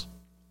is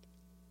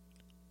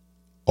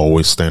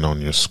always stand on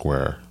your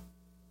square.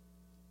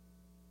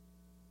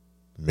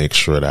 Make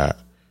sure that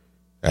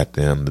at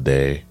the end of the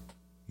day,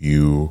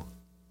 you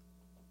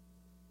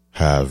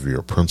have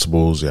your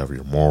principles, you have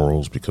your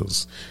morals,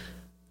 because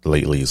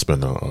lately it's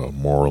been a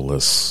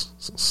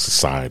moralist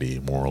society,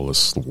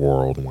 moralist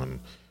world, when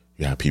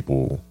you have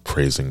people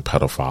praising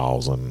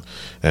pedophiles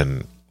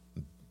and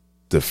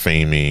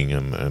defaming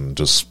and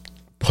just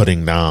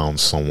putting down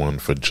someone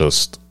for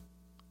just,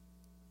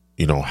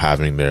 you know,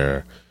 having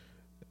their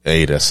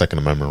Second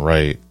Amendment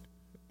right,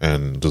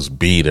 and just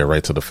B, their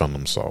right to defend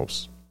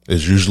themselves.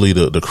 It's usually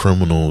the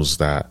criminals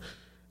that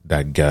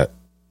get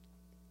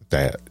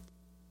that,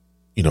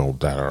 you know,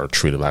 that are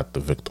treated like the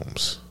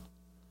victims,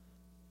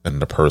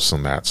 and the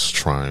person that's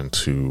trying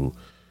to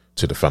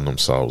defend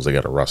themselves, they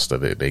get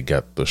arrested, they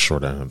get the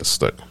short end of the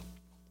stick.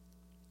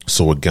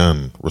 So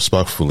again,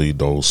 respectfully,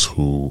 those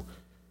who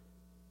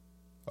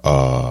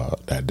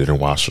that didn't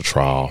watch the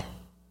trial,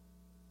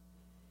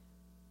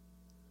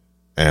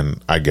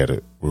 and I get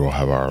it, we all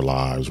have our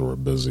lives, we're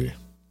busy,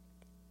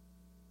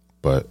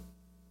 but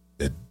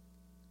it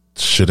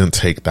shouldn't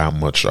take that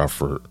much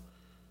effort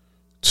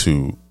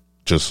to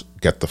just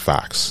get the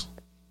facts.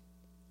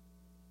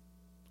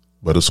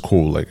 But it's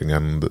cool. Like,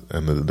 again, at the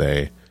end of the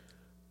day,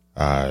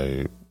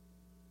 I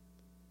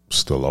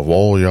still love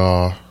all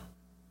y'all,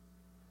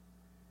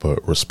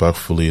 but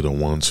respectfully, the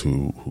ones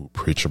who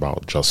preach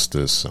about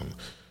justice, and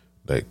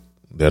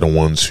they're the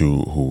ones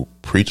who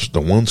preach,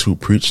 the ones who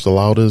preach the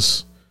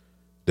loudest,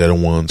 they're the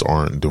ones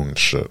aren't doing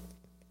shit.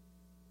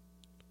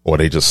 Or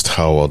they just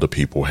tell other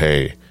people,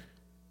 hey,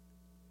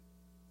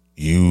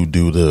 you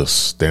do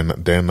this. They're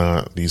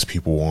not, these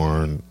people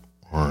aren't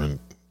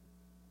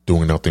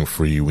doing nothing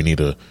for you. We need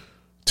to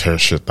tear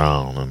shit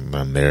down.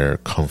 And they're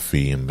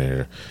comfy in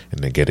their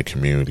gated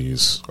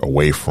communities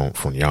away from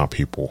y'all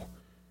people.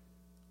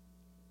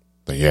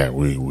 But yeah,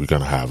 we're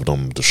gonna have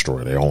them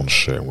destroy their own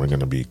shit. We're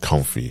gonna be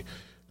comfy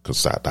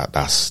because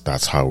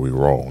that's how we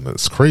roll, and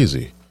it's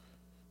crazy.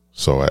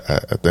 So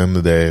at the end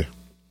of the day,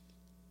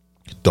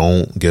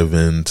 don't give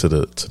in to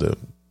the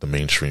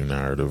mainstream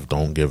narrative.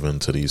 Don't give in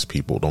to these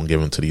people. Don't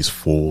give in to these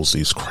fools,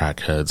 these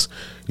crackheads,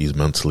 these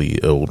mentally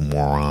ill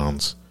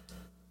morons.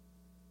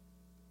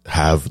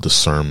 Have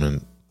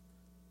discernment.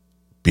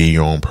 Be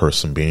your own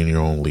person. Be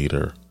your own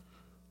leader.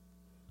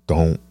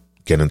 Don't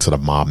get into the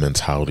mob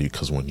mentality,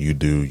 because when you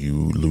do,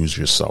 you lose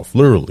yourself.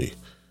 Literally.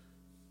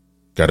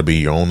 Got to be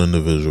your own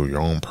individual, your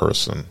own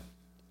person.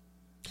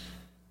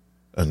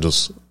 And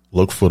just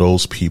look for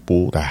those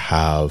people that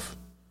have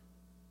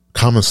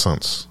common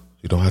sense.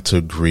 You don't have to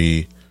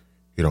agree.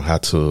 You don't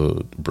have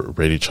to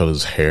braid each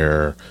other's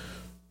hair.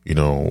 You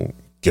know,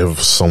 give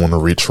someone a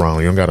reach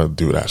around. You don't got to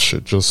do that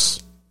shit.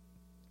 Just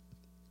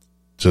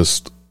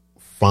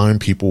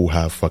find people who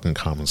have fucking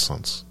common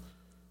sense.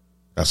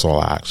 That's all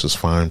I ask. Just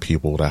find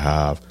people that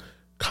have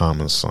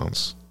common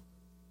sense.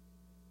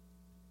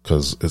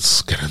 Because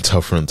it's getting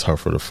tougher and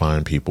tougher to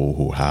find people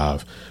who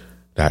have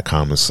that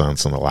common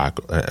sense and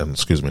and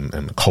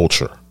the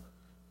culture.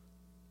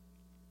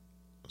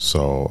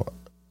 So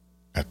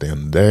at the end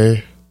of the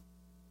day,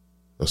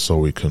 that's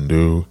all we can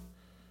do.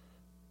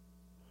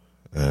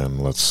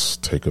 and let's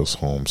take us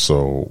home.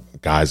 So,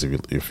 guys,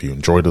 if you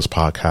enjoyed this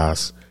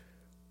podcast,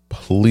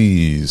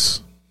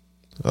 please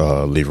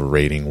leave a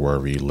rating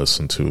wherever you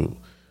listen to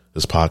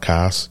this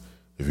podcast.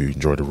 If you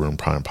enjoyed the Room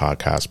Prime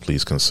podcast,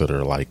 please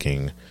consider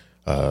liking,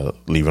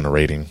 leaving a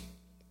rating.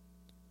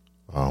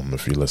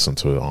 If you listen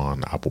to it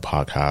on Apple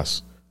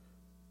Podcasts,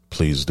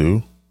 please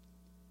do.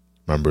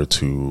 Remember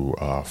to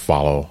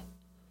follow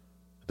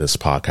this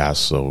podcast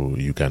so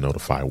you get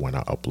notified when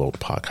I upload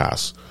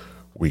podcasts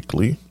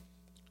weekly.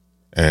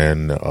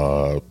 And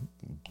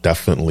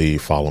definitely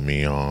follow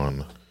me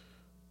on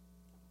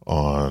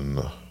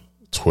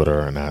Twitter,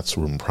 and that's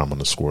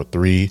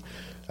roomprime_3,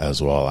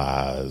 as well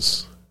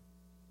as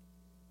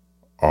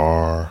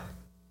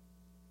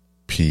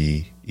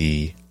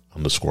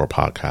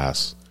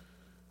RPE_podcast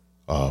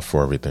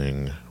for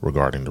everything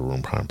regarding the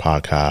Room Prime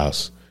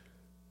podcast.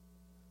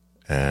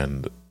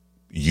 And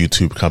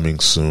YouTube coming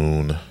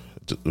soon,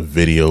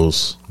 video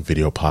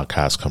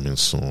podcast coming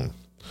soon.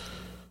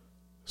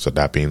 So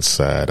that being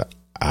said,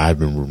 I've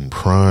been Room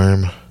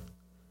Prime.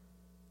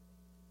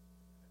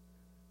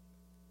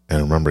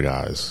 And remember,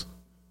 guys,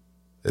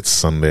 it's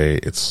Sunday.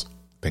 It's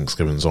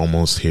Thanksgiving's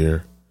almost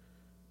here.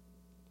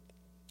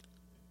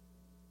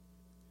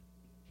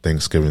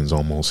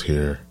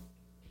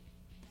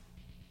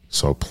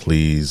 So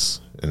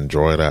please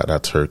enjoy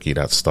that turkey,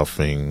 that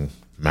stuffing,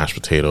 mashed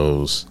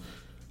potatoes,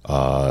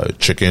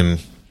 chicken,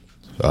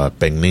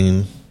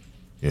 beng,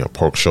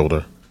 pork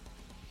shoulder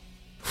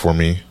for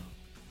me.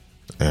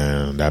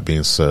 And that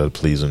being said,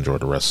 please enjoy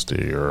the rest of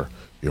your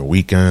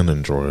weekend.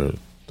 Enjoy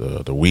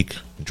the week.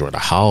 Enjoy the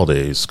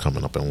holidays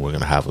coming up. And we're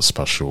going to have a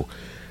special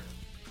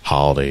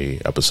holiday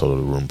episode of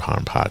the Room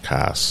Prime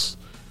podcast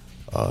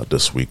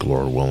this week,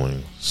 Lord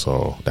willing.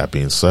 So that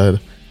being said,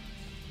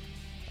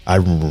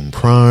 I'm Room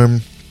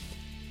Prime.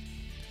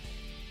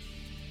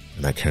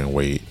 And I can't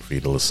wait for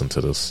you to listen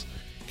to this.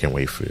 Can't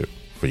wait for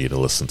you to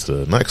listen to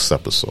the next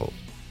episode.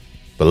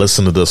 But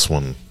listen to this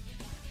one.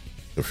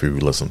 If you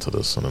listen to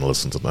this and then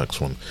listen to the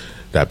next one.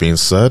 That being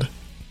said,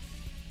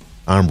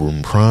 I'm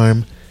Room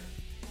Prime,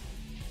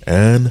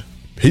 and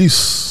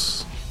peace.